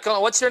 Yeah,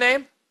 what's your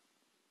name?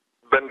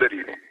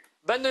 Banderini.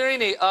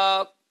 Banderini,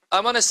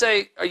 I'm going to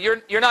say,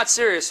 you're not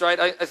serious, right?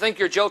 I think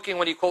you're joking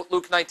when you quote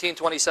Luke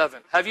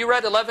 19:27. Have you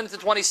read 11 to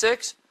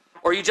 26?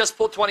 Or you just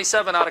pulled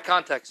 27 out of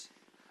context?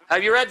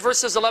 Have you read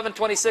verses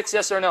 11-26,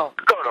 yes or no?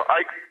 No.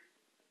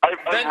 I've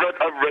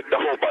read the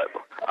whole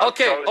Bible.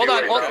 Okay, hold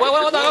on.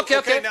 Hold on.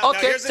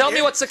 Okay. Tell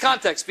me what's the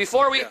context.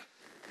 Before we,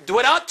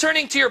 without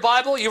turning to your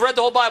Bible, you read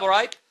the whole Bible,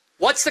 right?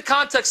 What's the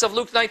context of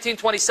Luke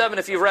 19:27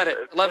 if you've read it,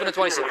 11 to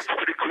 26? It was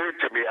pretty clear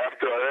to me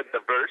after I read the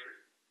verse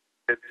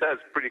says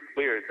pretty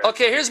clear. That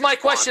okay, here's my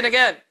question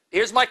again.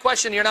 Here's my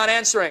question you're not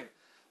answering.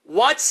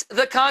 What's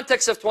the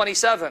context of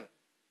 27?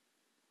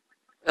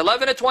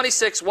 11 to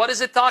 26, what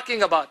is it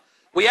talking about?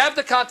 We have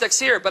the context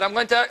here, but I'm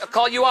going to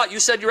call you out. You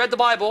said you read the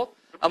Bible.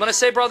 I'm going to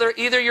say, brother,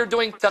 either you're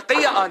doing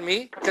taqiyya on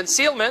me,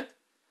 concealment,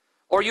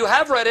 or you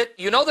have read it,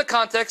 you know the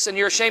context, and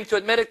you're ashamed to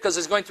admit it because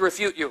it's going to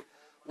refute you.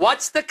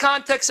 What's the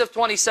context of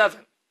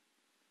 27?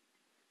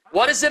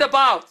 What is it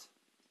about?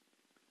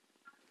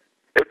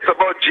 It's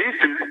about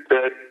Jesus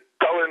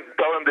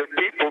telling the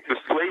people to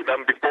slay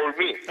them before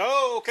me.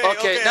 Oh, okay.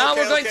 Okay, now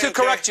we're going to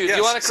correct you. Yes. Do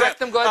you want to correct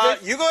them? Go ahead.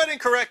 You go ahead and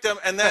correct them,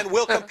 and then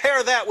we'll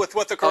compare that with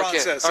what the Quran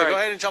says. So go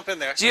ahead and jump in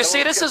there. Do you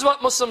see, this is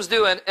what Muslims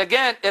do. And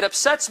again, it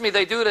upsets me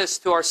they do this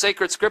to our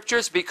sacred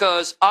scriptures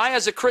because I,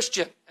 as a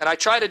Christian, and I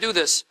try to do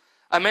this,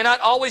 I may not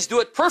always do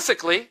it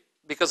perfectly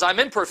because I'm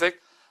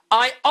imperfect.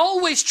 I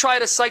always try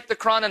to cite the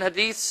Quran and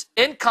Hadiths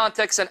in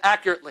context and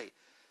accurately.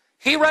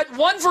 He read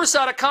one verse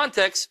out of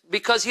context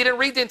because he didn't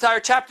read the entire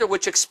chapter,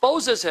 which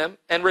exposes him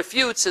and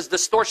refutes his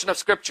distortion of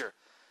Scripture.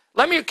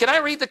 Can I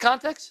read the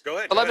context? Go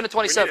ahead. 11 to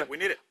 27. We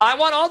need it. I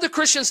want all the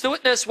Christians to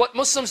witness what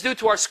Muslims do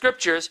to our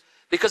scriptures,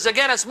 because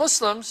again, as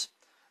Muslims,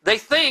 they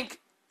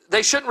think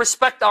they shouldn't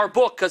respect our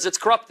book because it's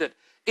corrupted,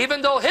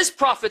 even though his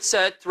prophet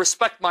said to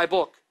respect my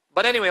book.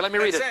 But anyway, let me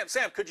read it.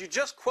 Sam, could you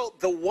just quote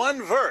the one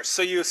verse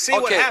so you see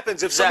what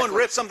happens if someone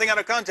rips something out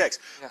of context?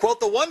 Yeah. Quote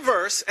the one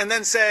verse and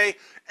then say,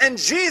 and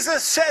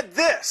Jesus said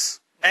this,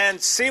 and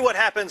see what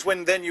happens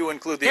when then you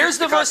include the Here's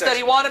the verse context. that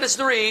he wanted us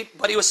to read,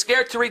 but he was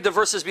scared to read the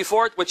verses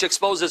before it, which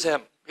exposes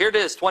him. Here it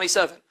is,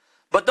 27.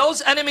 But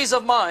those enemies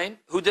of mine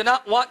who did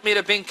not want me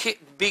to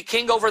be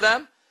king over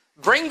them,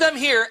 bring them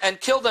here and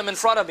kill them in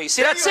front of me.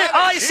 See, that's it.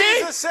 Ah,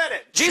 Jesus said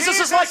it. Jesus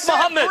is like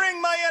Muhammad. Bring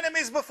my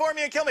enemies before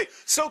me and kill me.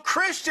 So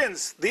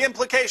Christians, the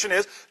implication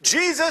is,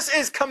 Jesus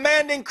is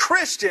commanding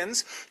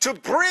Christians to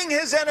bring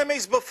his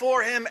enemies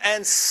before him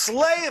and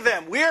slay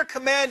them. We are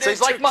commanded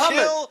to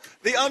kill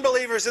the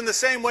unbelievers in the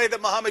same way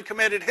that Muhammad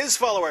commanded his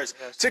followers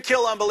to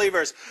kill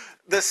unbelievers.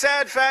 The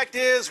sad fact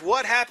is,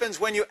 what happens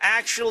when you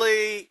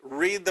actually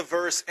read the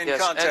verse in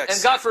context?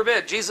 And God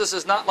forbid, Jesus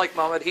is not like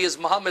Muhammad. He is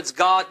Muhammad's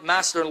God,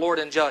 Master, Lord,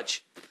 and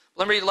Judge.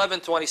 Let me read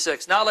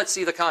 11:26. Now let's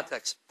see the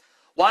context.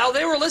 While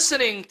they were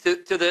listening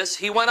to this,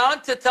 he went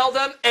on to tell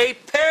them a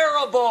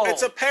parable.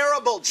 It's a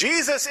parable.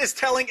 Jesus is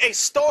telling a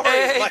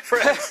story, my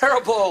friends. A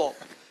parable.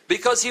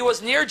 Because he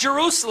was near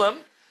Jerusalem,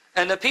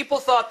 and the people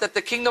thought that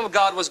the kingdom of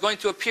God was going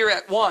to appear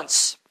at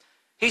once.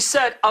 He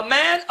said, a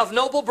man of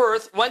noble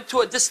birth went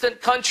to a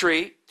distant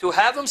country to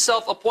have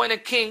himself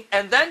appointed king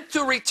and then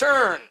to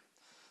return.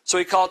 So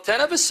he called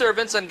 10 of his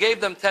servants and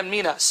gave them 10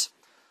 minas.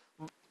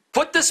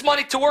 Put this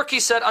money to work, he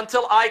said,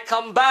 until I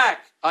come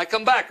back. I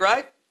come back,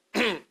 right?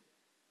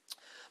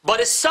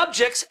 But his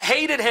subjects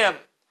hated him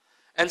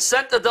and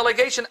sent a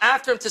delegation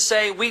after him to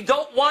say, we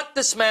don't want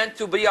this man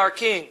to be our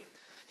king.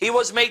 He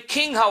was made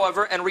king,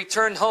 however, and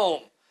returned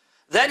home.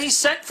 Then he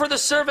sent for the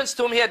servants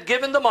to whom he had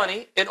given the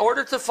money in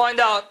order to find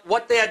out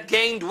what they had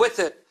gained with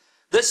it.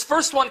 This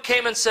first one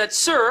came and said,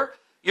 sir,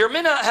 your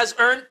mina has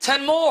earned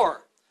 10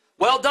 more.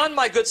 Well done,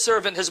 my good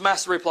servant, his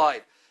master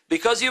replied.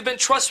 Because you've been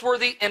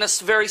trustworthy in a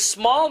very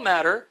small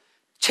matter,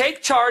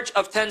 take charge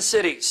of 10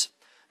 cities.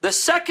 The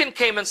second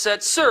came and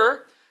said,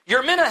 sir,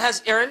 your mina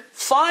has earned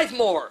 5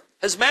 more.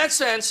 His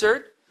master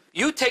answered,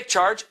 you take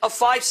charge of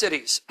 5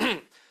 cities.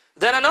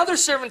 Then another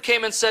servant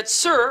came and said,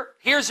 sir,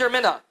 here's your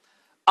mina.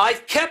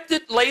 I've kept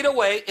it laid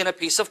away in a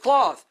piece of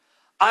cloth.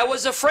 I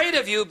was afraid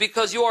of you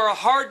because you are a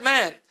hard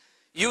man.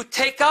 You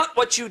take out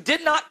what you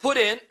did not put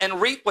in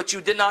and reap what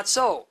you did not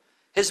sow.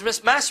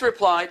 His master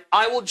replied,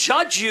 I will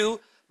judge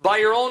you by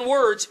your own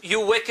words,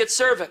 you wicked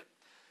servant.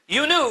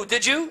 You knew,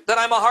 did you, that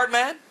I'm a hard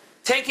man,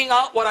 taking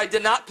out what I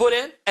did not put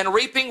in and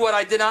reaping what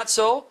I did not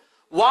sow?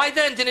 Why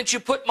then didn't you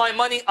put my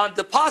money on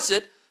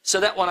deposit so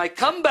that when I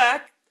come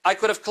back, I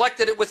could have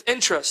collected it with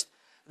interest?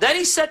 Then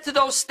he said to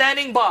those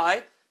standing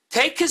by,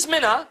 take his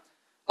mina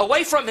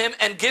away from him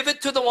and give it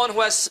to the one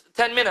who has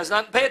 10 minas.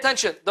 Now pay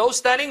attention. Those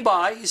standing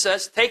by, he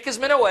says, take his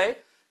mina away,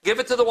 give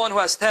it to the one who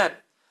has 10.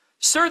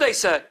 Sir, they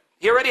said,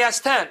 he already has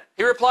 10.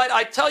 He replied,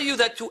 I tell you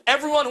that to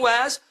everyone who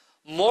has,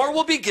 more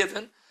will be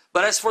given.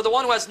 But as for the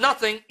one who has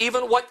nothing,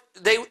 even what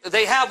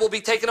they have will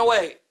be taken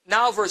away.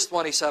 Now verse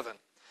 27.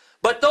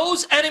 But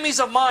those enemies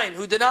of mine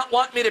who did not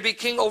want me to be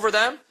king over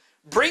them,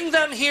 bring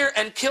them here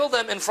and kill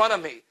them in front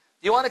of me.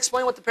 Do you want to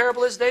explain what the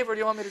parable is, Dave, or do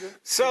you want me to do it?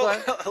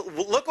 So,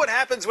 look what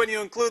happens when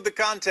you include the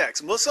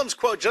context. Muslims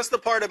quote just the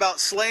part about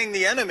slaying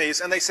the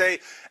enemies, and they say,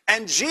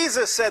 and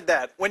Jesus said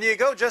that. When you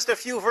go just a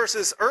few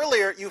verses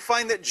earlier, you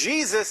find that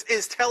Jesus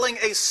is telling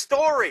a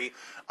story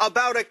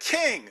about a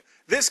king.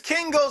 This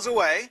king goes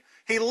away.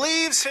 He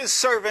leaves his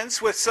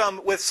servants with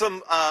some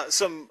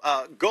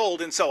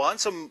gold and so on,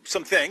 some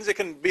things. It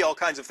can be all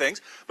kinds of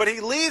things. But he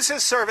leaves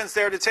his servants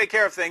there to take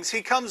care of things.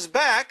 He comes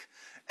back,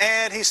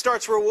 and he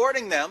starts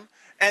rewarding them.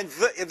 And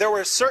there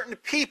were certain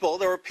people,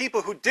 there were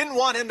people who didn't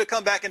want him to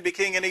come back and be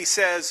king, and he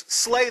says,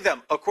 slay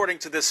them, according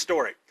to this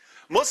story.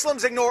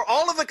 Muslims ignore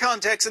all of the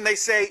context, and they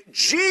say,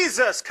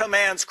 Jesus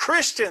commands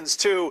Christians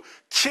to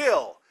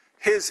kill,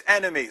 his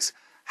enemies.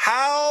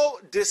 How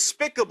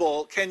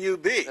despicable can you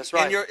be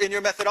in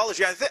your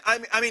methodology?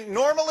 I mean,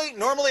 normally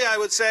I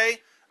would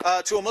say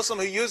to a Muslim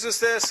who uses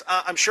this,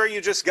 I'm sure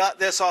you just got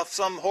this off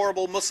some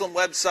horrible Muslim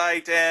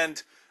website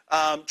and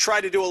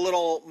try to do a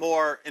little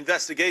more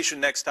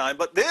investigation next time.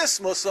 But this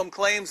Muslim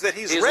claims that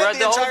he's read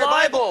the entire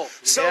Bible.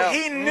 So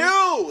he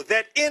knew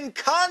that in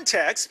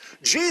context,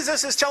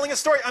 Jesus is telling a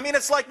story. I mean,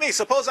 it's like me.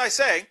 Suppose I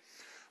say,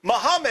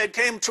 Muhammad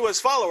came to his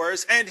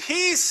followers and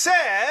he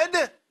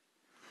said,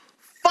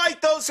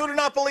 fight those who do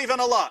not believe in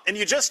Allah. And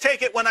you just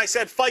take it when I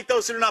said, fight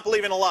those who do not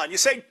believe in Allah. And you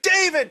say,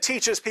 David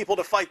teaches people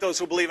to fight those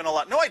who believe in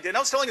Allah. No, I didn't. I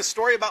was telling a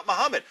story about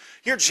Muhammad.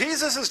 Here,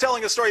 Jesus is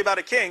telling a story about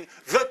a king.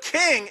 The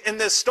king in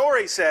this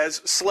story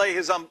says, slay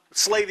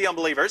the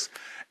unbelievers.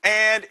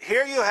 And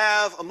here you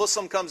have a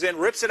Muslim comes in,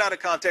 rips it out of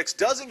context,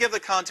 doesn't give the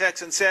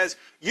context, and says,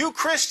 you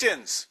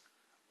Christians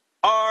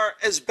are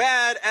as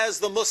bad as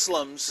the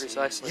Muslims.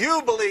 Precisely.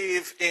 You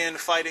believe in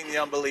fighting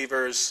the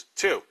unbelievers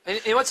too.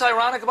 And you know what's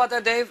ironic about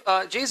that, Dave?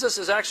 Jesus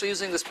is actually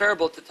using this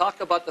parable to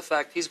talk about the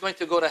fact he's going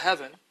to go to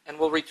heaven and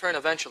will return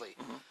eventually.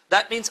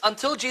 That means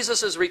until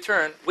Jesus'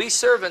 return, we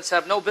servants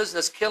have no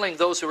business killing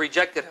those who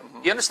rejected him.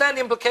 You understand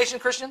the implication,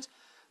 Christians?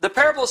 The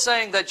parable is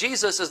saying that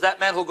Jesus is that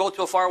man who will go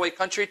to a faraway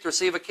country to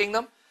receive a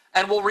kingdom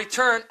and will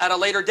return at a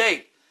later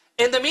date.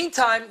 In the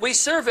meantime, we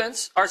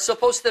servants are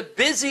supposed to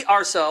busy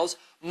ourselves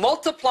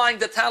multiplying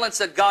the talents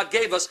that God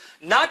gave us,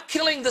 not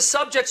killing the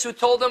subjects who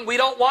told them, we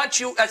don't want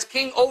you as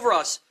king over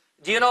us.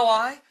 Do you know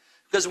why?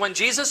 Because when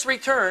Jesus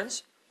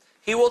returns,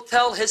 he will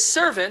tell his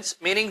servants,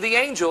 meaning the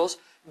angels,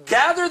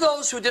 gather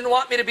those who didn't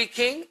want me to be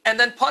king and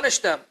then punish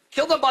them.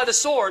 Kill them by the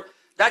sword.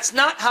 That's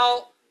not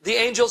how the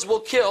angels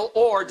will kill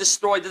or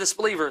destroy the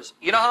disbelievers.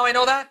 You know how I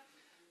know that?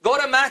 Go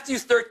to Matthew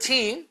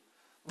 13,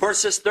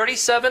 verses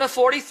 37 to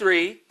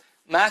 43.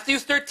 Matthew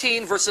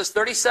 13, verses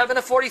 37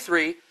 to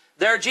 43.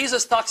 There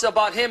Jesus talks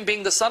about him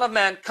being the Son of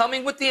Man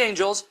coming with the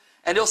angels,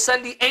 and he'll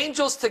send the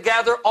angels to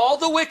gather all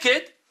the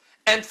wicked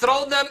and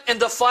throw them in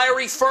the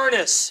fiery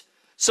furnace.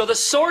 So the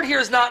sword here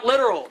is not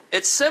literal.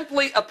 It's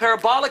simply a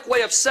parabolic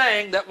way of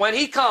saying that when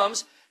he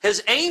comes,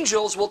 his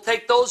angels will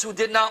take those who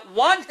did not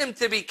want him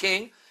to be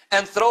king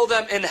and throw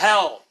them in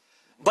hell.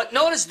 But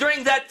notice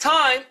during that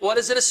time, what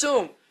does it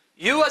assume?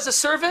 You as a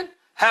servant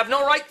have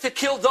no right to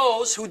kill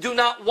those who do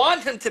not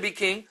want him to be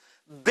king.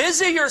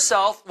 Busy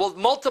yourself with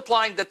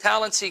multiplying the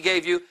talents he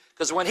gave you,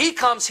 because when he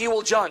comes, he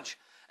will judge.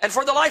 And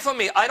for the life of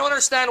me, I don't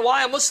understand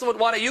why a Muslim would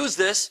want to use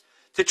this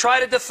to try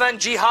to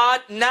defend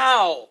jihad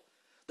now.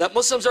 That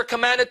Muslims are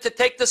commanded to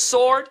take the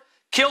sword,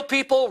 kill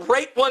people,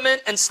 rape women,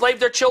 enslave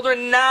their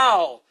children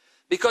now.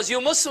 Because you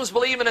Muslims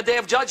believe in a day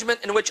of judgment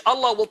in which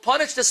Allah will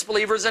punish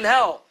disbelievers in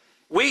hell.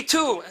 We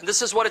too, and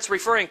this is what it's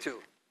referring to.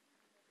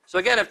 So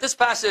again, if this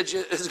passage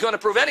is going to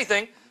prove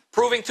anything,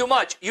 proving too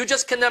much. You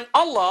just condemn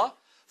Allah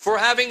for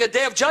having a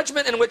day of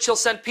judgment in which he'll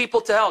send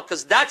people to hell.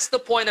 Because that's the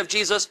point of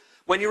Jesus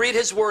when you read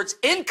his words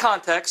in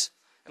context.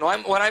 And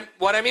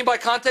what I mean by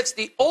context,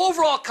 the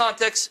overall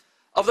context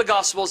of the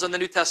Gospels and the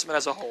New Testament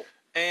as a whole.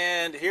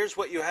 And here's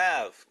what you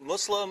have.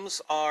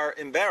 Muslims are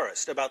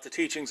embarrassed about the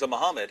teachings of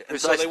Muhammad. And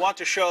so they want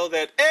to show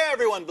that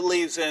everyone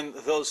believes in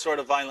those sort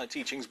of violent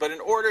teachings. But in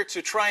order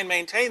to try and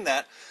maintain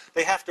that,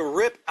 they have to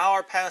rip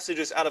our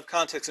passages out of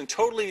context and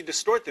totally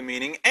distort the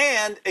meaning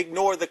and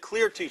ignore the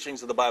clear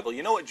teachings of the Bible.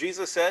 You know what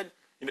Jesus said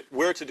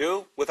we're to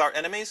do with our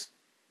enemies?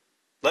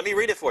 Let me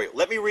read it for you.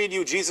 Let me read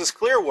you Jesus'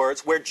 clear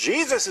words where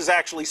Jesus is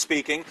actually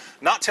speaking,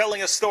 not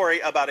telling a story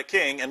about a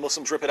king, and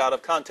Muslims rip it out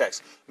of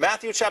context.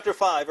 Matthew chapter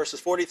 5, verses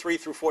 43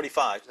 through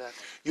 45. Exactly.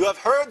 You have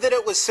heard that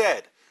it was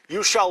said,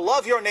 you shall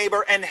love your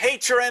neighbor and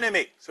hate your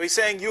enemy. So he's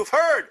saying you've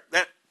heard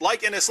that,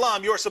 like in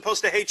Islam, you're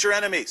supposed to hate your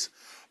enemies.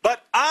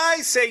 But I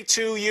say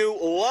to you,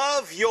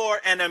 love your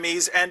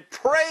enemies and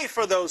pray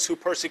for those who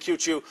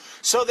persecute you,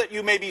 so that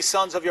you may be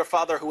sons of your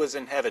Father who is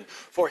in heaven.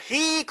 For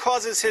he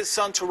causes his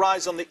sun to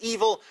rise on the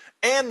evil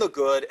and the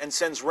good, and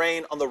sends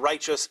rain on the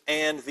righteous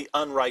and the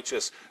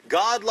unrighteous.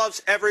 God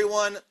loves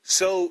everyone,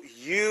 so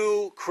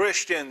you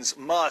Christians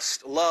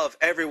must love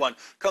everyone.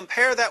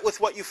 Compare that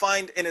with what you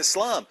find in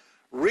Islam.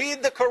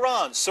 Read the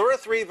Quran, Surah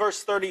 3,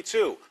 verse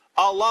 32.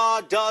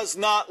 Allah does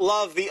not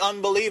love the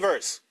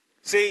unbelievers.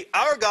 See,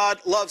 our God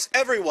loves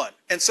everyone,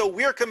 and so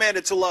we're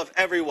commanded to love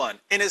everyone.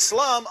 In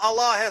Islam,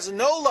 Allah has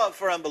no love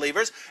for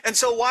unbelievers, and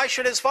so why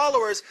should his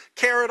followers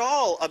care at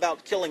all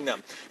about killing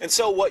them? And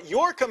so what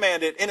you're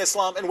commanded in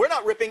Islam, and we're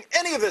not ripping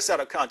any of this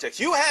out of context.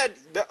 You had,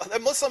 the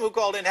Muslim who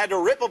called in had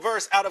to rip a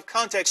verse out of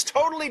context,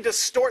 totally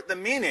distort the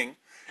meaning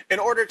in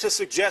order to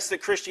suggest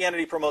that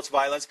Christianity promotes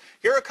violence.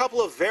 Here are a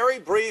couple of very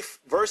brief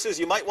verses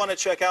you might want to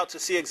check out to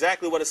see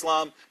exactly what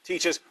Islam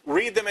teaches.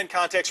 Read them in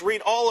context.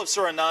 Read all of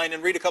Surah 9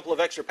 and read a couple of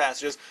extra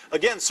passages.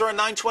 Again, Surah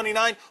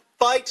 9:29,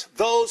 fight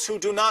those who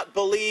do not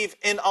believe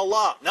in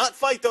Allah. Not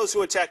fight those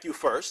who attack you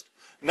first.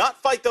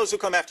 Not fight those who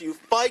come after you.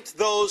 Fight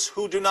those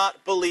who do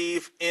not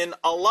believe in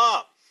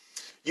Allah.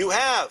 You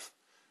have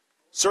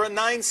Surah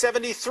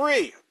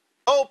 9:73.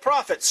 O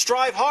Prophet,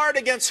 strive hard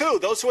against who?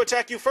 Those who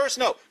attack you first?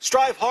 No.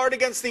 Strive hard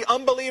against the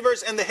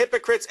unbelievers and the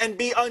hypocrites and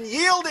be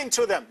unyielding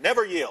to them.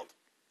 Never yield.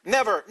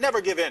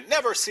 Never give in.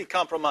 Never seek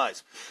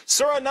compromise.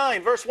 Surah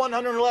 9, verse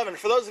 111.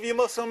 For those of you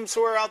Muslims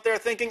who are out there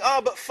thinking,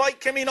 but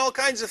fight can mean all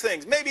kinds of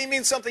things. Maybe it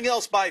means something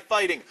else by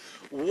fighting.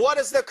 What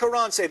does the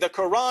Quran say? The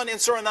Quran in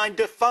Surah 9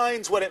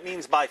 defines what it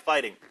means by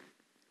fighting.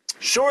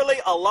 Surely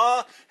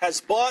Allah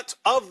has bought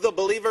of the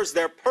believers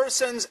their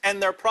persons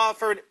and their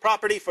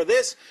property for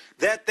this,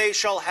 that they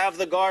shall have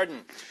the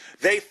garden.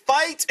 They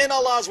fight in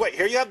Allah's way.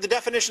 Here you have the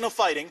definition of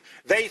fighting.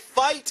 They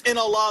fight in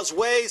Allah's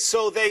way,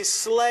 so they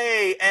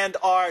slay and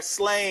are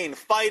slain.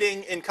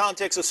 Fighting in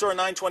context of Surah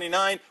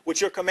 9:29,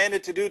 which you're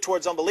commanded to do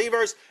towards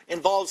unbelievers,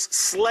 involves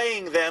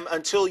slaying them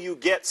until you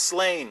get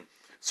slain.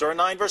 Surah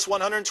 9 verse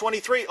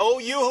 123, O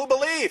you who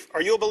believe.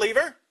 Are you a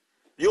believer?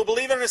 You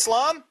believe in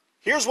Islam?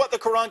 Here's what the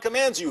Quran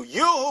commands you.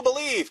 You who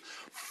believe,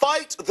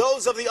 fight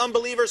those of the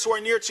unbelievers who are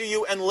near to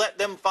you and let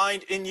them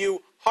find in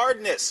you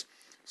hardness.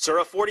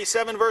 Surah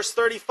 47 verse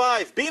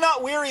 35, be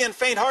not weary and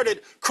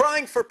faint-hearted,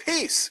 crying for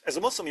peace. As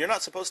a Muslim, you're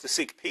not supposed to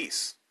seek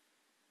peace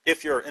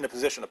if you're in a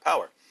position of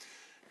power.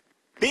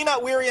 Be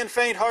not weary and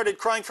faint-hearted,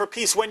 crying for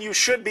peace when you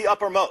should be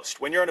uppermost,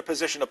 when you're in a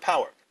position of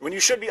power, when you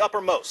should be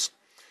uppermost.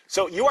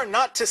 So you are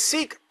not to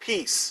seek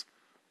peace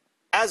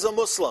as a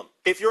Muslim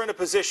if you're in a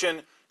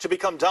position to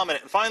become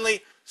dominant. And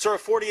finally, Surah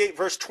 48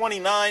 verse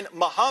 29,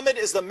 Muhammad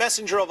is the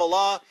messenger of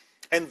Allah,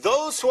 and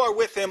those who are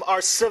with him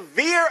are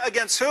severe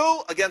against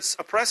who? Against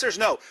oppressors?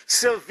 No.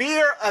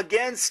 Severe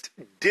against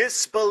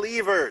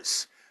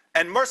disbelievers.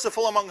 And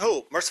merciful among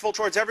who? Merciful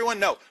towards everyone?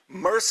 No.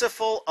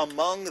 Merciful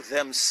among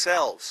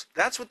themselves.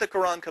 That's what the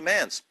Quran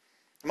commands.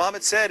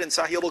 Muhammad said in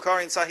Sahih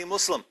al-Bukhari and Sahih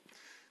Muslim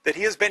that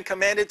he has been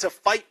commanded to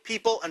fight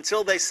people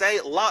until they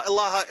say, La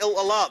ilaha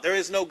illallah, there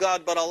is no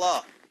God but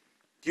Allah.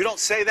 You don't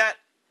say that,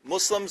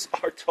 Muslims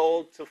are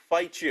told to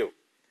fight you.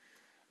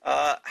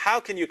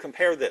 How can you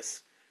compare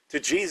this to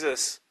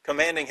Jesus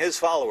commanding his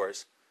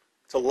followers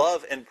to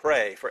love and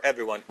pray for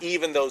everyone,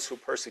 even those who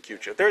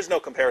persecute you? There's no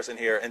comparison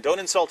here, and don't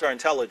insult our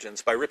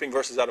intelligence by ripping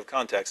verses out of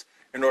context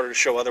in order to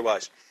show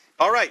otherwise.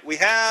 All right, we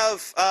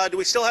have, do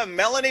we still have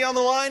Melanie on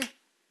the line?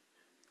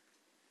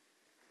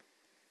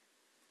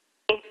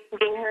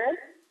 Being heard?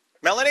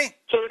 Melanie?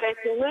 Can you guys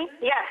hear me?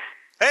 Yes.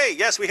 Hey,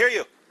 yes, we hear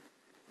you.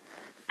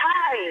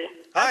 Hi.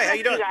 Hi, how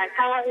you doing? Guys.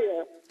 How are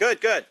you?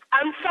 Good, good.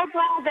 I'm so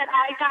glad that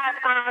I got,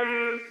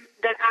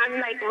 that I'm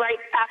like right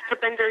after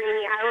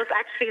Benderini. I was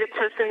actually the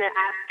person that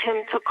asked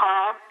him to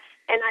call,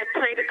 and I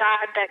pray to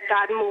God that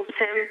God moves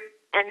him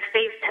and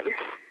saves him.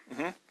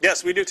 Mm-hmm.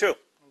 Yes, we do too.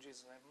 In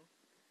Jesus'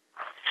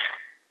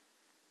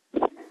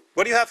 name.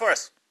 What do you have for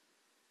us?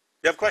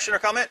 You have a question or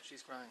comment?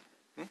 She's crying.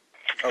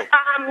 Oh.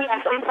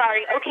 Yes, I'm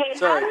sorry. Okay,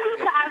 sorry. I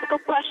wanted to ask a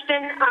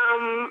question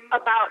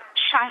about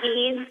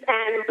shaheeds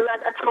and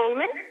blood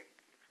atonement.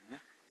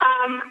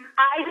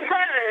 I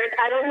heard,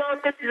 I don't know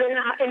if this is in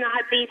a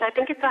hadith, I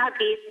think it's a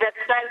hadith that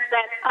says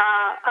that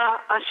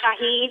a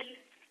shaheed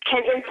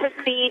can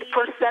intercede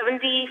for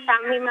 70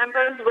 family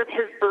members with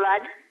his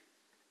blood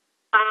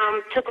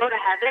to go to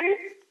heaven.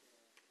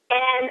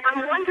 And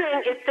I'm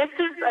wondering if this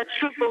is a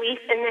true belief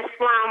in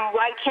Islam,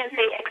 why can't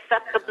they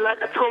accept the blood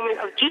atonement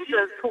of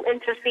Jesus who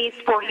intercedes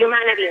for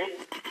humanity,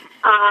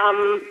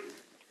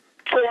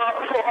 for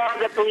all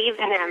that believe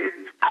in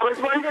him? I was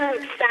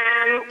wondering if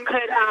Sam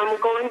could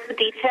go into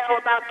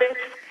detail about this,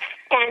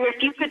 and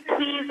if you could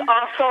please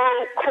also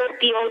quote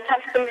the Old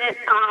Testament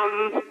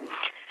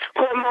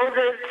where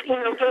Moses,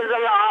 gives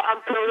a law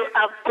of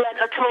blood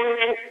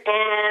atonement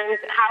and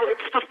how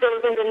it's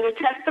fulfilled in the New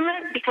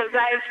Testament, because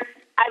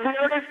I've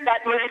noticed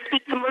that when I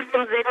speak to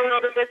Muslims, they don't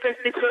know the difference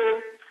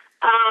between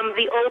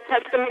the Old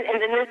Testament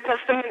and the New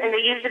Testament, and they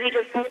usually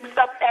just mix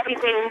up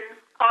everything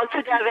all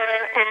together,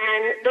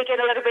 and they get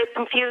a little bit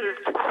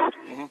confused.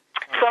 Mm-hmm.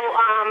 So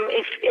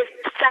if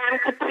Sam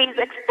could please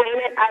explain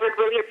it, I would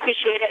really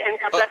appreciate it, and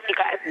God bless you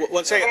guys.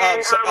 One second.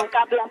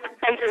 God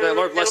bless. The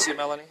Lord bless you,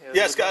 Melanie.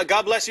 Yes,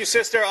 God bless you,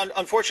 sister.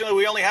 Unfortunately,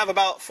 we only have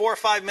about 4 or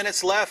 5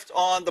 minutes left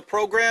on the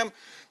program.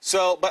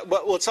 So, but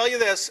we'll tell you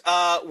this: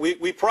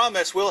 we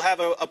promise we'll have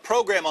a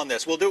program on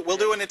this. We'll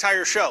do an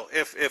entire show.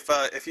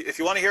 If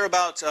you want to hear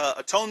about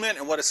atonement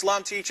and what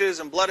Islam teaches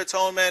and blood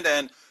atonement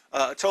and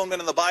atonement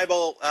in the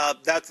Bible,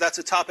 that's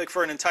a topic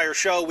for an entire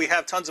show. We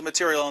have tons of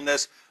material on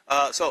this.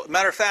 So,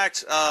 matter of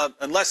fact,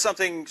 unless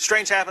something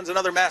strange happens,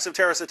 another massive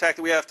terrorist attack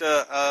that we have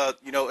to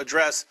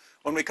address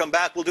when we come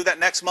back, we'll do that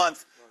next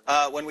month.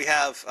 When we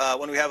have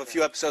a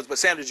few episodes. But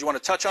Sam, did you want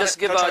to touch on it? Just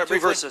give 2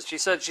 verses. She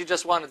said she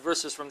just wanted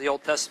verses from the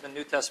Old Testament,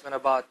 New Testament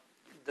about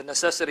the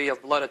necessity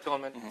of blood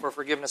atonement for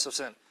forgiveness of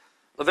sin.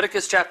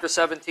 Leviticus chapter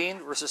 17,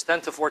 verses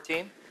 10 to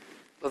 14.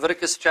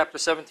 Leviticus chapter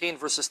 17,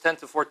 verses 10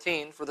 to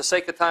 14. For the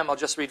sake of time, I'll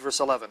just read verse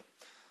 11.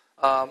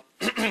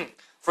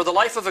 For the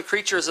life of a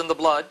creature is in the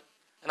blood,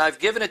 and I've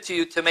given it to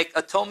you to make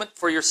atonement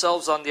for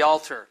yourselves on the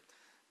altar.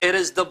 It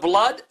is the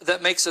blood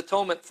that makes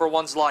atonement for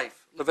one's life.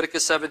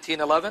 Leviticus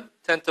 17:11,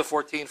 10 to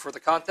 14 for the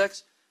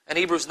context, and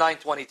Hebrews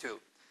 9:22.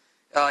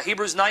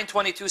 Hebrews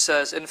 9:22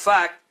 says, in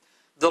fact,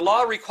 the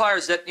law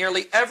requires that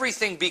nearly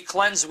everything be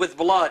cleansed with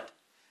blood,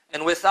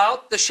 and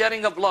without the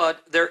shedding of blood,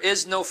 there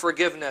is no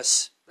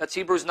forgiveness. That's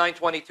Hebrews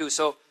 9:22.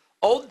 So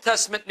Old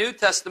Testament, New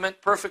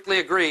Testament perfectly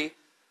agree.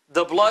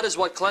 The blood is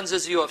what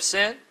cleanses you of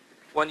sin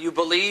when you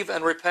believe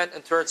and repent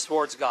and turn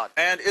towards God.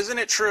 And isn't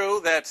it true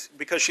that,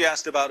 because she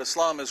asked about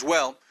Islam as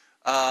well,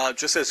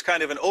 just as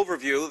kind of an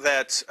overview,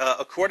 that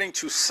according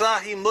to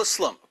Sahih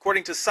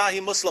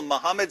Muslim,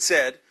 Muhammad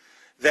said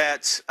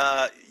that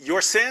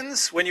your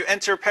sins, when you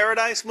enter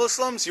paradise,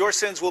 Muslims, your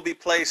sins will be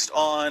placed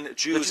on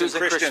Jews and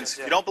Christians.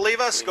 Yeah. If you don't believe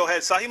us, go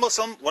ahead. Sahih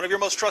Muslim, one of your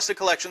most trusted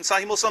collections.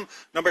 Sahih Muslim,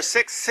 number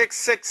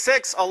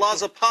 6666.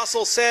 Allah's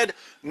apostle said,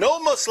 no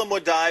Muslim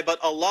would die, but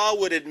Allah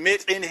would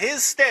admit in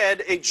his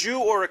stead a Jew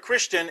or a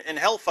Christian in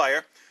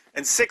hellfire.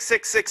 And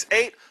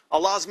 6668,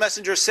 Allah's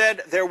messenger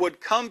said, there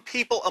would come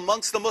people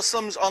amongst the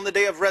Muslims on the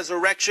day of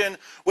resurrection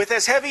with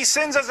as heavy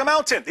sins as a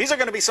mountain. These are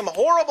going to be some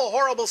horrible,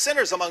 horrible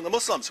sinners among the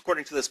Muslims,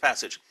 according to this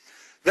passage.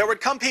 There would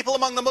come people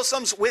among the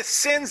Muslims with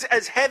sins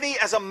as heavy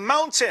as a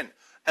mountain,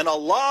 and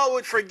Allah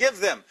would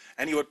forgive them,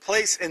 and He would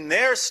place in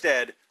their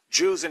stead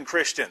Jews and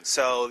Christians.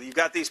 So you've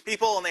got these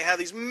people, and they have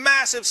these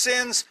massive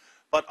sins,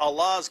 but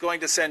Allah is going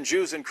to send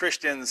Jews and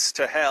Christians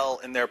to hell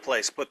in their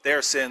place, put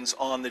their sins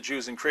on the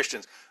Jews and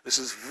Christians. This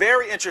is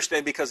very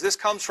interesting because this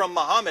comes from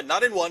Muhammad,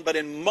 not in one, but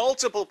in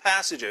multiple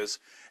passages.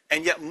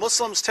 And yet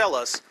Muslims tell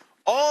us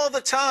all the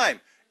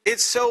time,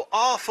 it's so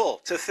awful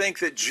to think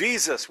that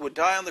Jesus would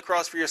die on the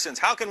cross for your sins.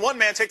 How can one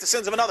man take the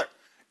sins of another?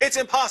 It's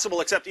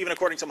impossible, except even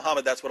according to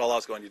Muhammad, that's what Allah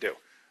is going to do.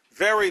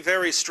 Very,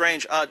 very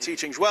strange, odd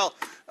teachings. Well,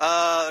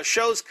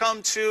 shows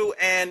come to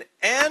an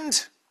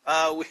end.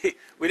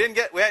 We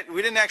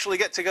didn't actually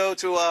get to go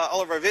to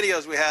all of our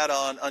videos we had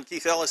on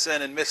Keith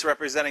Ellison and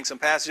misrepresenting some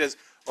passages.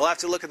 We'll have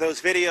to look at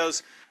those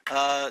videos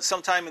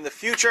sometime in the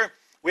future.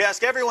 We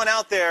ask everyone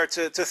out there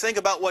to think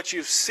about what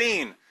you've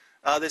seen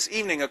this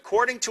evening.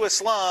 According to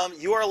Islam,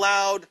 you are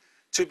allowed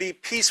to be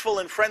peaceful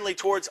and friendly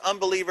towards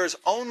unbelievers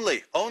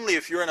only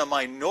if you're in a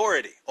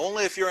minority.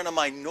 Only if you're in a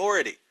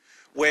minority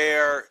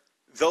where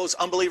those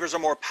unbelievers are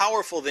more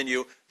powerful than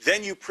you,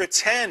 then you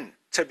pretend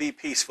to be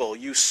peaceful.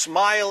 You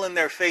smile in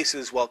their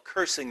faces while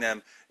cursing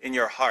them in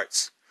your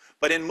hearts.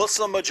 But in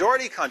Muslim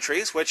majority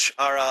countries, which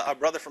our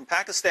brother from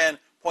Pakistan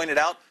pointed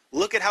out,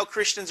 look at how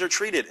Christians are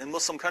treated in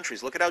Muslim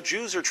countries. Look at how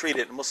Jews are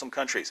treated in Muslim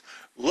countries.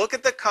 Look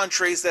at the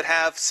countries that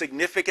have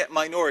significant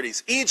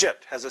minorities.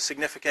 Egypt has a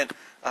significant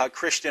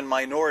Christian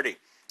minority.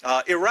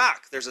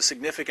 Iraq, there's a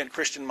significant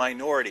Christian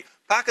minority.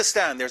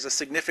 Pakistan, there's a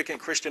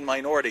significant Christian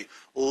minority.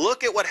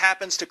 Look at what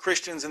happens to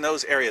Christians in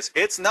those areas.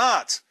 It's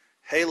not,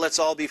 hey, let's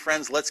all be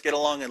friends, let's get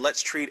along, and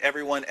let's treat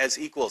everyone as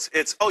equals.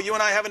 It's, oh, you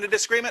and I having a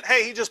disagreement?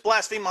 Hey, he just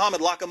blasphemed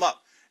Muhammad, lock him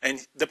up.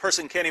 And the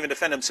person can't even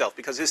defend himself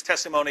because his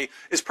testimony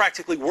is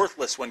practically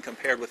worthless when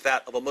compared with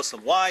that of a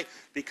Muslim. Why?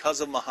 Because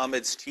of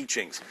Muhammad's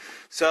teachings.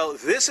 So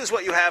this is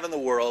what you have in the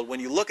world. When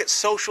you look at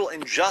social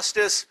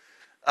injustice,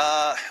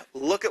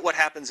 look at what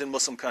happens in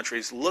Muslim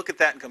countries. Look at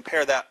that and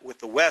compare that with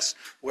the West,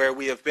 where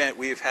we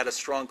have had a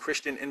strong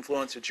Christian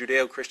influence, a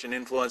Judeo-Christian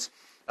influence.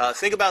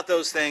 Think about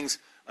those things.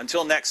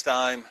 Until next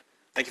time,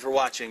 thank you for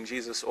watching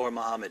Jesus or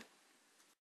Muhammad.